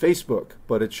group on Facebook,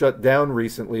 but it shut down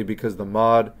recently because the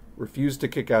mod refused to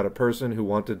kick out a person who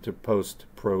wanted to post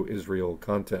pro-Israel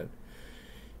content.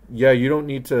 Yeah, you don't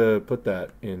need to put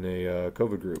that in a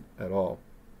COVID group at all.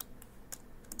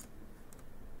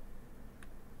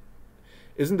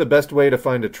 Isn't the best way to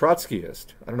find a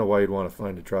Trotskyist? I don't know why you'd want to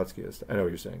find a Trotskyist. I know what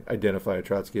you're saying. Identify a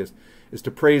Trotskyist. Is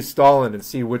to praise Stalin and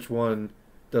see which one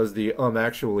does the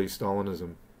actually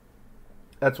Stalinism.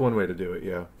 That's one way to do it,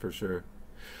 yeah, for sure.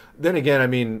 Then again, I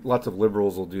mean, lots of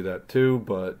liberals will do that too,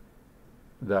 but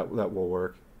that will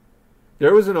work.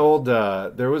 There was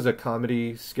there was a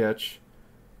comedy sketch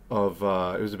of,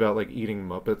 it was about like eating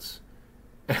Muppets,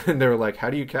 and they were like,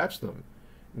 how do you catch them?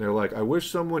 And they're like, I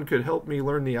wish someone could help me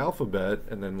learn the alphabet,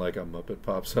 and then like a Muppet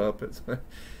pops up. It's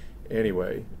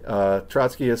anyway,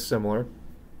 Trotsky is similar.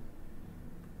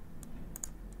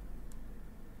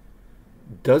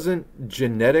 Doesn't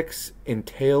genetics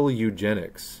entail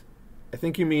eugenics? I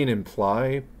think you mean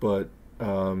imply, but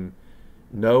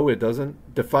no, it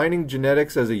doesn't. Defining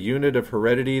genetics as a unit of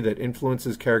heredity that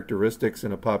influences characteristics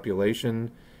in a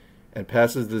population and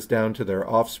passes this down to their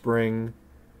offspring.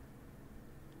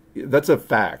 That's a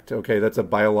fact, okay? That's a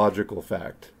biological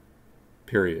fact,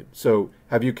 period. So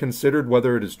have you considered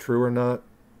whether it is true or not?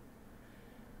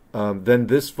 Then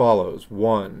this follows.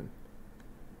 One.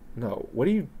 No, what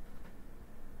are you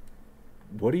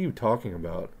talking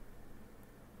about?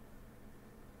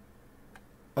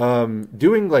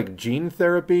 Doing like gene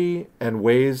therapy and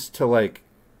ways to like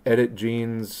edit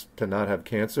genes to not have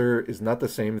cancer is not the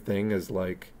same thing as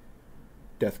like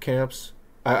death camps.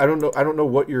 I don't know. I don't know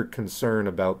what your concern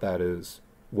about that is.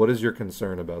 What is your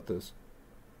concern about this?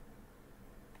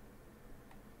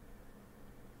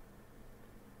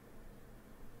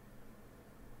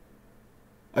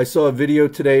 I saw a video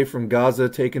today from Gaza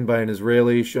taken by an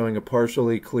Israeli showing a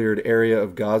partially cleared area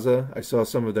of Gaza. I saw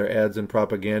some of their ads and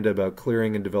propaganda about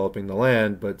clearing and developing the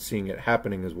land, but seeing it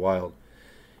happening is wild.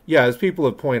 Yeah, as people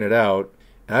have pointed out,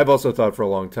 and I've also thought for a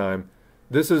long time,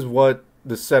 this is what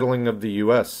the settling of the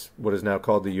U.S., what is now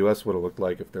called the U.S., would have looked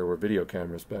like if there were video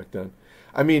cameras back then.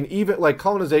 I mean, even like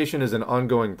colonization is an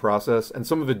ongoing process, and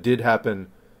some of it did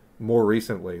happen more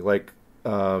recently. Like,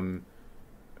 well,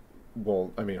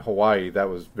 I mean, Hawaii, that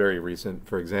was very recent,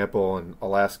 for example, and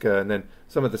Alaska, and then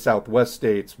some of the Southwest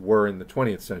states were in the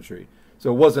 20th century.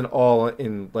 So it wasn't all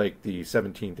in like the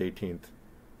 17th, 18th,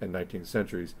 and 19th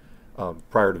centuries,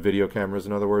 prior to video cameras,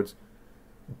 in other words.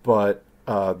 But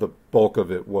the bulk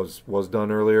of it was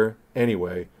done earlier.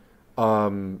 Anyway,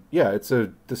 yeah, it's a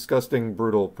disgusting,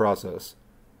 brutal process.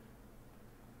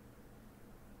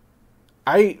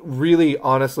 I really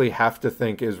honestly have to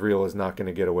think Israel is not going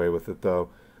to get away with it, though.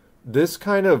 This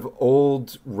kind of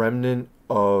old remnant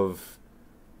of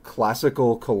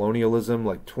classical colonialism,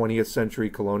 like 20th century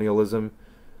colonialism,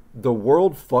 the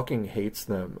world fucking hates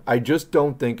them. I just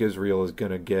don't think Israel is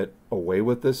going to get away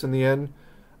with this in the end.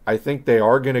 I think they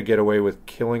are going to get away with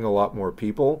killing a lot more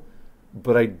people,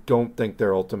 but I don't think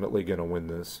they're ultimately going to win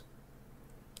this.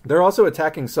 They're also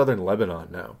attacking southern Lebanon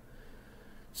now.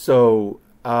 So,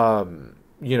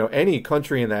 you know, any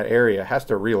country in that area has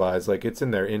to realize, like, it's in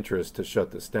their interest to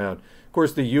shut this down. Of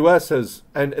course, the U.S. has,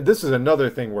 and this is another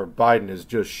thing where Biden is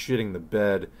just shitting the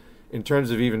bed in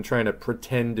terms of even trying to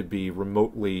pretend to be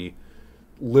remotely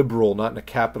liberal, not in a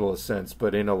capitalist sense,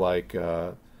 but in a, like,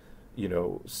 you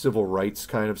know, civil rights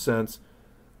kind of sense.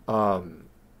 You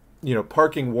know,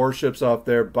 parking warships off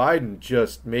there, Biden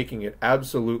just making it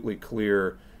absolutely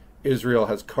clear Israel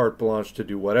has carte blanche to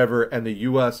do whatever, and the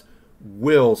U.S.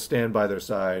 will stand by their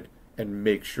side and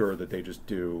make sure that they just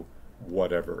do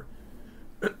whatever.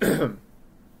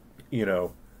 You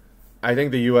know, I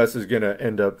think the U.S. is going to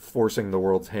end up forcing the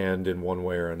world's hand in one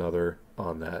way or another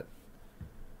on that.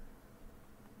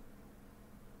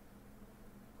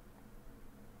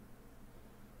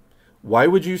 Why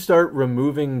would you start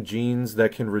removing genes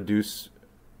that can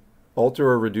alter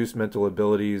or reduce mental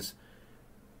abilities?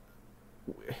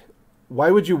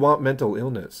 Why would you want mental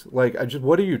illness? Like,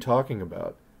 what are you talking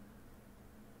about?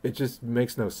 It just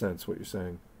makes no sense what you're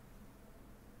saying.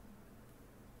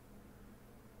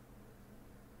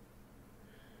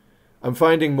 I'm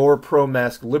finding more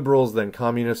pro-mask liberals than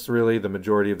communists, really. The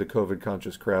majority of the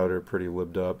COVID-conscious crowd are pretty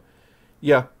libbed up.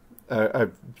 Yeah,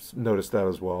 I've noticed that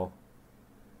as well.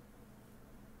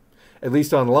 At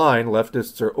least online,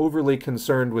 leftists are overly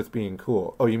concerned with being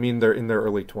cool. Oh, you mean they're in their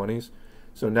early 20s?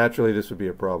 So naturally this would be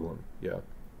a problem, yeah.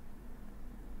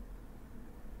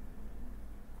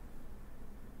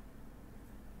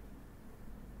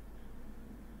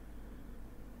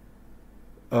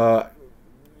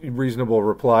 Reasonable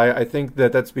reply. I think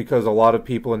that's because a lot of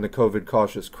people in the COVID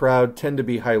cautious crowd tend to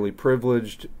be highly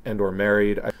privileged and or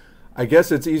married. I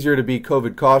guess it's easier to be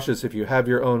COVID cautious if you have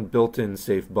your own built-in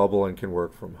safe bubble and can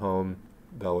work from home.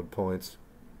 Valid points.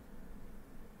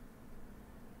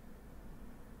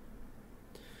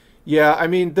 Yeah, I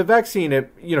mean, the vaccine,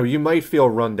 you know, you might feel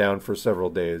run down for several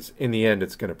days. In the end,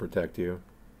 it's going to protect you.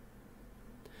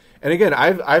 And again,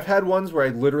 I've had ones where I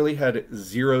literally had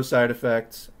zero side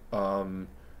effects. I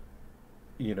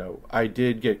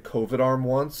did get COVID arm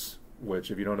once, which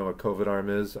if you don't know what COVID arm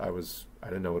is, I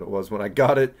didn't know what it was when I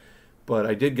got it, but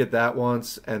I did get that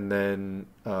once, and then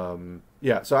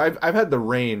yeah, so I've had the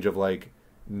range of like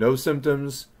no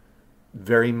symptoms,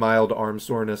 very mild arm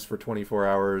soreness for 24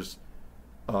 hours,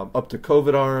 up to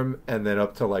COVID arm, and then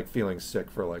up to like feeling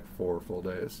sick for like 4 full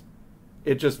days.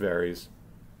 It just varies.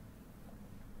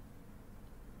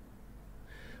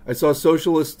 I saw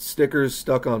socialist stickers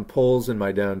stuck on poles in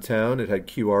my downtown. It had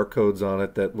QR codes on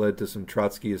it that led to some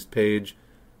Trotskyist page,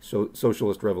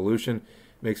 Socialist Revolution.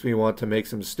 Makes me want to make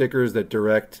some stickers that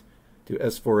direct to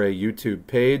S4A YouTube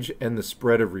page and the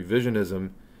spread of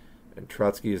revisionism and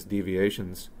Trotskyist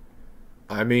deviations.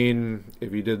 I mean,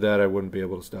 if you did that, I wouldn't be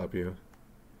able to stop you.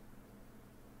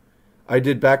 I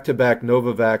did back-to-back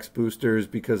Novavax boosters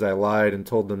because I lied and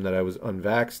told them that I was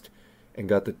unvaxxed and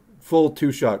got the full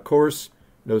 2-shot course.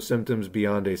 No symptoms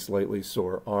beyond a slightly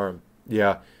sore arm.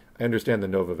 Yeah, I understand the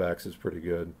Novavax is pretty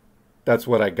good. That's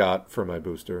what I got for my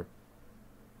booster.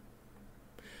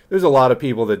 There's a lot of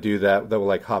people that do that will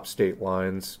like hop state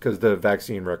lines because the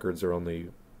vaccine records are only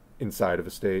inside of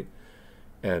a state.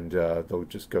 And they'll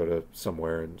just go to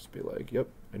somewhere and just be like, yep,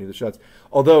 I need the shots.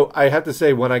 Although I have to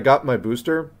say, when I got my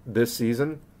booster this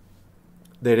season,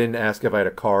 they didn't ask if I had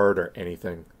a card or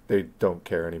anything. They don't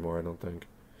care anymore, I don't think.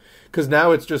 Because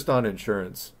now it's just on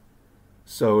insurance.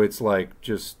 So it's like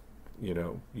just,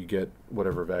 you get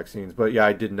whatever vaccines. But yeah,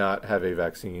 I did not have a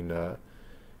vaccine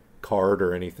card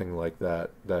or anything like that.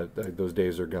 Those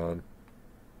days are gone.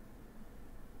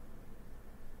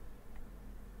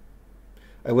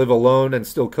 I live alone, and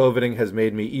still COVIDing has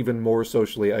made me even more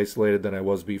socially isolated than I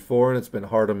was before, and it's been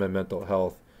hard on my mental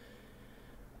health.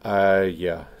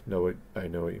 Yeah, I know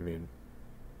what you mean.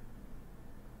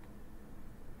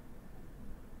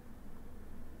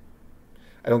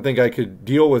 I don't think I could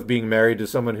deal with being married to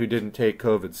someone who didn't take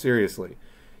COVID seriously.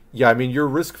 Yeah, I mean, your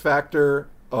risk factor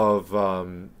of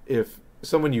if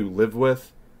someone you live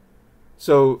with.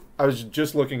 So I was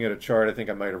just looking at a chart. I think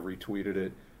I might have retweeted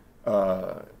it.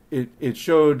 It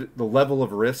showed the level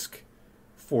of risk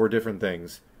for different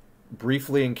things.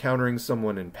 Briefly encountering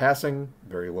someone in passing,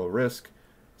 very low risk.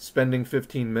 Spending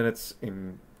 15 minutes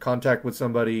in contact with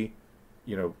somebody,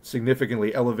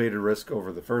 significantly elevated risk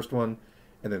over the first one.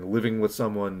 And then living with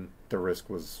someone, the risk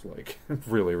was like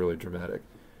really, really dramatic.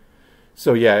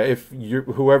 So yeah, if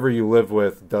whoever you live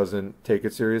with doesn't take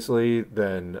it seriously,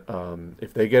 then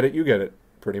if they get it, you get it,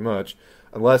 pretty much.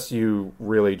 Unless you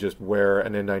really just wear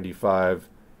an N95,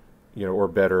 or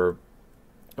better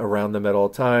around them at all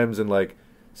times and like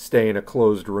stay in a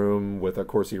closed room with a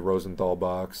Corsi Rosenthal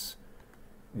box,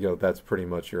 that's pretty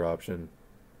much your option.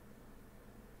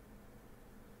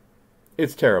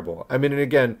 It's terrible. I mean, and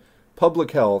again,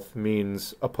 public health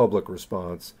means a public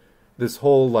response. This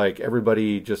whole, like,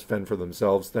 everybody just fend for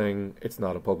themselves thing, it's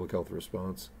not a public health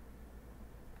response.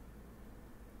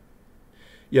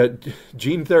 Yeah,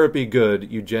 gene therapy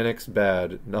good, eugenics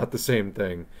bad, not the same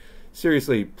thing.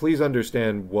 Seriously, please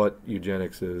understand what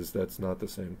eugenics is. That's not the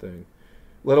same thing.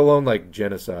 Let alone, like,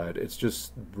 genocide. It's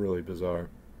just really bizarre.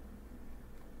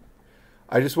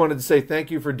 I just wanted to say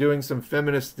thank you for doing some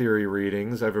feminist theory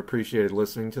readings. I've appreciated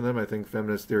listening to them. I think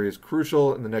feminist theory is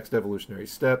crucial in the next evolutionary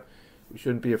step. We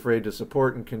shouldn't be afraid to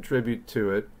support and contribute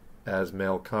to it as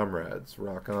male comrades.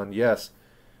 Rock on. Yes,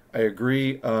 I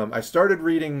agree. I started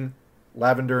reading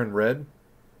Lavender and Red,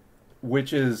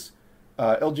 which is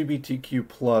LGBTQ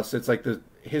plus. It's like the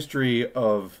history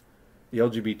of the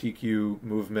LGBTQ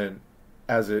movement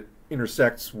as it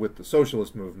intersects with the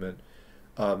socialist movement.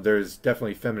 There's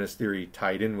definitely feminist theory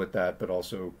tied in with that, but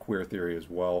also queer theory as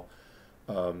well.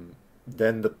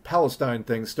 Then the Palestine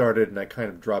thing started, and I kind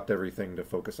of dropped everything to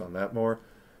focus on that more.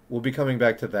 We'll be coming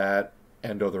back to that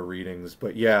and other readings.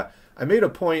 But yeah, I made a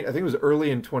point, I think it was early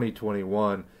in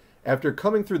 2021, after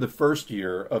coming through the first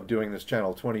year of doing this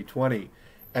channel, 2020,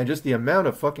 and just the amount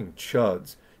of fucking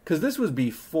chuds. Because this was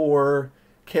before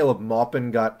Caleb Maupin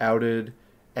got outed,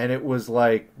 and it was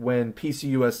like when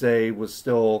PCUSA was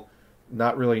still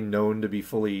not really known to be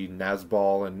fully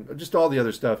Nazball and just all the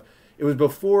other stuff. It was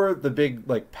before the big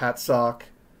like PATSOC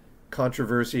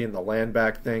controversy and the land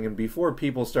back thing, and before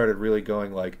people started really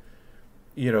going like,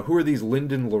 who are these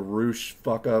Lyndon LaRouche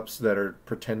fuck-ups that are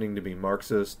pretending to be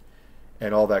Marxist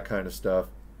and all that kind of stuff.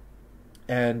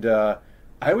 And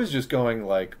I was just going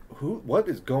like, what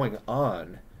is going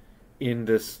on in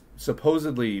this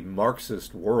supposedly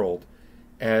Marxist world?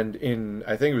 And in,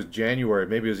 I think it was January,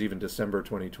 maybe it was even December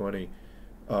 2020,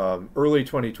 early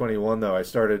 2021 though, I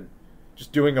started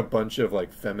just doing a bunch of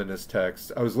like feminist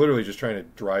texts. I was literally just trying to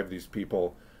drive these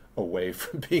people away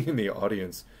from being in the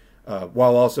audience,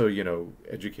 while also,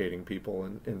 educating people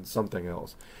in something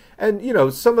else. And,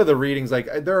 some of the readings, like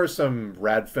there are some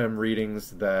Radfem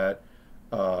readings that,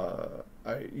 not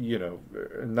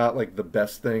like the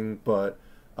best thing, but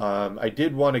I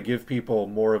did want to give people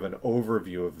more of an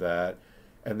overview of that.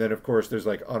 And then, of course, there's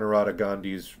like Anuradha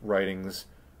Gandhi's writings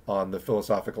on the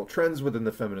philosophical trends within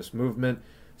the feminist movement.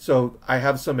 So I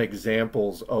have some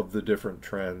examples of the different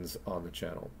trends on the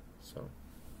channel. So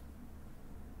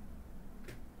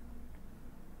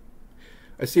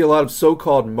I see a lot of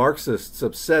so-called Marxists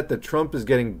upset that Trump is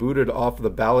getting booted off the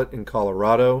ballot in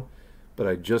Colorado, but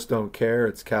I just don't care.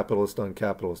 It's capitalist on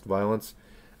capitalist violence.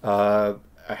 I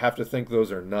have to think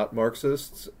those are not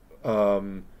Marxists.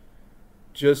 I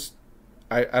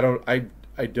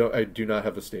do not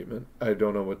have a statement. I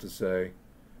don't know what to say.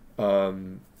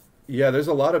 Yeah, there's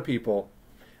a lot of people.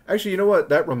 Actually, you know what?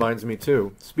 That reminds me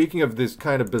too. Speaking of this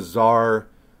kind of bizarre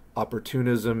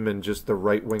opportunism and just the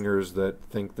right-wingers that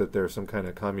think that they're some kind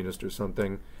of communist or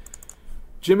something,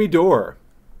 Jimmy Dore,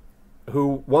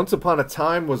 who once upon a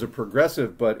time was a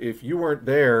progressive, but if you weren't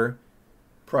there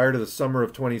prior to the summer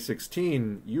of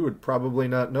 2016, you would probably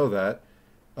not know that,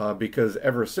 because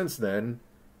ever since then,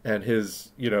 and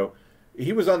his,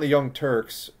 he was on the Young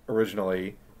Turks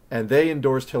originally, and they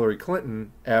endorsed Hillary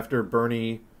Clinton after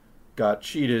Bernie got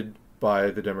cheated by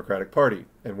the Democratic Party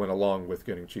and went along with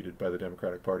getting cheated by the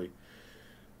Democratic Party.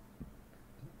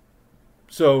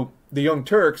 So the Young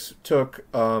Turks took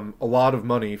a lot of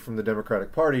money from the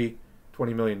Democratic Party,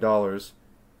 $20 million,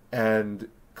 and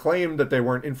claimed that they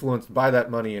weren't influenced by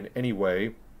that money in any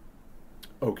way.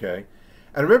 Okay.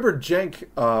 And I remember Cenk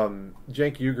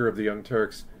Uygur of the Young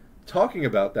Turks talking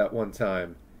about that one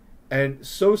time, and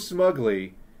so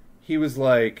smugly, he was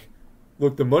like,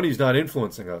 look, the money's not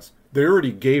influencing us. They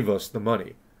already gave us the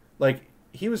money. Like,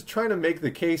 he was trying to make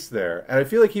the case there, and I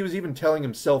feel like he was even telling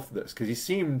himself this, because he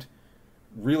seemed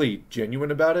really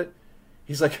genuine about it.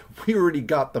 He's like, we already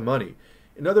got the money.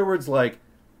 In other words, like,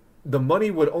 the money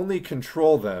would only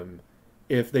control them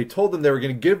if they told them they were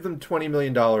going to give them $20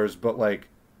 million, but like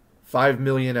 $5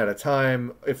 million at a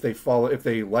time if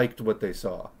they liked what they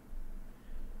saw.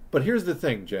 But here's the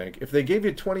thing, Cenk. If they gave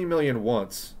you $20 million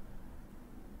once,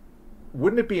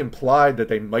 wouldn't it be implied that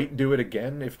they might do it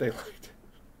again if they liked it?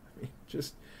 I mean,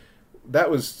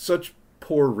 that was such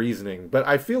poor reasoning. But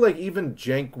I feel like even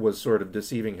Cenk was sort of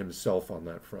deceiving himself on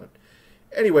that front.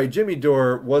 Anyway, Jimmy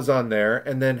Dore was on there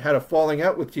and then had a falling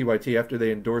out with TYT after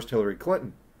they endorsed Hillary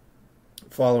Clinton,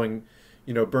 following,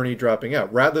 Bernie dropping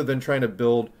out. Rather than trying to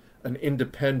build an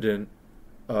independent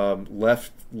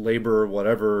left, labor,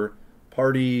 whatever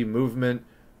party movement,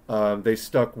 they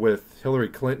stuck with Hillary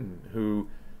Clinton, who,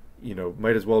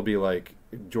 might as well be like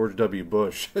George W.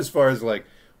 Bush as far as like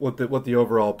what the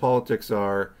overall politics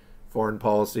are, foreign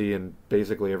policy, and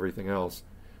basically everything else.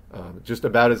 Just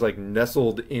about as like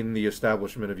nestled in the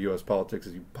establishment of U.S. politics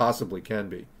as you possibly can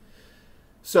be.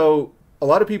 So a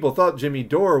lot of people thought Jimmy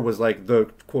Dore was like the,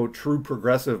 quote, true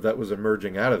progressive that was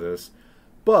emerging out of this.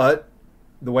 But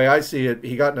the way I see it,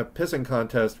 he got in a pissing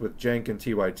contest with Cenk and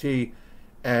TYT,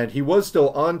 and he was still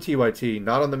on TYT,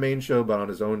 not on the main show, but on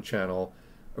his own channel,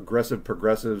 Aggressive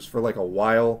Progressives, for like a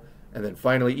while, and then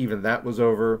finally even that was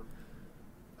over.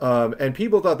 And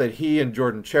people thought that he and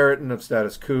Jordan Chariton of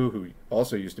Status Quo, who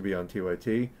also used to be on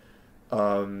TYT,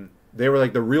 they were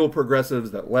like the real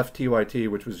progressives that left TYT,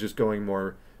 which was just going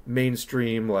more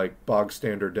mainstream, like bog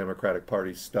standard Democratic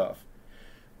Party stuff.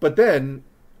 But then,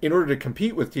 in order to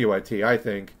compete with TYT, I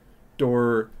think,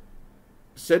 Dore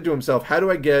said to himself, how do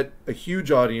I get a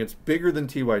huge audience bigger than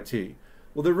TYT?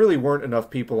 Well, there really weren't enough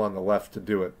people on the left to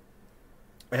do it.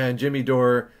 And Jimmy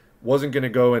Dore wasn't going to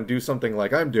go and do something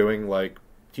like I'm doing, like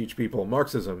teach people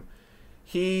Marxism.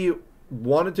 He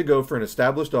wanted to go for an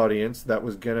established audience that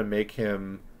was going to make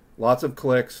him lots of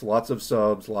clicks, lots of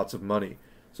subs, lots of money.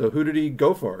 So who did he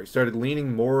go for? He started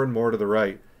leaning more and more to the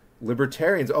right.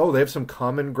 Libertarians, oh, they have some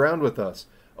common ground with us.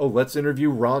 Oh, let's interview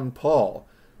Ron Paul.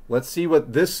 Let's see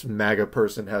what this MAGA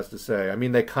person has to say. I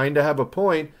mean, they kind of have a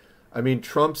point. I mean,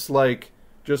 Trump's like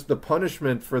just the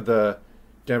punishment for the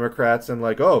Democrats, and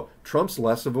like, oh, Trump's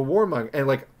less of a warmonger, and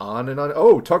like on and on.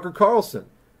 Oh, Tucker Carlson.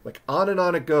 Like on and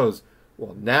on it goes.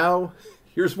 Well, now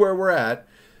here's where we're at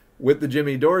with the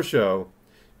Jimmy Dore show.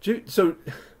 So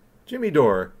Jimmy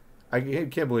Dore, I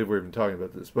can't believe we're even talking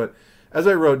about this, but as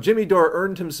I wrote, Jimmy Dore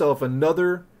earned himself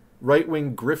another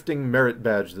right-wing grifting merit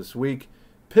badge this week,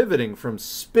 pivoting from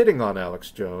spitting on Alex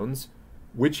Jones,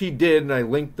 which he did, and I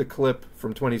linked the clip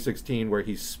from 2016 where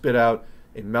he spit out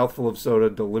a mouthful of soda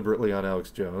deliberately on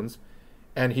Alex Jones,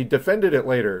 and he defended it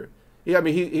later. Yeah, I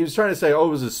mean, he was trying to say, oh,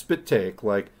 it was a spit take.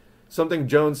 Like, something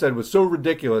Jones said was so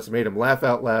ridiculous it made him laugh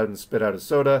out loud and spit out his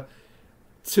soda.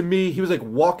 To me, he was like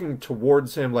walking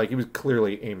towards him like he was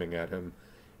clearly aiming at him,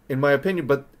 in my opinion.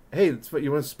 But hey, that's what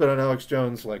you want to spit on Alex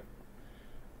Jones? Like,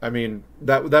 I mean,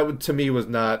 that would, to me, was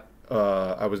not,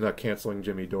 I was not canceling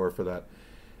Jimmy Dore for that.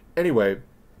 Anyway,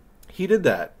 he did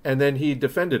that, and then he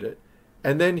defended it.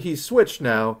 And then he switched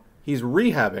now. He's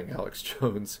rehabbing Alex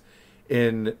Jones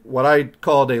in what I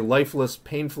called a lifeless,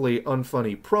 painfully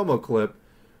unfunny promo clip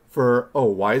for,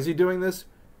 why is he doing this?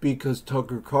 Because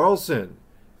Tucker Carlson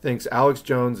thinks Alex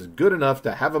Jones is good enough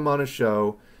to have him on his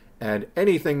show, and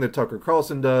anything that Tucker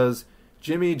Carlson does,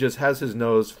 Jimmy just has his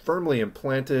nose firmly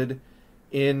implanted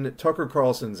in Tucker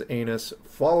Carlson's anus,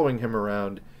 following him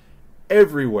around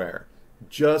everywhere,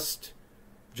 just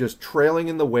trailing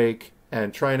in the wake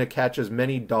and trying to catch as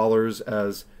many dollars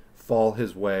as fall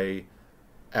his way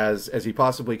as he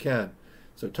possibly can.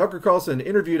 So Tucker Carlson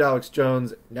interviewed Alex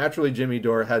Jones. Naturally, Jimmy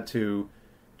Dore had to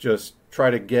just try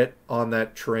to get on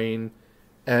that train.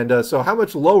 And so how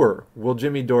much lower will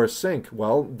Jimmy Dore sink?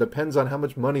 Well, depends on how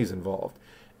much money's involved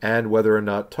and whether or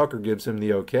not Tucker gives him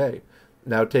the okay.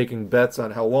 Now taking bets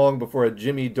on how long before a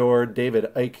Jimmy Dore, David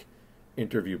Icke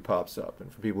interview pops up.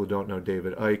 And for people who don't know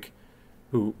David Icke,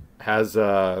 who has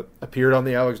appeared on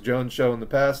the Alex Jones show in the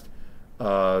past,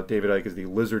 David Icke is the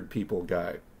lizard people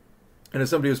guy. And as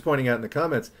somebody was pointing out in the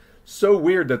comments, so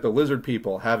weird that the lizard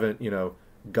people haven't,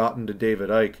 gotten to David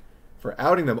Icke for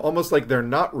outing them, almost like they're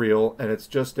not real and it's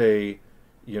just a,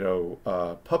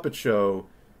 puppet show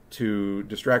to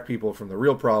distract people from the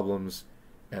real problems.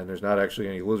 And there's not actually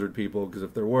any lizard people, because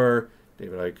if there were,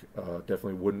 David Icke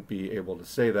definitely wouldn't be able to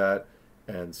say that,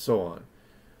 and so on.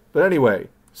 But anyway,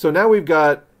 so now we've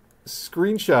got a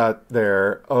screenshot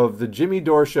there of the Jimmy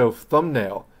Dore show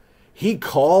thumbnail. He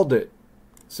called it,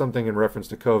 something in reference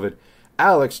to COVID,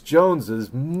 Alex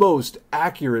Jones's most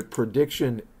accurate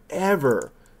prediction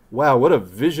ever. Wow, what a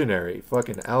visionary,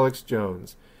 fucking Alex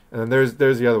Jones. And then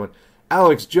there's the other one.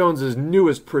 Alex Jones's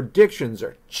newest predictions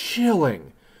are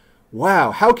chilling.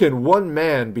 Wow, how can one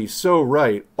man be so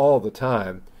right all the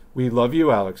time? We love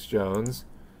you, Alex Jones.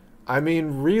 I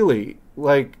mean, really,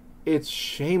 like, it's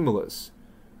shameless.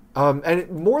 And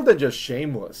more than just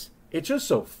shameless, it's just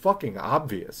so fucking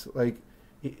obvious. Like,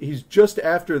 he's just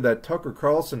after that Tucker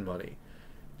Carlson money.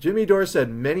 Jimmy Dore said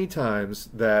many times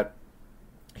that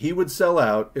he would sell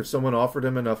out if someone offered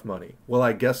him enough money. Well,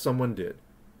 I guess someone did.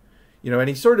 And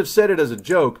he sort of said it as a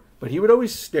joke, but he would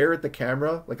always stare at the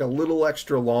camera like a little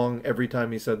extra long every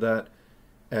time he said that.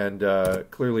 And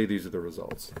clearly these are the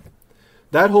results.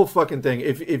 That whole fucking thing,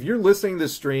 if you're listening to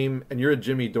this stream and you're a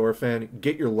Jimmy Dore fan,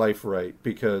 get your life right,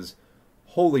 because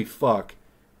holy fuck,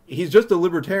 he's just a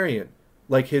libertarian.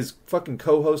 Like his fucking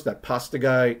co-host, that pasta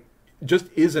guy, just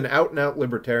is an out-and-out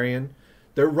libertarian.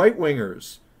 They're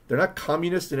right-wingers. They're not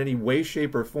communist in any way,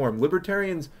 shape, or form.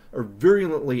 Libertarians are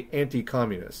virulently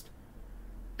anti-communist.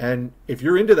 And if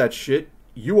you're into that shit,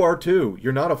 you are too.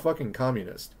 You're not a fucking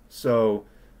communist. So,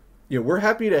 we're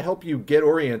happy to help you get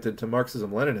oriented to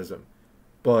Marxism-Leninism.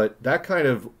 But that kind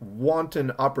of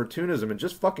wanton opportunism and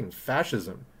just fucking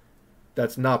fascism,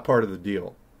 that's not part of the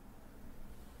deal.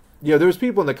 There's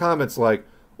people in the comments like,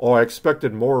 I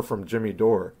expected more from Jimmy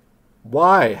Dore.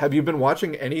 Why? Have you been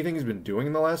watching anything he's been doing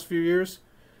in the last few years?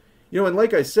 And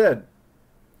like I said,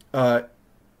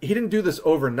 he didn't do this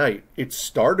overnight. It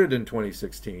started in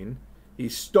 2016. He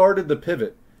started the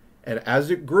pivot. And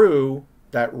as it grew,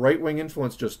 that right-wing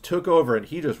influence just took over, and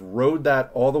he just rode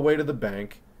that all the way to the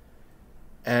bank.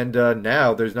 And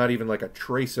now there's not even like a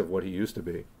trace of what he used to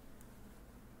be.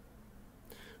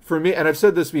 For me, and I've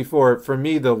said this before, for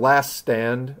me, the last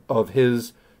stand of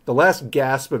the last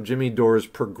gasp of Jimmy Dore's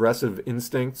progressive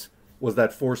instincts was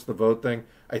that force the vote thing.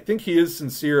 I think he is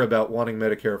sincere about wanting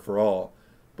Medicare for all.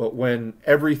 But when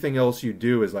everything else you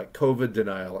do is like COVID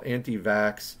denial,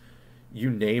 anti-vax, you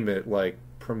name it, like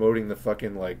promoting the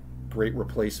fucking like great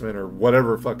replacement or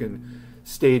whatever fucking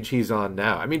stage he's on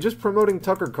now. I mean, just promoting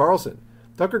Tucker Carlson.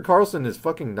 Tucker Carlson is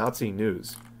fucking Nazi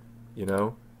news, They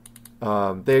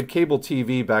had cable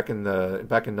TV back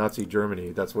in Nazi Germany.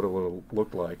 That's what it would have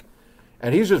looked like.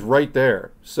 And he's just right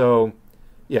there. So,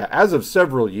 yeah, as of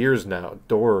several years now,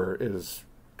 Dore is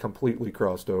completely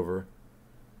crossed over.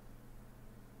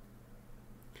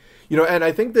 And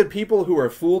I think that people who are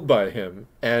fooled by him,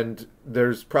 and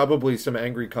there's probably some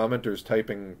angry commenters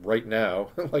typing right now,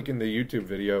 like in the YouTube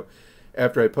video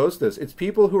after I post this, it's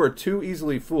people who are too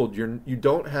easily fooled. You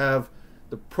don't have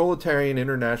the proletarian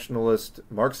internationalist,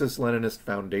 Marxist-Leninist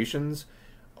foundations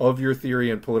of your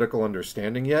theory and political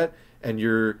understanding yet, and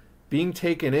you're being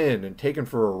taken in and taken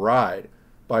for a ride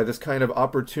by this kind of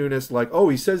opportunist, like,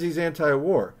 he says he's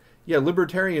anti-war. Yeah,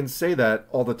 libertarians say that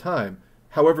all the time.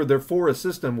 However, they're for a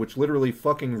system which literally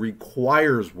fucking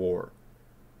requires war.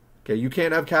 Okay, you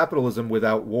can't have capitalism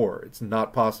without war. It's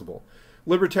not possible.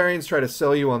 Libertarians try to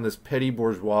sell you on this petty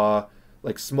bourgeois,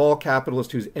 like small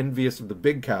capitalist who's envious of the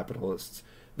big capitalists.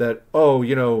 That, oh,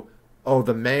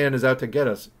 the man is out to get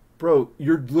us. Bro,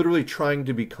 you're literally trying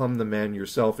to become the man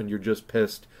yourself, and you're just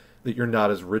pissed that you're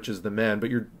not as rich as the man.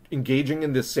 But you're engaging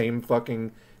in this same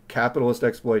fucking capitalist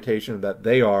exploitation that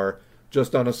they are,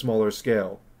 just on a smaller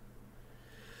scale.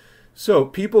 So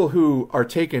people who are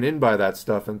taken in by that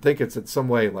stuff and think it's in some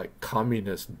way like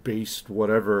communist-based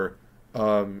whatever,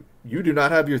 you do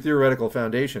not have your theoretical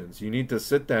foundations. You need to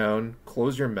sit down,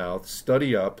 close your mouth,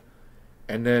 study up,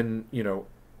 and then,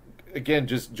 again,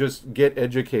 just get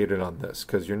educated on this,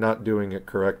 because you're not doing it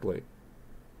correctly.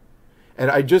 And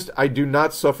I do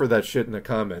not suffer that shit in the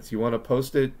comments. You want to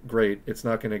post it? Great. It's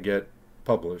not going to get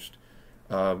published.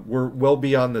 We're well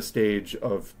beyond the stage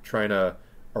of trying to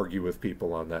argue with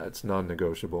people on that. It's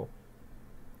non-negotiable.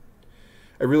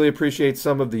 I really appreciate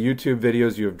some of the YouTube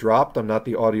videos you have dropped. I'm not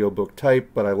the audiobook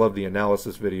type, but I love the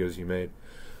analysis videos you made.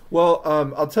 Well,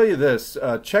 I'll tell you this.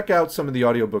 Check out some of the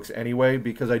audiobooks anyway,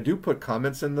 because I do put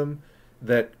comments in them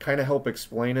that kind of help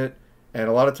explain it. And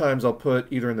a lot of times I'll put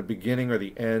either in the beginning or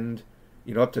the end,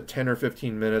 up to 10 or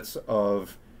 15 minutes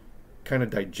of kind of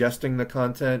digesting the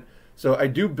content. So I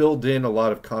do build in a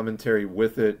lot of commentary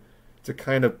with it to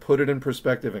kind of put it in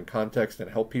perspective and context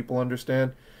and help people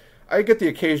understand. I get the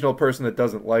occasional person that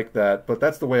doesn't like that, but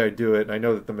that's the way I do it. And I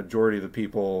know that the majority of the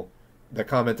people that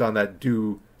comment on that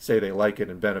do say they like it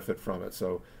and benefit from it.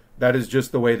 So that is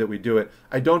just the way that we do it.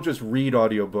 I don't just read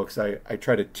audiobooks. I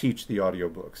try to teach the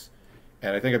audiobooks.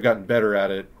 And I think I've gotten better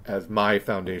at it as my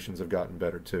foundations have gotten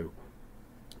better too.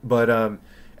 But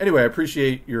anyway, I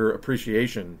appreciate your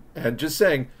appreciation. And just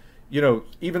saying,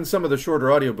 even some of the shorter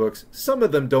audiobooks, some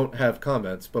of them don't have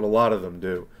comments, but a lot of them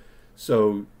do.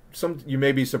 So you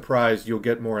may be surprised you'll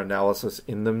get more analysis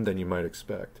in them than you might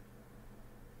expect.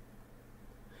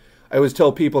 I always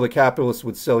tell people the capitalists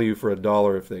would sell you for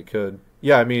 $1 if they could.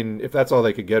 Yeah, I mean, if that's all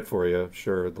they could get for you,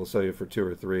 sure, they'll sell you for 2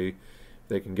 or 3. If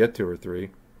they can get 2 or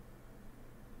 3.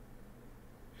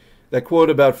 That quote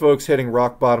about folks hitting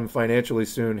rock bottom financially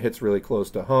soon hits really close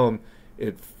to home.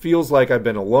 It feels like I've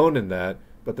been alone in that,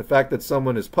 but the fact that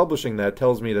someone is publishing that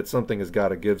tells me that something has got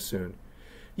to give soon.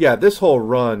 Yeah, this whole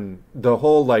run, the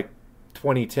whole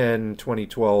 2010,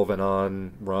 2012 and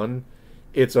on run,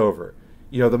 it's over.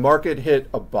 The market hit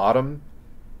a bottom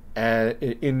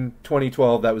in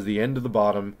 2012. That was the end of the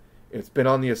bottom. It's been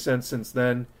on the ascent since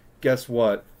then. Guess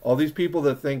what? All these people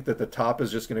that think that the top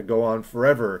is just going to go on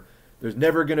forever, there's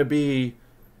never going to be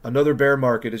another bear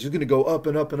market. It's just going to go up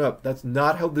and up and up. That's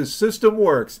not how this system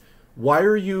works. Why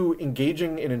are you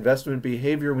engaging in investment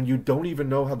behavior when you don't even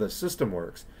know how the system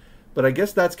works? But I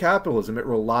guess that's capitalism. It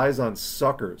relies on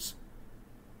suckers.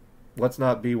 Let's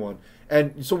not be one.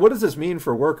 And so what does this mean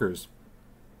for workers?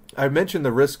 I mentioned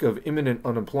the risk of imminent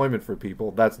unemployment for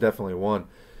people. That's definitely one.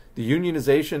 The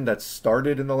unionization that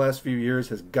started in the last few years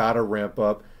has got to ramp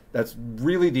up. That's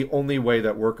really the only way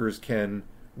that workers can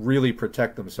really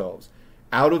protect themselves.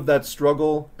 Out of that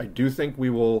struggle, I do think we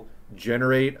will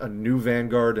generate a new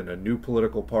vanguard and a new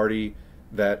political party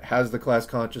that has the class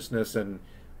consciousness, and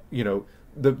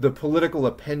the political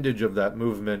appendage of that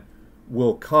movement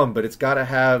will come, but it's got to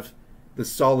have the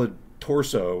solid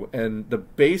torso, and the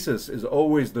basis is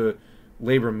always the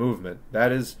labor movement.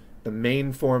 That is the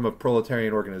main form of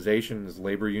proletarian organization, is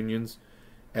labor unions.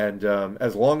 And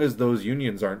as long as those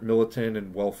unions aren't militant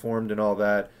and well-formed and all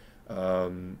that,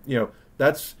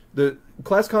 that's the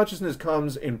class consciousness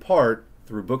comes in part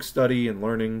through book study and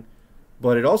learning,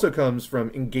 but it also comes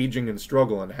from engaging in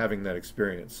struggle and having that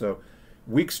experience. So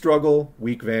weak struggle,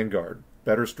 weak vanguard.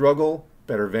 Better struggle,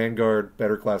 better vanguard,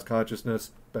 better class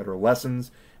consciousness, better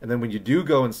lessons. And then when you do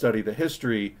go and study the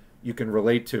history, you can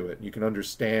relate to it. You can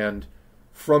understand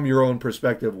from your own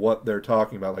perspective what they're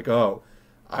talking about. Like, oh,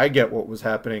 I get what was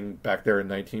happening back there in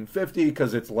 1950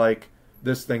 because it's like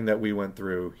this thing that we went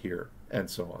through here, and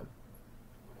so on.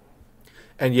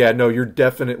 And yeah, no, you're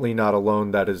definitely not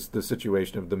alone. That is the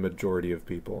situation of the majority of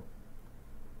people.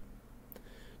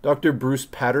 Dr. Bruce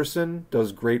Patterson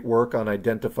does great work on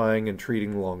identifying and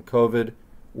treating long COVID.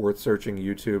 Worth searching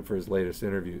YouTube for his latest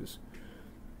interviews.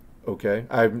 Okay,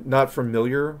 I'm not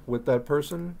familiar with that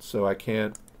person, so I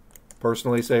can't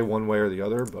personally say one way or the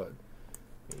other, but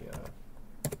yeah,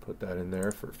 put that in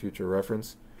there for future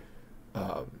reference.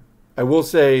 I will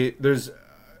say there's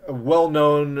a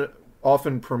well-known,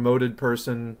 often promoted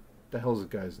person. The hell's the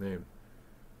guy's name?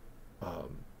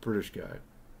 British guy.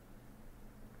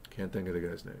 Can't think of the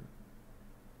guy's name.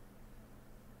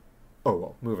 Oh,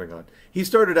 well, moving on. He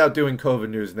started out doing COVID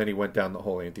news, and then he went down the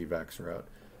whole anti-vax route.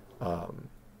 Um,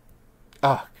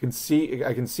 I can see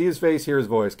his face, hear his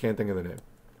voice, can't think of the name.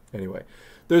 Anyway,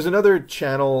 there's another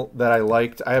channel that I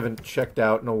liked. I haven't checked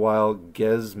out in a while.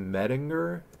 Gez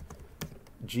Medinger,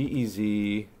 Gez,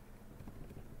 yeah,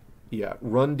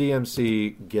 Run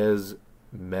DMC Gez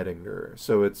Medinger.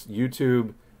 So it's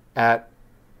YouTube at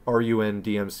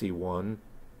RUNDMC1,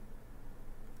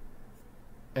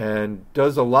 and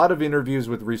does a lot of interviews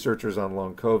with researchers on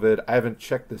long COVID. I haven't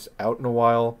checked this out in a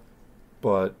while,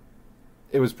 but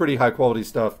it was pretty high quality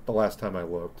stuff the last time I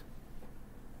looked.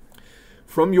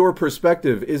 From your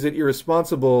perspective, is it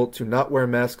irresponsible to not wear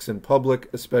masks in public,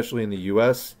 especially in the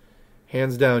US?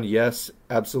 Hands down, yes,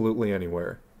 absolutely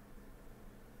anywhere.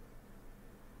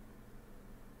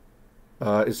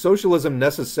 Is socialism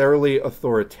necessarily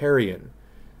authoritarian?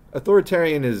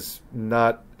 Authoritarian is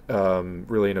not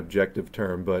really an objective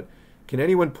term, but can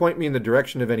anyone point me in the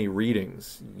direction of any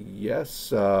readings?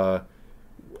 Yes.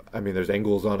 I mean, there's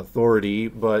Engels on authority,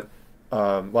 but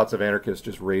lots of anarchists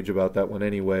just rage about that one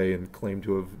anyway and claim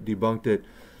to have debunked it.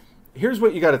 Here's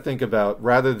what you got to think about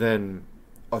rather than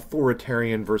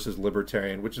authoritarian versus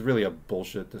libertarian, which is really a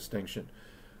bullshit distinction.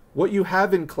 What you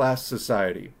have in class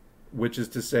society, which is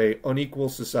to say unequal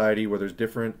society where there's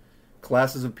different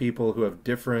classes of people who have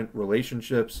different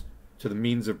relationships to the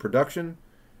means of production.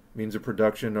 Means of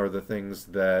production are the things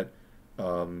that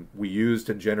we use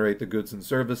to generate the goods and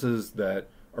services that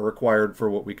are required for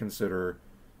what we consider,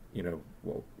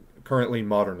 well, currently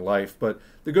modern life. But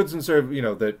the goods and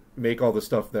services, that make all the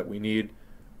stuff that we need,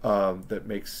 that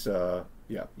makes,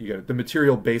 you get it, the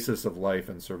material basis of life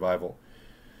and survival.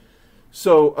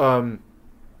 So,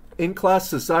 in class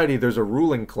society, there's a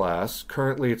ruling class.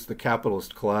 Currently, it's the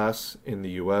capitalist class in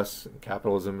the U.S. In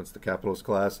capitalism, it's the capitalist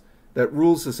class that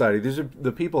rules society. These are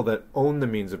the people that own the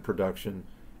means of production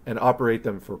and operate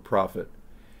them for profit.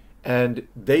 And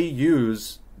they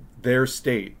use their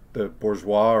state, the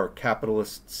bourgeois or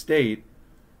capitalist state,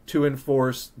 to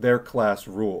enforce their class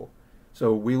rule.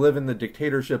 So we live in the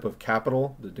dictatorship of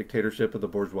capital, the dictatorship of the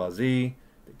bourgeoisie,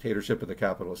 dictatorship of the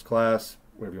capitalist class,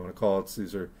 whatever you want to call it.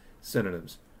 These are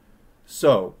synonyms.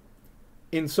 So,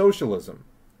 in socialism,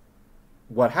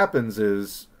 what happens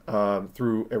is,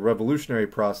 through a revolutionary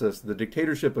process, the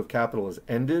dictatorship of capital is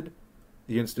ended.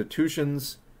 The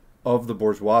institutions of the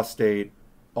bourgeois state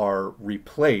are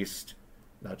replaced,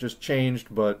 not just changed,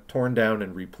 but torn down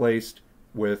and replaced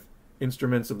with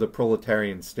instruments of the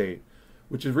proletarian state,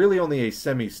 which is really only a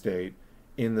semi-state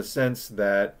in the sense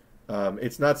that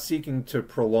it's not seeking to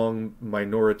prolong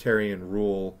minoritarian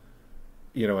rule,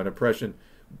 and oppression.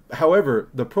 However,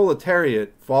 the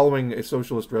proletariat, following a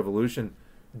socialist revolution,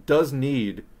 does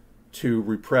need to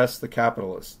repress the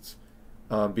capitalists,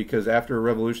 because after a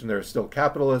revolution there are still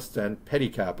capitalists and petty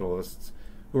capitalists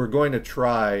who are going to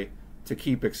try to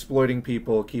keep exploiting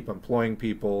people, keep employing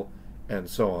people, and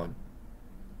so on.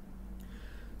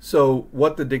 So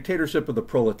what the dictatorship of the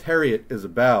proletariat is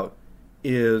about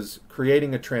is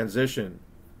creating a transition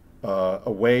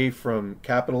away from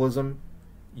capitalism,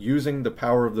 using the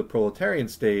power of the proletarian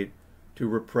state to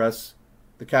repress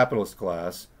the capitalist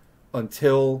class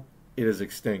until it is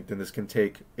extinct, and this can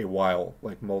take a while,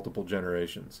 like multiple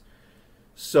generations.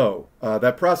 So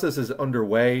that process is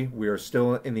underway. We are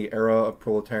still in the era of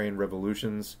proletarian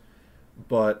revolutions,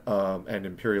 but and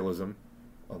imperialism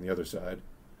on the other side.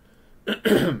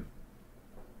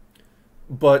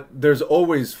 But there's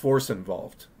always force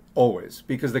involved, always,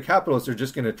 because the capitalists are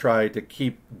just going to try to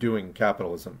keep doing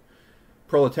capitalism.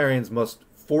 Proletarians must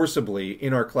forcibly,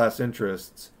 in our class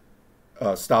interests,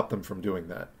 stop them from doing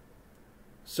that.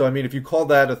 So, if you call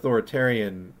that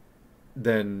authoritarian,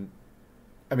 then,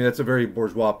 that's a very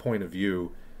bourgeois point of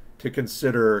view to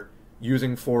consider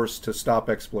using force to stop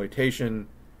exploitation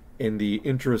in the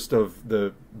interest of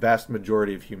the vast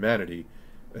majority of humanity.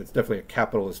 It's definitely a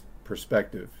capitalist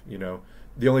perspective,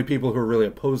 The only people who are really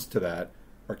opposed to that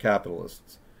are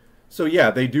capitalists. So,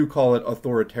 yeah, they do call it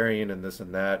authoritarian and this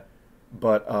and that.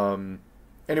 But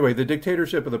anyway, the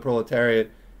dictatorship of the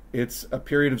proletariat, it's a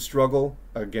period of struggle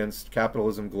against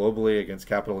capitalism globally, against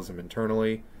capitalism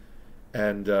internally.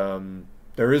 And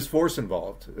there is force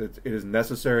involved. It is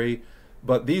necessary.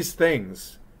 But these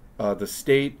things, the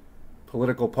state,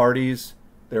 political parties,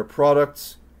 they're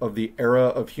products of the era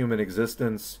of human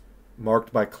existence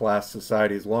marked by class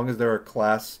society. As long as there are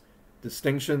class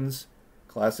distinctions,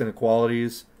 class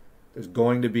inequalities, there's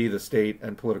going to be the state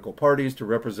and political parties to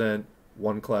represent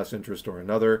one class interest or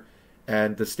another,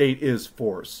 and the state is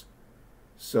force.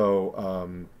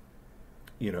 So,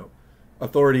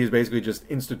 authority is basically just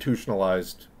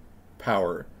institutionalized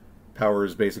power. Power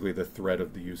is basically the threat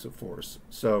of the use of force.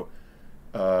 So,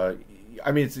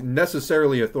 I mean, it's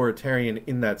necessarily authoritarian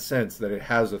in that sense that it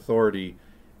has authority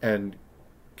and,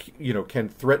 can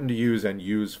threaten to use and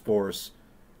use force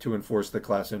to enforce the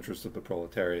class interests of the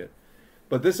proletariat.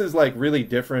 But this is like really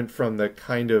different from the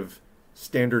kind of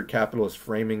standard capitalist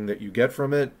framing that you get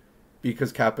from it,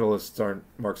 because capitalists aren't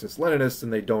Marxist-Leninists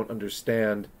and they don't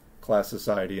understand class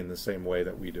society in the same way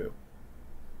that we do.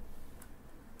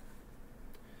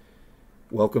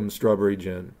 Welcome, Strawberry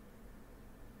Jen.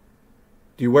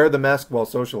 Do you wear the mask while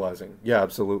socializing? Yeah,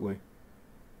 absolutely.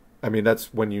 I mean,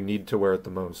 that's when you need to wear it the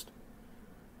most.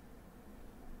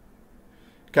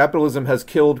 Capitalism has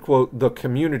killed, quote, the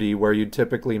community where you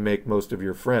typically make most of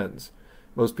your friends.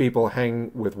 Most people hang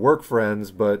with work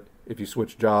friends, but if you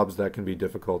switch jobs, that can be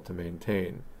difficult to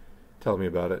maintain. Tell me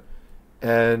about it.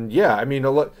 And yeah, I mean,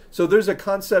 so there's a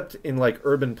concept in like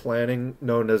urban planning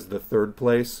known as the third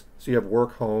place. So you have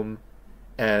work, home,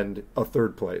 and a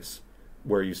third place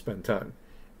where you spend time.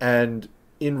 And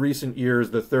in recent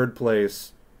years, the third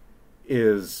place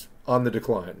is on the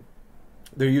decline.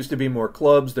 There used to be more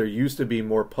clubs. There used to be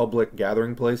more public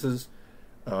gathering places.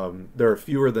 There are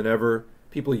fewer than ever.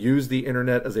 People use the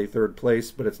internet as a third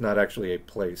place, but it's not actually a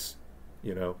place,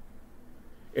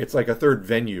 It's like a third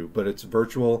venue, but it's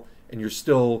virtual, and you're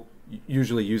still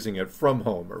usually using it from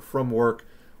home or from work,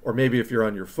 or maybe if you're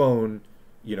on your phone,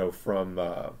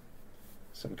 from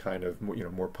some kind of,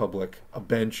 more public, a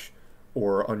bench,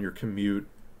 or on your commute,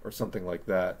 or something like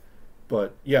that.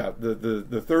 But yeah,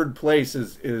 the third place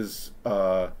is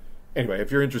anyway, if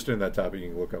you're interested in that topic, you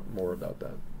can look up more about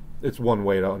that. It's one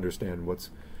way to understand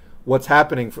what's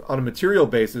happening on a material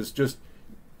basis. Just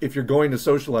if you're going to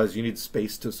socialize, you need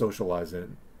space to socialize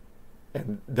in,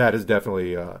 and that has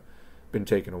definitely been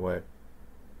taken away.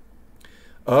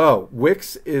 Oh,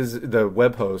 Wix is the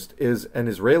web host, is an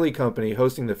Israeli company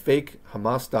hosting the fake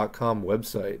Hamas.com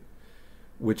website,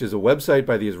 which is a website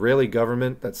by the Israeli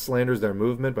government that slanders their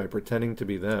movement by pretending to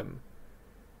be them.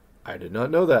 I did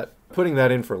not know that. Putting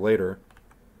that in for later.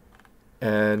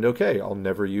 And okay, I'll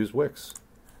never use Wix.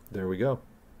 There we go.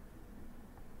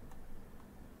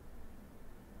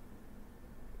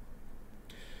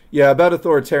 Yeah, about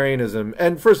authoritarianism.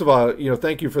 And first of all,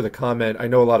 thank you for the comment. I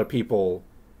know a lot of people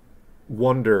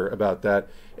wonder about that.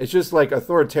 It's just like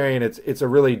authoritarian, it's a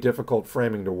really difficult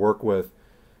framing to work with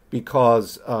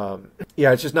because,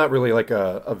 it's just not really like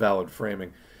a valid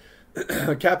framing.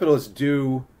 Capitalists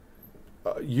do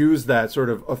use that sort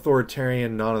of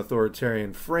authoritarian,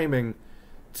 non-authoritarian framing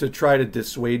to try to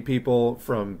dissuade people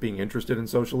from being interested in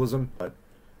socialism. But,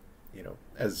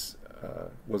 as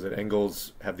was it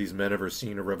Engels, have these men ever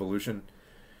seen a revolution?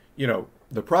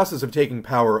 The process of taking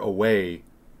power away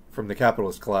from the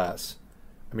capitalist class,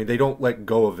 I mean, they don't let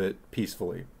go of it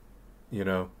peacefully,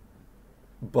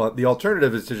 But the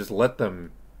alternative is to just let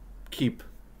them keep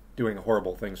doing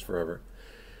horrible things forever.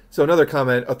 So another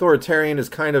comment, authoritarian is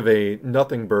kind of a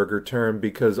nothing burger term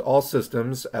because all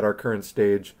systems at our current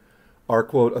stage are,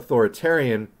 quote,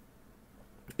 authoritarian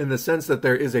in the sense that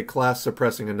there is a class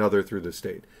suppressing another through the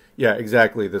state. Yeah,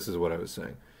 exactly. This is what I was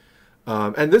saying.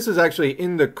 And this is actually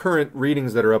in the current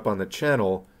readings that are up on the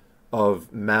channel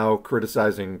of Mao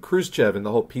criticizing Khrushchev and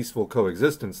the whole peaceful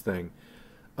coexistence thing.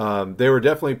 They were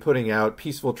definitely putting out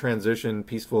peaceful transition,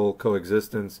 peaceful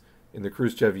coexistence in the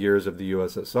Khrushchev years of the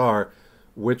USSR,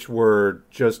 which were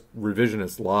just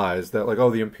revisionist lies that like, oh,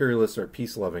 the imperialists are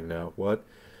peace-loving now. What?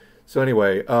 So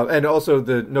anyway, and also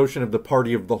the notion of the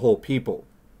party of the whole people.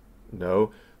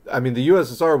 No. I mean, the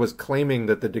USSR was claiming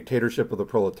that the dictatorship of the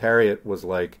proletariat was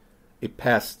like a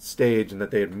past stage and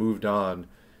that they had moved on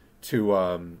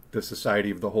to the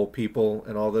society of the whole people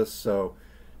and all this. So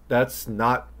that's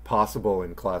not possible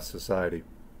in class society.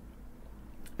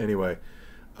 Anyway,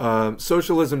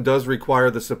 socialism does require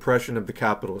the suppression of the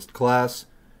capitalist class.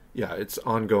 Yeah, it's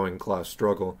ongoing class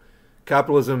struggle.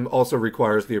 Capitalism also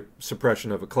requires the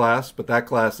suppression of a class, but that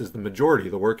class is the majority,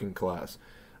 the working class.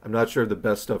 I'm not sure of the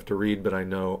best stuff to read, but I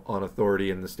know On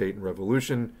Authority and the State and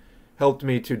Revolution helped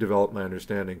me to develop my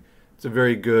understanding. It's a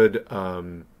very good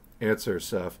answer,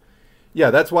 Seth. Yeah,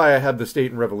 that's why I have The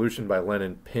State and Revolution by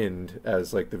Lenin pinned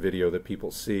as like the video that people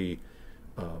see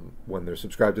when they're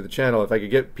subscribed to the channel. If I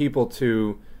could get people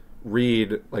to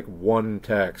read like one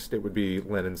text, it would be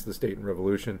Lenin's The State and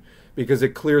Revolution, because it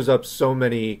clears up so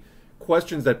many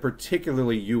questions that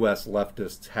particularly U.S.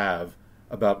 leftists have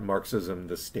about Marxism,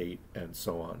 the state, and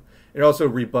so on. It also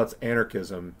rebuts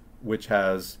anarchism, which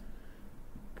has,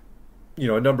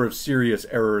 a number of serious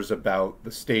errors about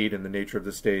the state and the nature of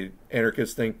the state.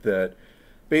 Anarchists think that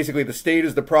basically the state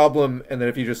is the problem, and that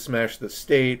if you just smash the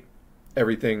state,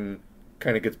 everything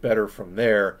kind of gets better from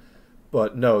there.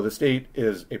 But no, the state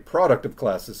is a product of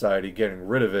class society. Getting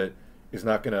rid of it is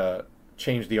not going to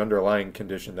change the underlying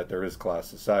condition that there is class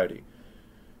society.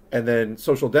 And then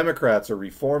social democrats or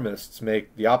reformists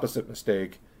make the opposite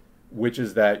mistake, which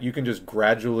is that you can just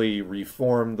gradually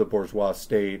reform the bourgeois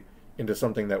state into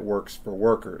something that works for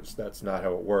workers. That's not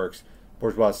how it works.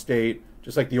 Bourgeois state,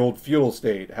 just like the old feudal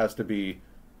state, has to be,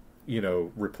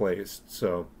 replaced.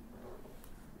 So,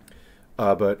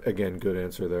 but again, good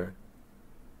answer there.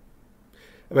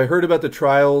 Have I heard about the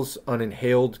trials on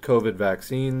inhaled COVID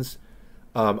vaccines?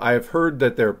 I have heard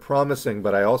that they're promising,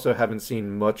 but I also haven't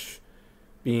seen much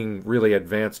being really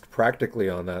advanced practically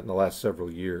on that in the last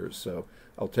several years. So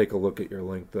I'll take a look at your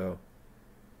link, though.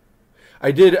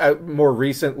 I did more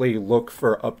recently look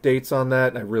for updates on that,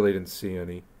 and I really didn't see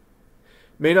any.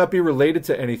 May not be related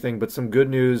to anything, but some good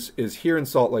news is here in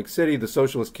Salt Lake City, the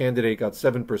socialist candidate got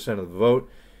 7% of the vote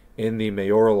in the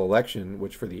mayoral election,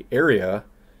 which for the area,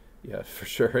 yeah, for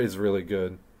sure is really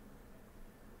good.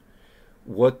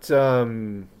 What, I'll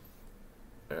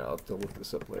have to look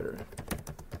this up later.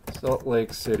 Salt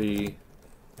Lake City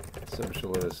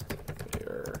socialist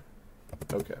mayor.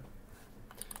 Okay.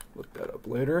 Look that up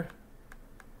later.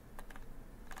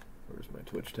 Where's my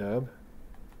Twitch tab?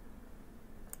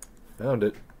 Found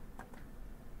it.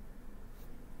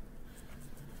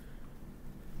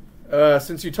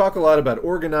 Since you talk a lot about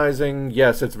organizing,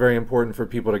 yes, it's very important for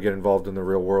people to get involved in the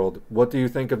real world. What do you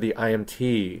think of the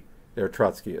IMT? They're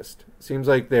Trotskyist. Seems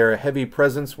like they're a heavy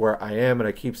presence where I am, and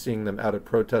I keep seeing them out at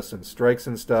protests and strikes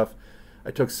and stuff.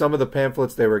 I took some of the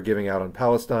pamphlets they were giving out on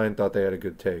Palestine, thought they had a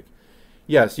good take.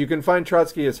 Yes, you can find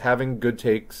Trotskyists having good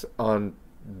takes on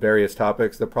various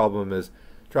topics. The problem is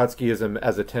Trotskyism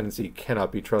as a tendency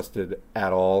cannot be trusted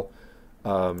at all.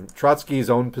 Trotsky's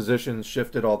own positions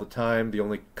shifted all the time. The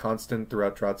only constant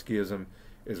throughout Trotskyism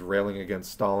is railing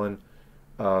against Stalin.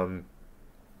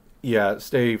 Yeah,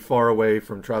 stay far away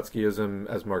from Trotskyism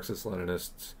as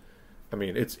Marxist-Leninists. I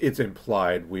mean, it's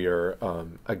implied we are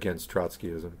against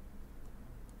Trotskyism.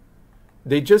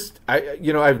 They just,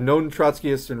 I've known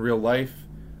Trotskyists in real life.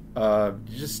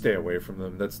 Just stay away from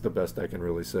them. That's the best I can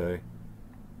really say.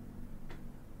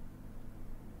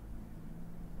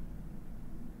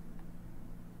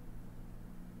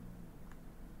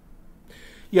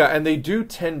 Yeah, and they do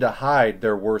tend to hide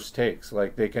their worst takes.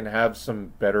 Like, they can have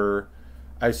some better...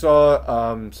 I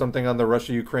saw something on the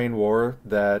Russia-Ukraine war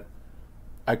that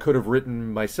I could have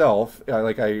written myself. I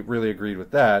really agreed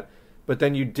with that. But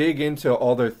then you dig into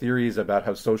all their theories about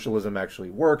how socialism actually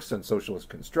works and socialist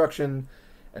construction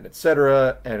and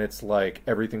etc. And it's like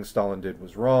everything Stalin did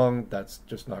was wrong. That's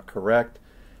just not correct.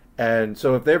 And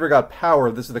so if they ever got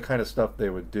power, this is the kind of stuff they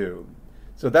would do.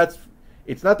 So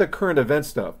it's not the current event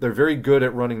stuff. They're very good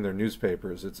at running their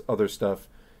newspapers. It's other stuff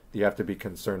that you have to be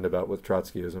concerned about with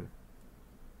Trotskyism.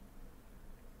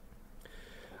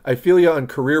 I feel you on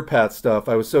career path stuff.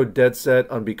 I was so dead set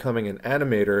on becoming an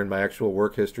animator, and my actual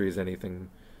work history is anything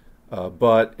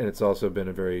but, and it's also been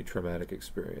a very traumatic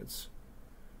experience.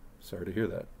 Sorry to hear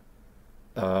that.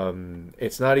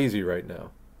 It's not easy right now.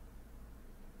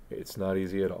 It's not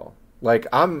easy at all.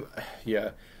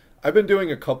 I've been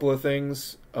doing a couple of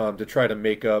things to try to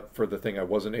make up for the thing I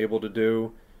wasn't able to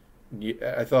do.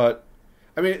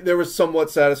 There was somewhat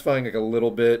satisfying, like a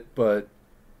little bit, but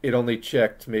it only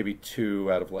checked maybe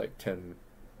 2 out of 10,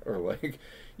 or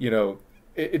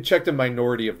it checked a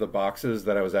minority of the boxes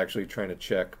that I was actually trying to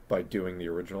check by doing the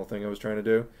original thing I was trying to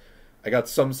do. I got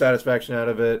some satisfaction out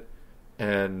of it,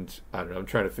 and I don't know, I'm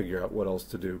trying to figure out what else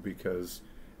to do because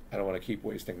I don't want to keep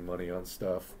wasting money on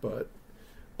stuff, but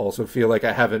also feel like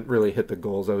I haven't really hit the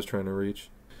goals I was trying to reach.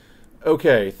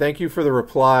 Okay, thank you for the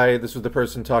reply. This was the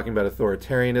person talking about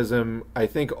authoritarianism. I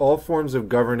think all forms of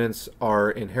governance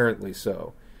are inherently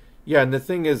so. Yeah, and the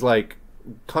thing is,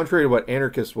 contrary to what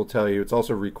anarchists will tell you, it's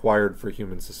also required for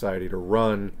human society to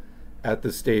run at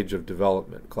this stage of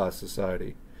development, class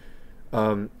society.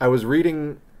 I was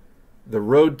reading The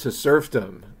Road to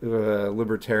Serfdom,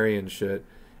 libertarian shit,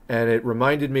 and it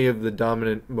reminded me of the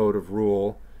dominant mode of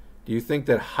rule. Do you think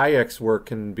that Hayek's work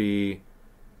can be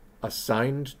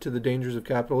assigned to the dangers of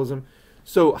capitalism?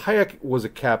 So Hayek was a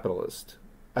capitalist.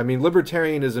 I mean,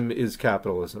 libertarianism is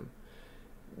capitalism.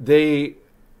 They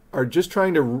are just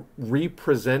trying to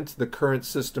represent the current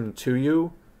system to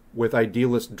you with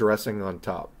idealist dressing on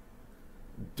top.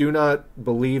 Do not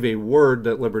believe a word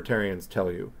that libertarians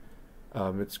tell you.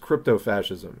 It's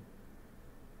crypto-fascism.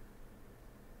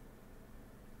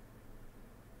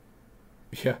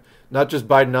 Yeah, not just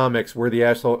Bidenomics. We're the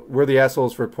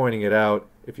assholes for pointing it out,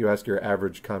 if you ask your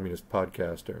average communist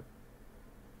podcaster.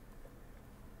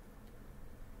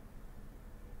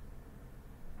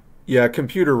 Yeah,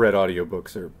 computer-read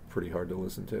audiobooks are pretty hard to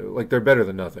listen to. They're better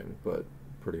than nothing, but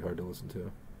pretty hard to listen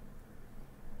to.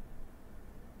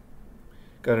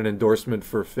 Got an endorsement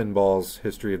for Finball's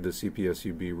History of the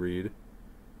CPSUB read.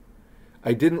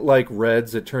 I didn't like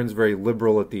Reds. It turns very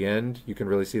liberal at the end. You can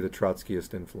really see the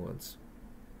Trotskyist influence.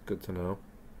 Good to know.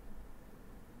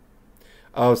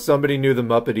 Oh, somebody knew the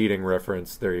Muppet Eating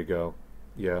reference. There you go.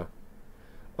 Yeah.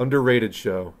 Underrated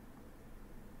show.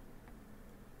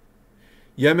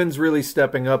 Yemen's really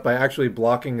stepping up by actually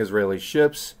blocking Israeli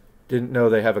ships. Didn't know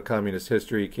they have a communist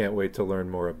history. Can't wait to learn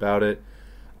more about it.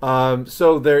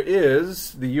 So there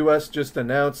is, the U.S. just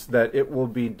announced that it will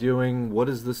be doing, what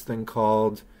is this thing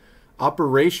called?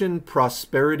 Operation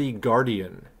Prosperity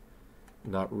Guardian.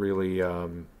 Not really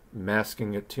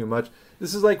masking it too much.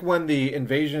 This is like when the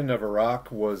invasion of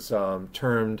Iraq was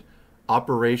termed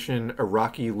Operation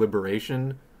Iraqi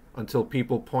Liberation until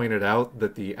people pointed out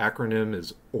that the acronym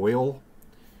is OIL.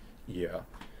 Yeah.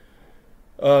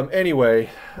 Anyway,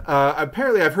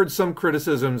 apparently I've heard some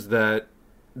criticisms that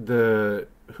the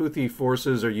Houthi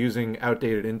forces are using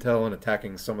outdated intel and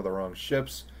attacking some of the wrong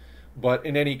ships. But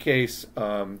in any case,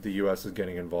 the U.S. is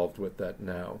getting involved with that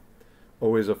now.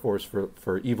 Always a force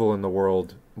for evil in the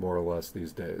world, more or less,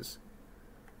 these days.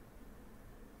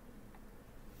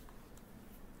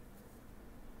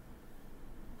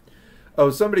 Oh,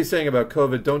 somebody's saying about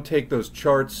COVID, don't take those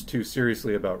charts too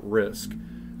seriously about risk.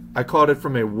 I caught it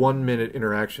from a 1-minute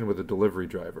interaction with a delivery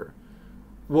driver.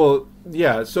 Well,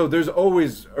 yeah, so there's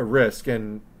always a risk,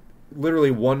 and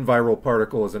literally one viral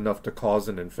particle is enough to cause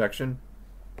an infection.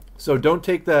 So don't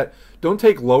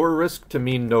take lower risk to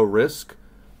mean no risk,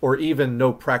 or even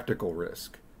no practical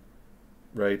risk,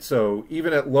 right? So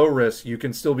even at low risk, you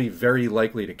can still be very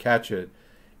likely to catch it.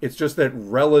 It's just that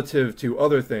relative to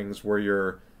other things where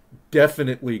you're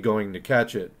definitely going to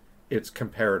catch it, it's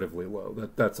comparatively low.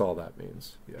 That's all that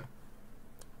means, yeah.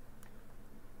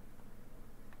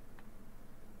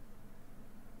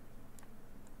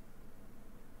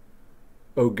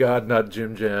 Oh God, not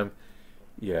Jim Jam.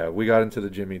 Yeah, we got into the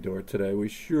Jimmy door today. We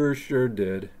sure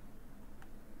did.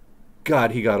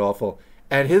 God, he got awful.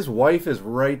 And his wife is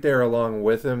right there along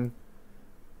with him.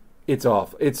 It's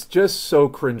awful. It's just so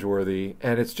cringeworthy,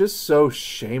 and it's just so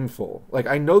shameful. Like,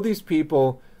 I know these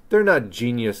people, they're not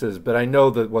geniuses, but I know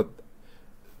that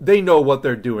they know what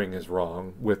they're doing is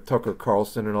wrong with Tucker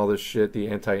Carlson and all this shit, the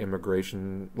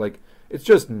anti-immigration, like, it's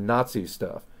just Nazi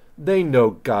stuff. They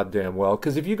know goddamn well,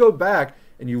 because if you go back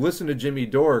and you listen to Jimmy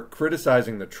Dore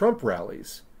criticizing the Trump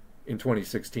rallies in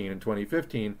 2016 and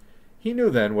 2015, he knew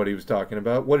then what he was talking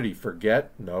about. What did he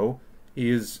forget? No. He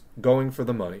is going for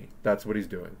the money. That's what he's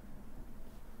doing.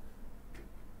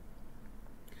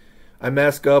 I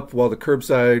mask up while the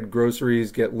curbside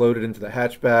groceries get loaded into the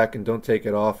hatchback and don't take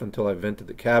it off until I vented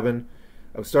the cabin.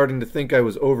 I was starting to think I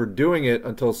was overdoing it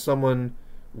until someone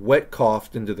wet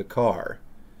coughed into the car.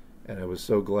 And I was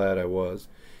so glad I was.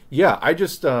 Yeah, I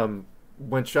just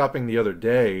went shopping the other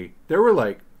day. There were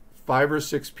like 5 or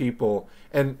 6 people.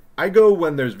 And I go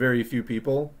when there's very few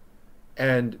people.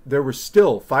 And there were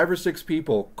still 5 or 6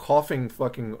 people coughing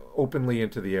fucking openly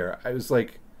into the air. I was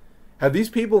like, have these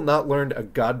people not learned a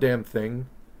goddamn thing?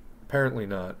 Apparently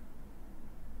not.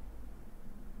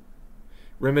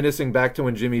 Reminiscing back to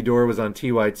when Jimmy Dore was on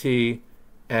TYT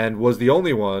and was the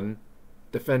only one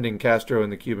defending Castro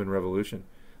and the Cuban Revolution.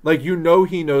 Like, you know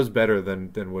he knows better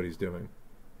than what he's doing.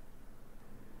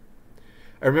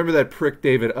 I remember that prick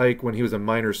David Icke when he was a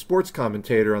minor sports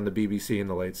commentator on the BBC in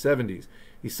the late 70s.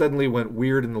 He suddenly went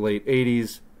weird in the late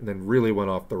 80s and then really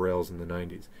went off the rails in the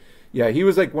 90s. Yeah, he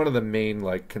was like one of the main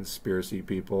like conspiracy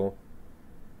people.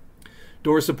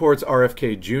 Dore supports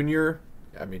RFK Jr.,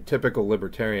 I mean, typical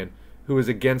libertarian, who is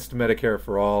against Medicare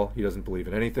for all. He doesn't believe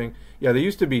in anything. Yeah, there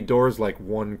used to be Dore's like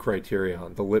one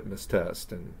criterion, the litmus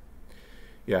test. And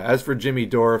yeah, as for Jimmy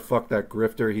Dore, fuck that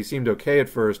grifter. He seemed okay at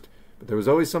first, but there was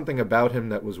always something about him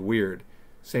that was weird.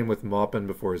 Same with Maupin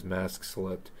before his mask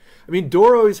slipped. I mean,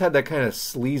 Dore always had that kind of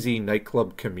sleazy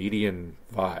nightclub comedian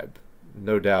vibe,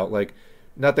 no doubt. Like,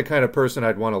 not the kind of person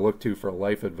I'd want to look to for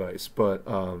life advice, but,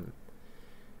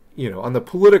 you know, on the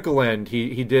political end,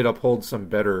 he did uphold some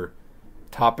better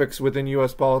topics within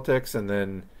U.S. politics, and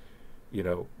then, you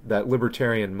know, that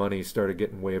libertarian money started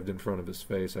getting waved in front of his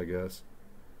face, I guess.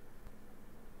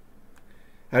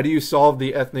 How do you solve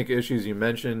the ethnic issues you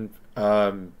mentioned?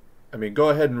 I mean, go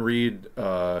ahead and read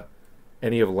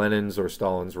any of Lenin's or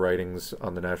Stalin's writings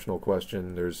on the national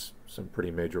question. There's some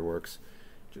pretty major works.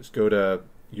 Just go to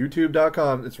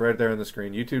youtube.com. It's right there on the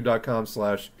screen.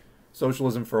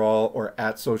 youtube.com/socialismforall or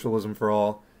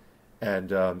 @socialismforall. And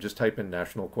just type in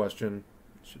national question.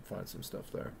 You should find some stuff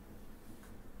there.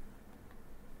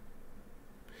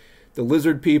 The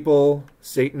lizard people,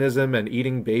 Satanism, and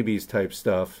eating babies type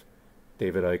stuff.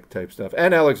 David Icke type stuff,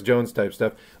 and Alex Jones type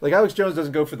stuff. Like, Alex Jones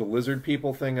doesn't go for the lizard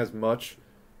people thing as much,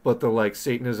 but the, like,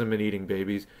 Satanism and eating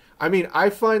babies. I mean, I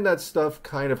find that stuff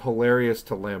kind of hilarious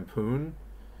to lampoon.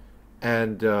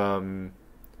 And,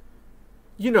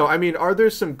 you know, I mean, are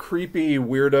there some creepy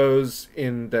weirdos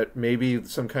in that maybe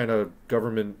some kind of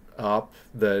government op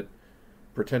that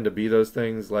pretend to be those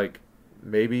things? Like,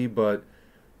 maybe, but,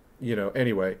 you know,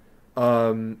 anyway.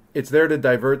 It's there to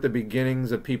divert the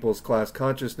beginnings of people's class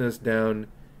consciousness down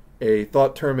a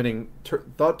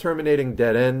thought-terminating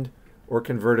dead end, or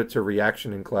convert it to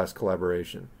reaction and class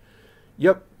collaboration.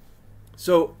 Yep.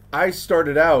 So I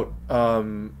started out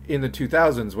in the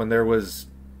 2000s when there was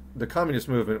the communist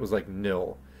movement was like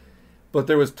nil, but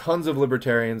there was tons of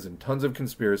libertarians and tons of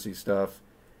conspiracy stuff.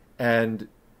 And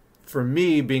for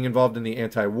me, being involved in the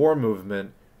anti-war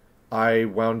movement, I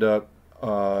wound up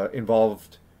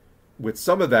involved with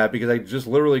some of that because I just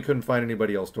literally couldn't find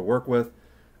anybody else to work with.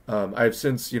 I've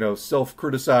since, you know,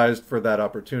 self-criticized for that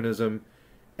opportunism,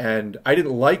 and I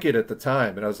didn't like it at the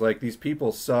time. And I was like, these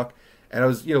people suck. And I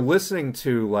was, you know, listening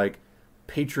to like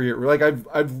Patriot, like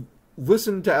I've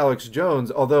listened to Alex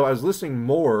Jones, although I was listening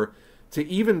more to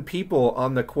even people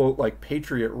on the quote like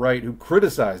Patriot right who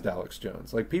criticized Alex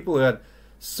Jones, like people who had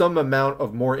some amount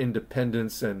of more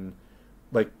independence and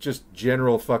like just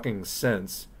general fucking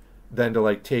sense than to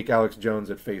like take Alex Jones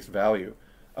at face value,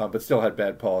 but still had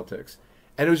bad politics.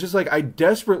 And it was just like I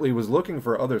desperately was looking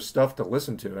for other stuff to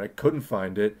listen to, and I couldn't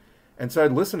find it. And so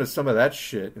I'd listen to some of that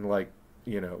shit in like,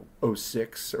 you know,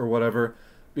 '06 or whatever.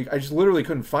 I just literally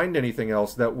couldn't find anything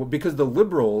else because the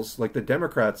liberals, like the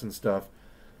Democrats and stuff,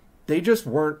 they just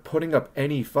weren't putting up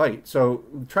any fight. So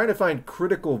trying to find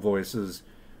critical voices,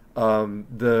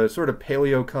 the sort of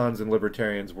paleocons and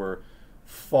libertarians were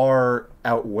far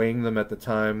outweighing them at the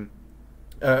time,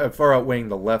 far outweighing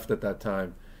the left at that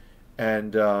time.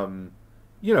 And,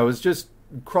 you know, it was just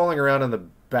crawling around on the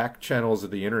back channels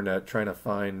of the internet trying to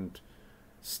find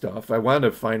stuff. I wound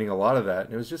up finding a lot of that.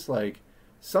 And it was just like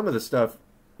some of the stuff,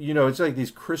 you know, it's like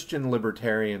these Christian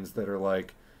libertarians that are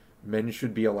like, men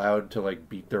should be allowed to like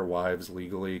beat their wives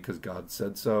legally because God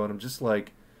said so. And I'm just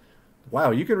like,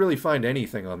 wow, you can really find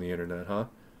anything on the internet, huh?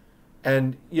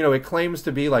 And, you know, it claims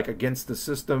to be like against the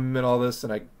system and all this.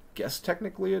 And I guess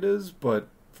technically it is, but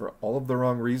for all of the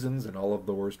wrong reasons and all of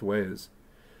the worst ways.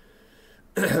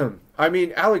 I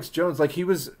mean, Alex Jones, like he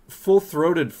was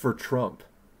full-throated for Trump.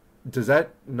 Does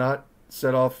that not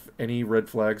set off any red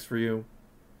flags for you?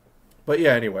 But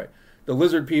yeah, anyway, the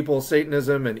lizard people,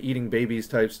 Satanism, and eating babies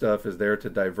type stuff is there to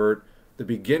divert the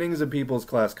beginnings of people's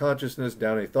class consciousness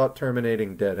down a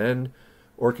thought-terminating dead end,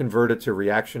 or convert it to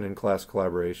reaction and class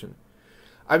collaboration.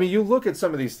 I mean, you look at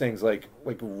some of these things like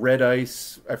Red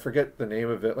Ice, I forget the name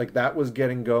of it, like that was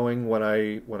getting going when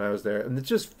I was there, and it's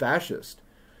just fascist.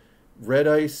 Red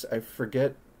Ice, I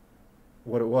forget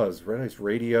what it was, Red Ice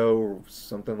Radio or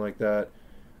something like that.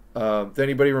 If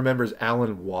anybody remembers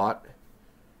Alan Watt,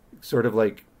 sort of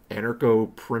like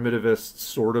anarcho-primitivist,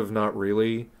 sort of not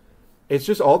really. It's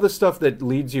just all the stuff that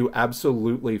leads you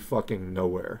absolutely fucking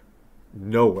nowhere.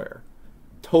 Nowhere.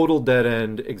 Total dead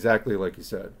end, exactly like you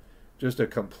said. Just a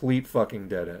complete fucking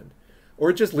dead end. Or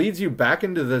it just leads you back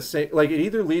into the same, like it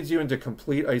either leads you into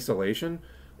complete isolation,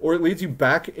 or it leads you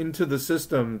back into the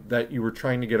system that you were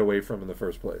trying to get away from in the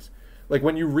first place. Like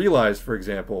when you realize, for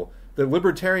example, that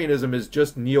libertarianism is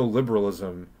just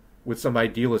neoliberalism with some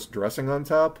idealist dressing on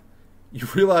top, you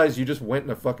realize you just went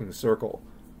in a fucking circle.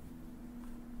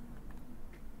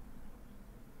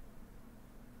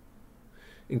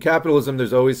 In capitalism,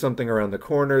 there's always something around the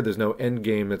corner. There's no end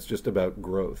game. It's just about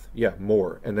growth. Yeah,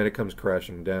 more. And then it comes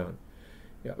crashing down.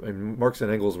 Yeah, I mean, Marx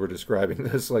and Engels were describing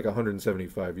this like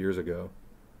 175 years ago.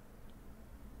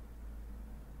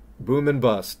 Boom and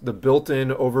bust. The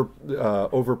built-in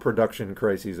overproduction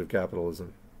crises of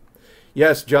capitalism.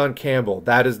 Yes, John Campbell.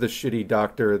 That is the shitty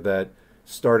doctor that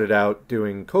started out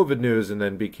doing COVID news and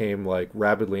then became like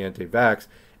rabidly anti-vax,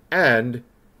 and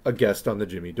a guest on the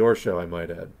Jimmy Dore show, I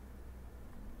might add.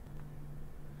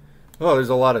 Oh, there's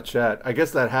a lot of chat. I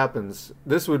guess that happens.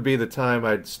 This would be the time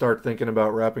I'd start thinking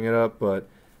about wrapping it up, but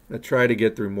I try to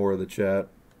get through more of the chat.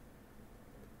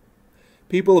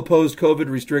 People opposed COVID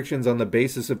restrictions on the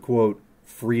basis of, quote,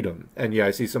 freedom. And yeah,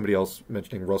 I see somebody else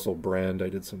mentioning Russell Brand. I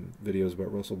did some videos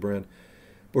about Russell Brand.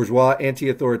 Bourgeois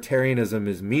anti-authoritarianism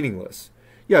is meaningless.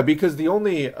 Yeah, because the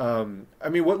only, I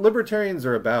mean, what libertarians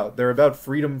are about, they're about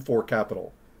freedom for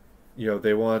capital. You know,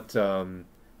 they want,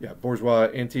 bourgeois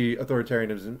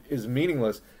anti-authoritarianism is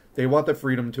meaningless. They want the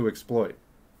freedom to exploit.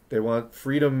 They want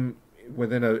freedom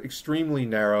within an extremely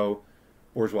narrow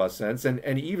bourgeois sense.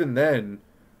 And even then,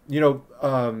 you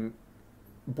know,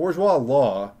 bourgeois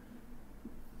law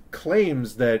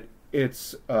claims that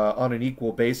it's on an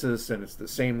equal basis and it's the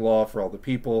same law for all the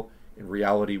people. In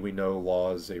reality, we know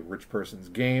law is a rich person's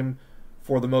game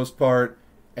for the most part.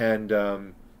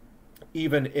 And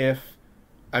even if,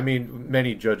 I mean,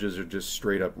 many judges are just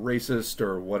straight up racist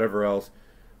or whatever else,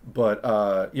 but,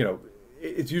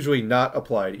 it's usually not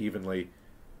applied evenly.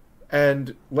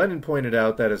 And Lenin pointed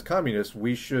out that as communists,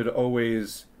 we should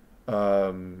always put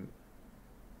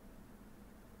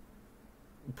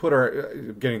our,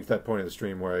 getting to that point of the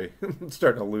stream where I'm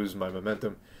starting to lose my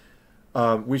momentum.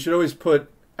 We should always put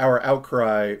our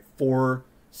outcry for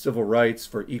civil rights,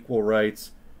 for equal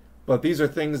rights, but these are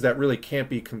things that really can't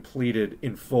be completed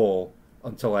in full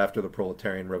until after the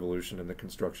proletarian revolution and the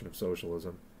construction of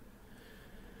socialism.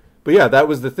 But yeah, that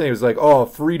was the thing. It was like, oh,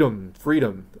 freedom,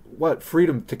 freedom. What?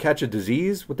 Freedom to catch a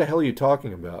disease? What the hell are you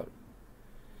talking about?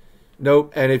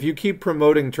 Nope. And if you keep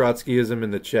promoting Trotskyism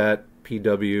in the chat,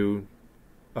 PW,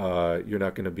 you're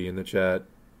not going to be in the chat.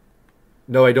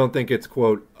 No, I don't think it's,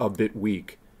 quote, a bit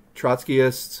weak.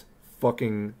 Trotskyists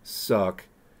fucking suck.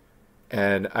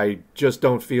 And I just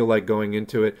don't feel like going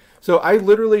into it. So I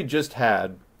literally just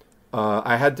had,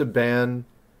 I had to ban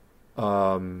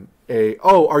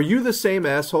oh, are you the same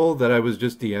asshole that I was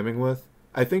just DMing with?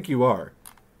 I think you are.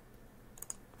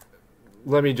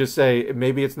 Let me just say,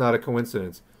 maybe it's not a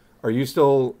coincidence. Are you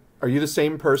the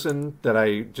same person that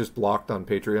I just blocked on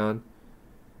Patreon?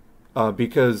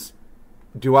 Because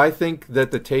do I think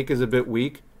that the take is a bit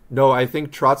weak? No, I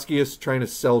think Trotskyists trying to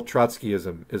sell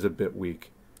Trotskyism is a bit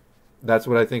weak. That's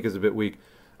what I think is a bit weak.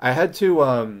 I had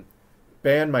to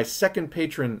ban my second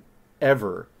patron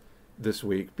ever this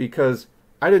week because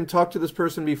I didn't talk to this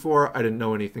person before. I didn't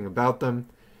know anything about them.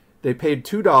 They paid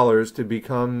 $2 to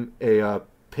become a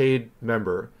paid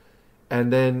member.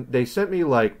 And then they sent me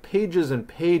like pages and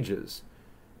pages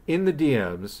in the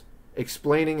DMs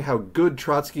explaining how good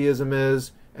Trotskyism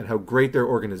is and how great their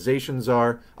organizations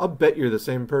are. I'll bet you're the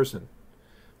same person.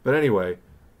 But anyway,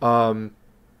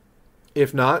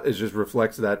 if not, it just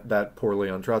reflects that poorly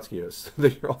on Trotskyists.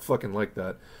 That you're all fucking like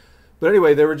that. But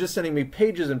anyway, they were just sending me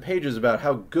pages and pages about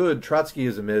how good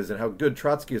Trotskyism is and how good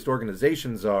Trotskyist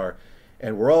organizations are.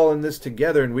 And we're all in this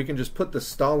together and we can just put the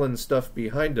Stalin stuff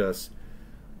behind us.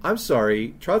 I'm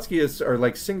sorry, Trotskyists are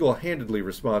like single-handedly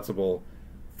responsible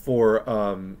for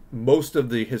most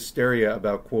of the hysteria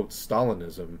about, quote,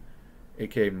 Stalinism,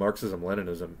 aka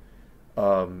Marxism-Leninism,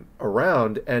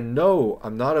 around. And no,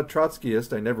 I'm not a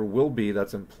Trotskyist. I never will be.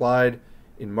 That's implied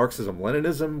in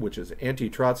Marxism-Leninism, which is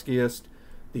anti-Trotskyist.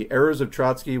 The errors of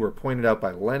Trotsky were pointed out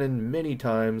by Lenin many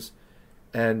times.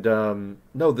 And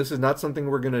no, this is not something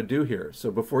we're going to do here.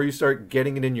 So before you start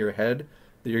getting it in your head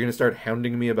that you're going to start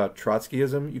hounding me about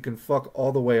Trotskyism, you can fuck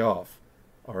all the way off.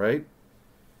 All right?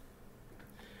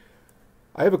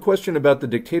 I have a question about the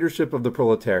dictatorship of the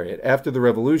proletariat. After the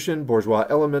revolution, bourgeois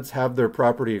elements have their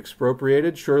property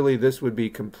expropriated. Surely this would be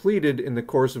completed in the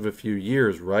course of a few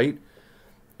years, right?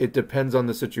 It depends on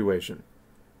the situation.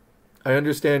 I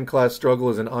understand class struggle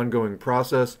is an ongoing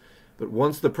process, but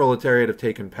once the proletariat have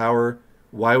taken power,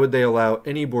 why would they allow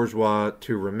any bourgeois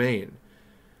to remain?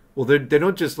 Well, they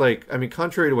don't just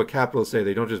contrary to what capitalists say,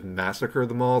 they don't just massacre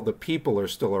them all. The people are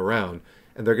still around,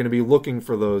 and they're going to be looking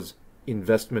for those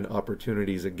investment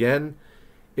opportunities again.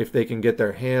 If they can get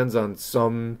their hands on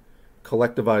some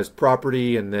collectivized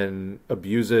property and then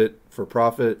abuse it for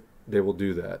profit, they will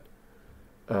do that.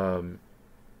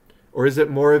 Or is it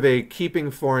more of a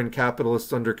keeping foreign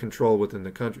capitalists under control within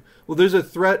the country? Well, there's a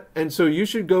threat, and so you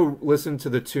should go listen to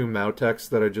the 2 Mao texts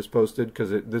that I just posted, because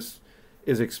this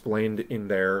is explained in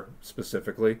there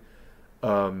specifically.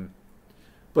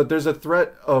 But there's a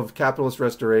threat of capitalist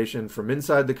restoration from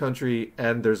inside the country,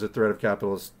 and there's a threat of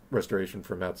capitalist restoration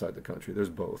from outside the country. There's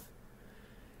both.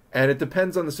 And it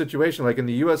depends on the situation. Like in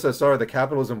the USSR, the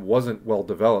capitalism wasn't well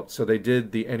developed, so they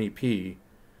did the NEP,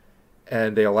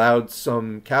 and they allowed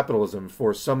some capitalism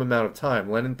for some amount of time.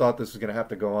 Lenin thought this was going to have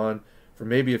to go on for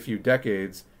maybe a few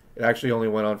decades. It actually only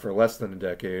went on for less than a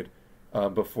decade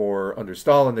before, under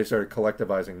Stalin, they started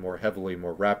collectivizing more heavily,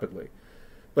 more rapidly.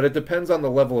 But it depends on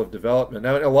the level of development.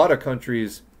 Now, in a lot of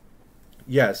countries,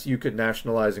 yes, you could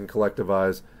nationalize and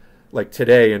collectivize, like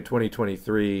today in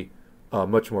 2023,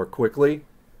 much more quickly.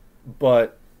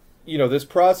 But, this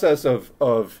process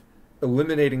of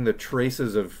eliminating the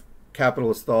traces of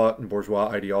capitalist thought and bourgeois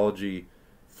ideology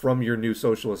from your new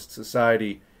socialist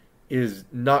society is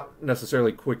not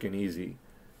necessarily quick and easy.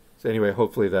 So anyway,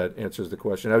 hopefully that answers the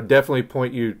question. I would definitely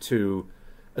point you to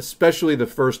especially the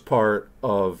first part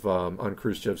of On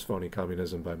Khrushchev's Phony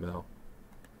Communism by Mao.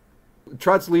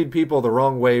 Trots lead people the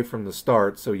wrong way from the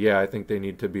start, so yeah, I think they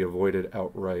need to be avoided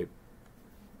outright.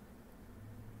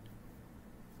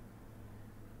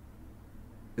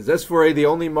 Is S4A the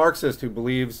only Marxist who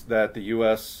believes that the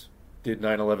U.S. did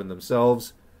 9/11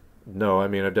 themselves? No, I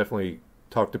mean, I've definitely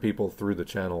talked to people through the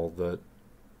channel that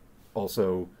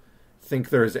also think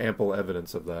there is ample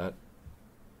evidence of that.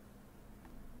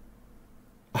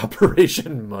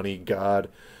 Operation Money God.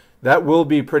 That will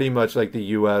be pretty much like the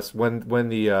U.S. when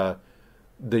the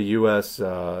U.S.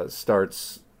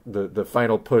 Starts the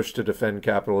final push to defend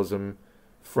capitalism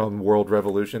from world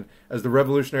revolution. As the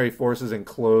revolutionary forces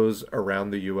enclose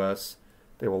around the U.S.,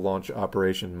 they will launch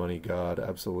Operation Money God.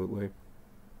 Absolutely.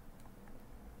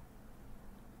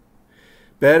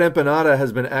 Bad Empanada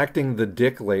has been acting the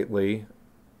dick lately.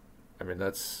 I mean,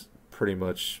 that's pretty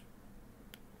much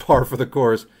par for the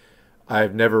course.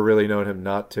 I've never really known him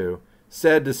not to.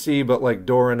 Sad to see, but like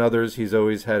Dor and others, he's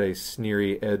always had a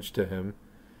sneery edge to him.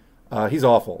 He's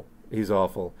awful. He's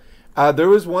awful. There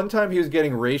was one time he was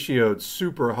getting ratioed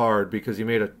super hard because he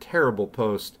made a terrible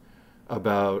post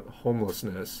about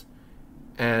homelessness.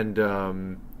 And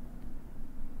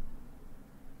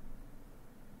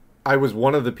I was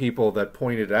one of the people that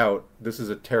pointed out, this is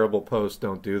a terrible post,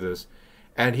 don't do this.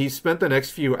 And he spent the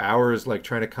next few hours like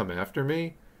trying to come after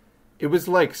me. It was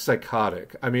like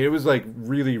psychotic. I mean, it was like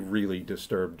really, really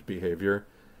disturbed behavior.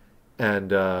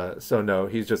 And so no,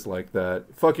 he's just like that.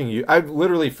 Fucking you. I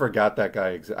literally forgot that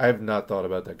guy. I have not thought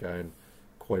about that guy in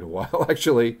quite a while,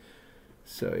 actually.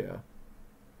 So yeah.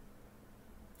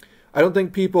 I don't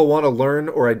think people want to learn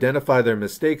or identify their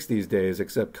mistakes these days,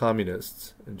 except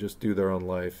communists, and just do their own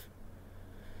life.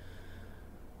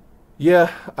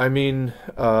 Yeah, I mean,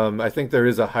 I think there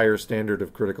is a higher standard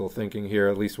of critical thinking here,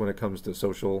 at least when it comes to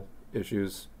social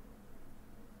issues.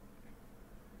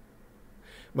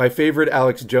 My favorite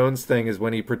Alex Jones thing is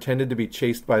when he pretended to be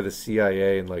chased by the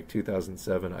CIA in like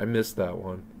 2007. I missed that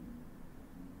one.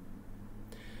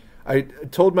 I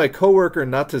told my coworker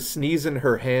not to sneeze in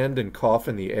her hand and cough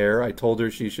in the air. I told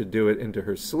her she should do it into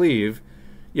her sleeve.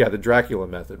 Yeah, the Dracula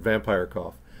method, vampire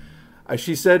cough.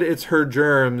 She said it's her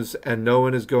germs and no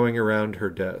one is going around her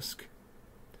desk.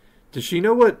 Does she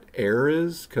know what air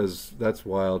is? Because that's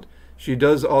wild. She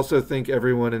does also think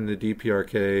everyone in the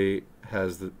DPRK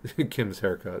has the Kim's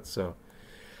haircut. So,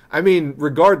 I mean,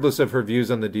 regardless of her views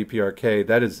on the DPRK,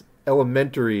 that is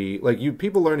elementary. Like,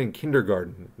 people learn in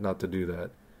kindergarten not to do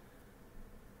that.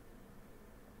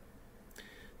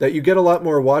 That you get a lot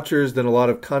more watchers than a lot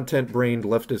of content-brained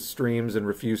leftist streams and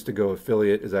refuse to go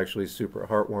affiliate is actually super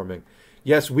heartwarming.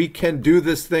 Yes, we can do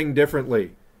this thing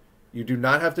differently. You do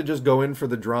not have to just go in for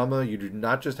the drama. You do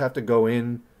not just have to go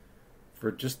in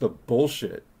for just the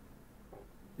bullshit.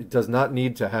 It does not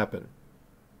need to happen.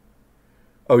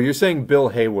 Oh, you're saying Bill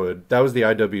Haywood. That was the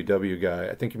IWW guy.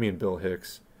 I think you mean Bill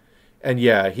Hicks. And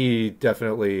yeah, he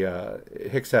definitely...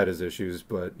 Hicks had his issues,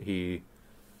 but he...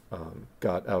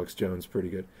 got Alex Jones pretty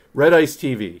good. Red Ice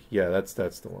TV. Yeah, that's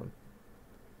the one.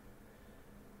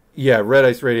 Yeah, Red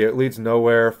Ice Radio. It leads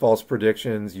nowhere. False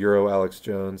predictions. Euro Alex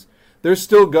Jones. They're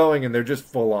still going, and they're just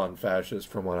full-on fascist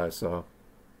from what I saw.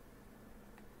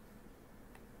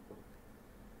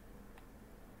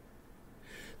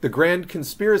 The grand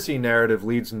conspiracy narrative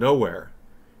leads nowhere.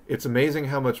 It's amazing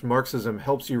how much Marxism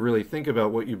helps you really think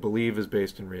about what you believe is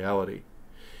based in reality.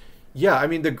 Yeah, I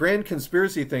mean, the grand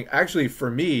conspiracy thing, actually,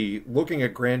 for me, looking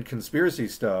at grand conspiracy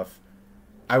stuff,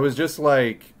 I was just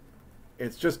like,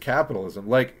 it's just capitalism.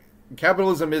 Like,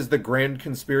 capitalism is the grand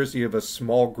conspiracy of a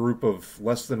small group of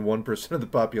less than 1% of the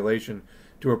population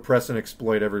to oppress and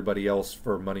exploit everybody else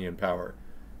for money and power.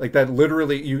 Like, that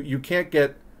literally, you can't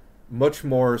get much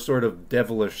more sort of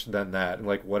devilish than that. And,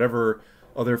 like, whatever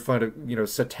other fun,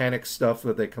 satanic stuff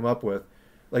that they come up with.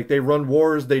 Like, they run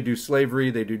wars, they do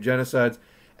slavery, they do genocides.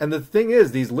 And the thing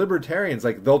is, these libertarians,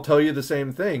 like, they'll tell you the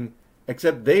same thing,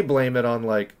 except they blame it on,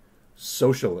 like,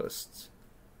 socialists.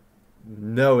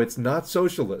 No, it's not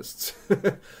socialists.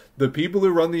 The people who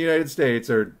run the United States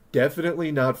are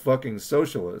definitely not fucking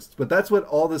socialists. But that's what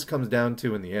all this comes down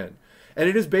to in the end. And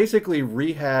it is basically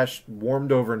rehashed,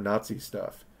 warmed over Nazi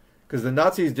stuff. Because the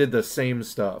Nazis did the same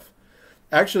stuff.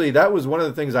 Actually, that was one of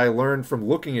the things I learned from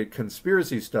looking at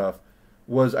conspiracy stuff,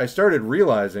 was I started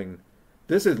realizing...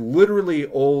 this is literally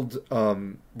old,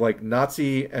 like,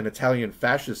 Nazi and Italian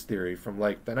fascist theory from,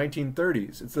 like, the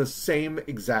 1930s. It's the same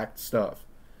exact stuff.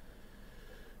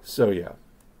 So, yeah.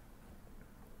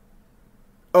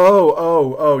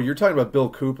 Oh, you're talking about Bill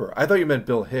Cooper. I thought you meant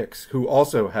Bill Hicks, who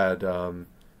also had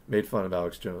made fun of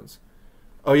Alex Jones.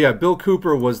 Oh, yeah, Bill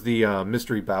Cooper was the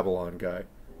Mystery Babylon guy.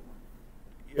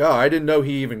 Yeah, I didn't know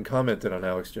he even commented on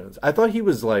Alex Jones. I thought he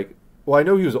was, like... well, I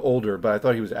know he was older, but I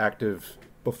thought he was active...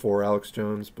 before Alex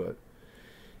Jones, but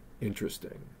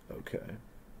interesting. Okay.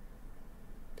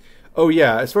 Oh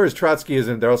yeah, as far as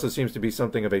Trotskyism, there also seems to be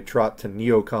something of a trot to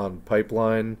neocon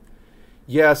pipeline.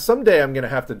 Yeah, someday I'm gonna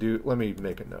have to do. Let me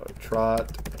make a note. Trot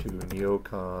to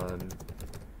neocon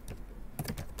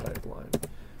pipeline.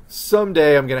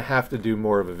 Someday I'm gonna have to do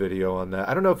more of a video on that.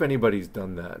 I don't know if anybody's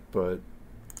done that, but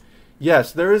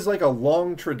yes, there is like a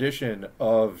long tradition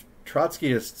of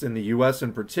Trotskyists in the U.S.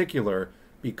 in particular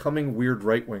becoming weird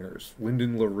right wingers.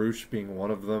 Lyndon LaRouche being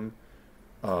one of them.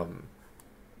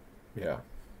 Yeah.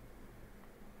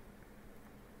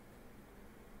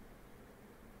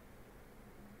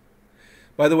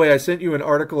 By the way, I sent you an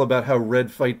article about how Red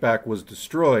Fightback was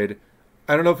destroyed.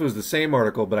 I don't know if it was the same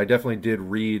article, but I definitely did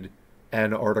read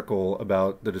an article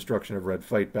about the destruction of Red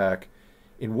Fightback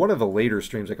in one of the later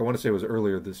streams. Like I want to say it was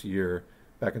earlier this year,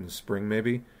 back in the spring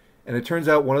maybe. And it turns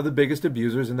out one of the biggest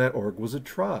abusers in that org was a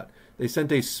Trot. They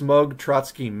sent a smug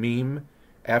Trotsky meme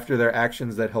after their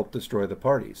actions that helped destroy the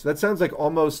party. So that sounds like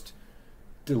almost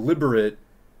deliberate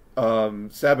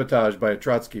sabotage by a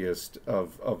Trotskyist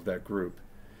of that group.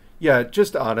 Yeah,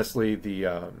 just honestly,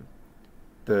 you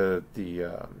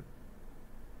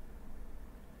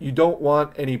don't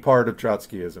want any part of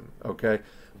Trotskyism, okay?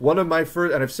 One of my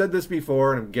first, and I've said this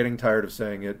before, and I'm getting tired of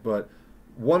saying it, but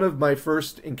one of my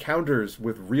first encounters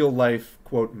with real-life,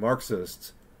 quote,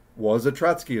 Marxists was a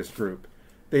Trotskyist group.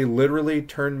 They literally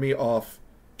turned me off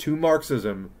to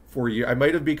Marxism for years. I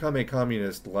might have become a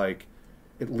communist, like,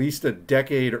 at least a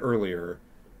decade earlier,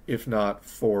 if not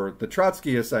for the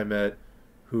Trotskyists I met,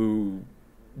 who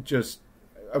just,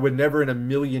 I would never in a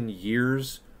million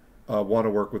years want to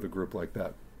work with a group like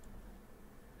that.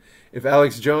 If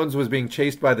Alex Jones was being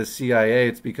chased by the CIA,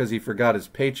 it's because he forgot his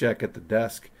paycheck at the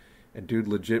desk, and dude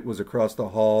legit was across the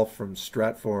hall from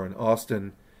Stratfor in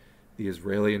Austin, the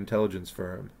Israeli intelligence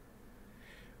firm.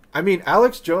 I mean,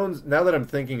 Alex Jones, now that I'm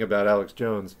thinking about Alex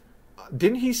Jones,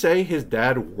 didn't he say his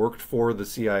dad worked for the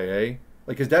CIA?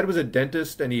 Like, his dad was a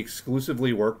dentist and he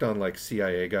exclusively worked on, like,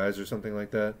 CIA guys or something like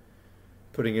that.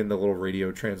 Putting in the little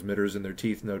radio transmitters in their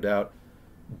teeth, no doubt.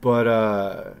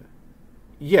 But,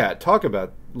 yeah, talk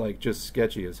about, like, just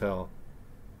sketchy as hell.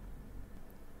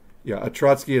 Yeah, a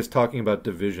Trotskyist talking about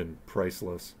division.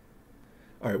 Priceless.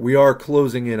 All right, we are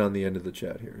closing in on the end of the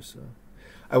chat here, so...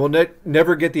 I will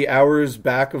never get the hours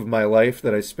back of my life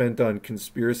that I spent on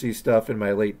conspiracy stuff in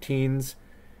my late teens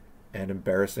and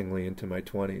embarrassingly into my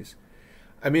 20s.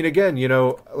 I mean, again, you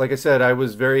know, like I said, I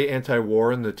was very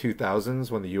anti-war in the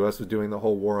 2000s when the U.S. was doing the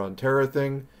whole war on terror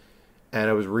thing, and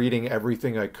I was reading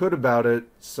everything I could about it,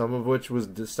 some of which was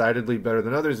decidedly better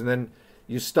than others, and then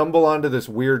you stumble onto this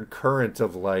weird current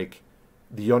of, like,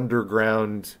 the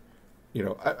underground, you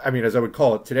know, I mean, as I would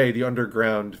call it today, the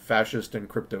underground fascist and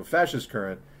crypto-fascist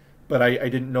current, but I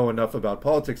didn't know enough about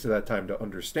politics at that time to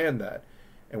understand that,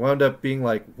 and wound up being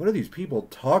like, what are these people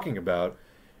talking about?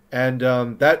 And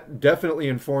that definitely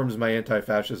informs my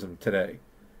anti-fascism today.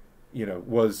 You know,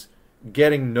 was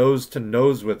getting nose to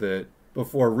nose with it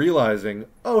before realizing,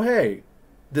 oh, hey,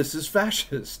 this is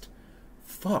fascist.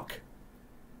 Fuck.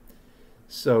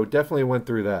 So definitely went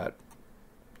through that.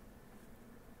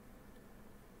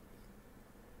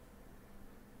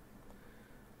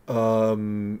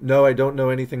 No, I don't know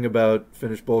anything about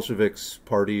Finnish Bolsheviks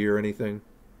party or anything.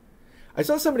 I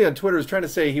saw somebody on Twitter was trying to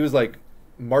say he was like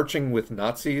marching with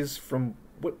Nazis. From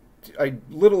what I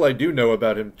do know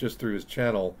about him just through his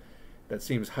channel, that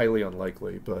seems highly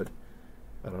unlikely, but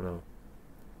I don't know.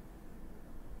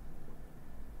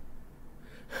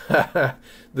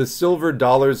 The silver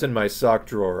dollars in my sock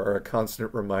drawer are a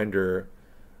constant reminder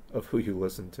of who you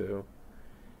listen to.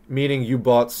 Meaning you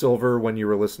bought silver when you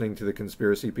were listening to the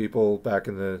conspiracy people back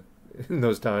in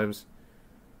those times.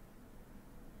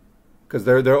 Because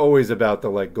they're always about the,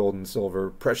 like, gold and silver,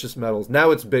 precious metals.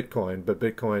 Now it's Bitcoin, but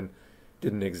Bitcoin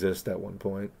didn't exist at one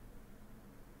point.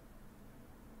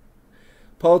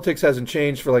 Politics hasn't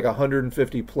changed for like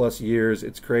 150 plus years.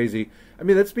 It's crazy. I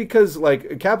mean, that's because,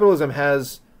 like, capitalism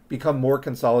has become more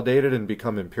consolidated and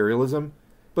become imperialism,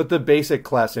 but the basic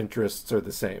class interests are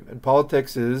the same. And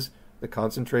politics is the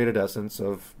concentrated essence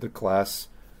of the class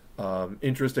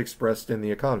interest expressed in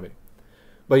the economy.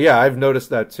 But yeah, I've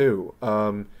noticed that too.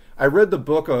 I read the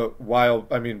book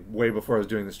way before I was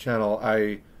doing this channel.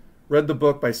 I read the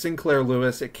book by Sinclair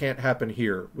Lewis, It Can't Happen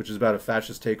Here, which is about a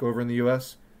fascist takeover in the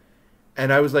U.S.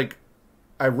 And I was like,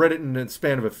 I read it in the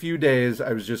span of a few days.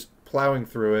 I was just plowing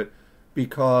through it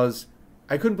because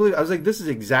I couldn't believe it. I was like, this is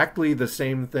exactly the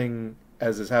same thing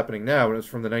as is happening now, and it was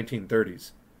from the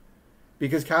 1930s.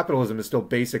 Because capitalism is still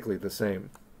basically the same.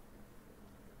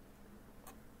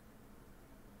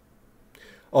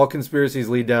 All conspiracies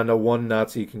lead down to one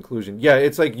Nazi conclusion. Yeah,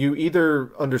 it's like you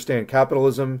either understand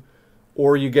capitalism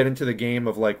or you get into the game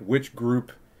of, like, which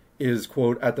group is,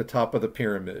 quote, at the top of the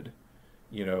pyramid.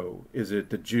 You know, is it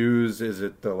the Jews? Is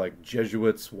it the, like,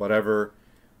 Jesuits? Whatever.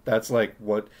 That's like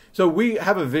what... So we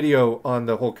have a video on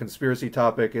the whole conspiracy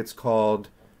topic. It's called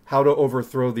How to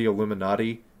Overthrow the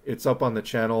Illuminati. It's up on the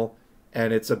channel,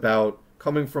 and it's about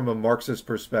coming from a Marxist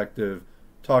perspective,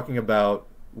 talking about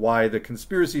why the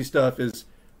conspiracy stuff is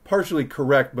partially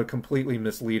correct but completely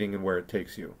misleading in where it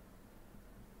takes you.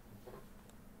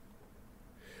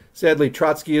 Sadly,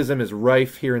 Trotskyism is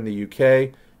rife here in the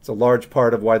UK. It's a large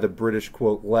part of why the British,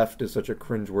 quote, left is such a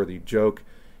cringeworthy joke.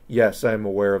 Yes, I'm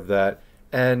aware of that.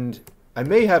 And I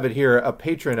may have it here. A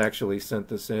patron actually sent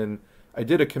this in. I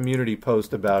did a community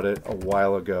post about it a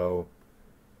while ago.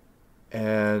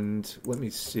 And let me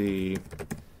see.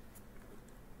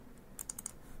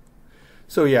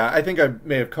 So yeah, I think I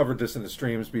may have covered this in the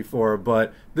streams before,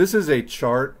 but this is a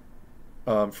chart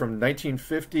from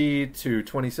 1950 to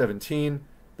 2017,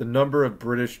 the number of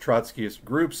British Trotskyist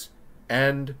groups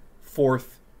and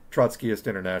fourth Trotskyist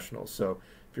internationals. So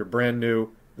if you're brand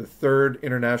new, the third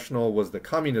international was the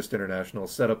Communist International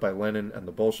set up by Lenin and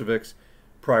the Bolsheviks.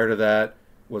 Prior to that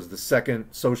was the second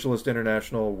Socialist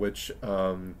International, which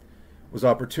was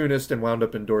opportunist and wound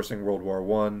up endorsing World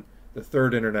War I. The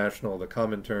third international, the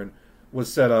Comintern,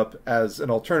 was set up as an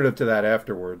alternative to that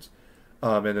afterwards.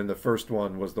 And then the first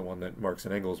one was the one that Marx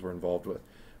and Engels were involved with.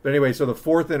 But anyway, so the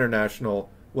fourth international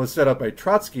was set up by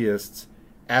Trotskyists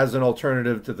as an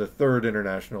alternative to the third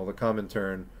international, the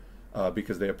Comintern,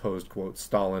 because they opposed, quote,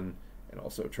 Stalin, and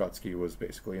also Trotsky was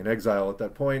basically in exile at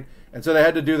that point. And so they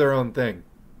had to do their own thing.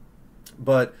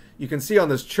 But you can see on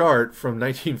this chart from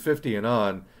 1950 and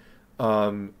on,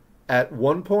 at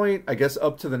one point, I guess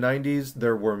up to the 90s,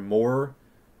 there were more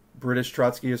British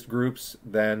Trotskyist groups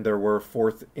than there were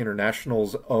fourth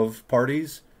internationals of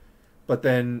parties. But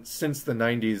then since the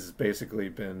 90s, it's basically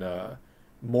been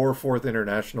more fourth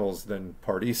internationals than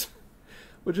parties,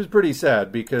 which is pretty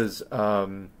sad because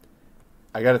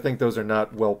I got to think those are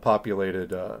not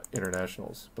well-populated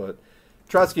internationals. But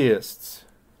Trotskyists,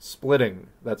 splitting,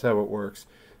 that's how it works.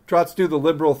 Trots do the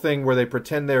liberal thing where they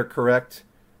pretend they're correct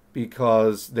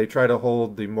because they try to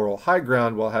hold the moral high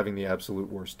ground while having the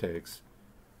absolute worst takes.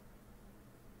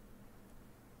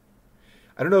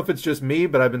 I don't know if it's just me,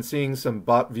 but I've been seeing some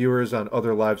bot viewers on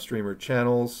other live streamer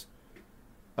channels.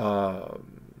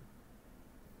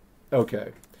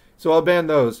 Okay, so I'll ban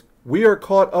those. We are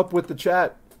caught up with the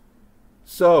chat.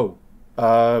 So,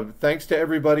 thanks to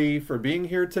everybody for being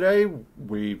here today.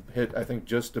 We hit, I think,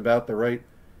 just about the right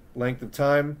length of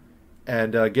time.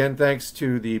 And again, thanks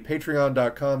to the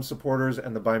Patreon.com supporters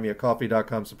and the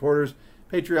BuyMeACoffee.com supporters.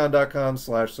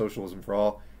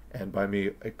 Patreon.com/socialismforall and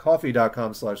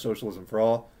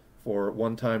BuyMeACoffee.com/socialismforall for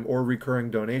one-time or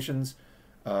recurring donations.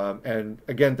 And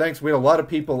again, thanks. We had a lot of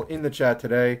people in the chat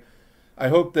today. I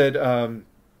hope that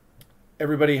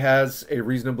everybody has a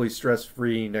reasonably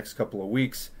stress-free next couple of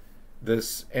weeks.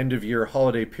 This end-of-year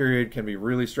holiday period can be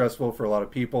really stressful for a lot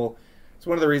of people. It's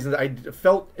one of the reasons I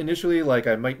felt initially like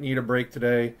I might need a break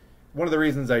today. One of the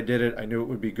reasons I did it, I knew it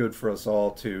would be good for us all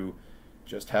to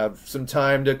just have some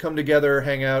time to come together,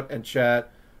 hang out, and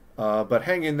chat. But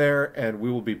hang in there, and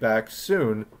we will be back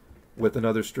soon with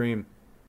another stream.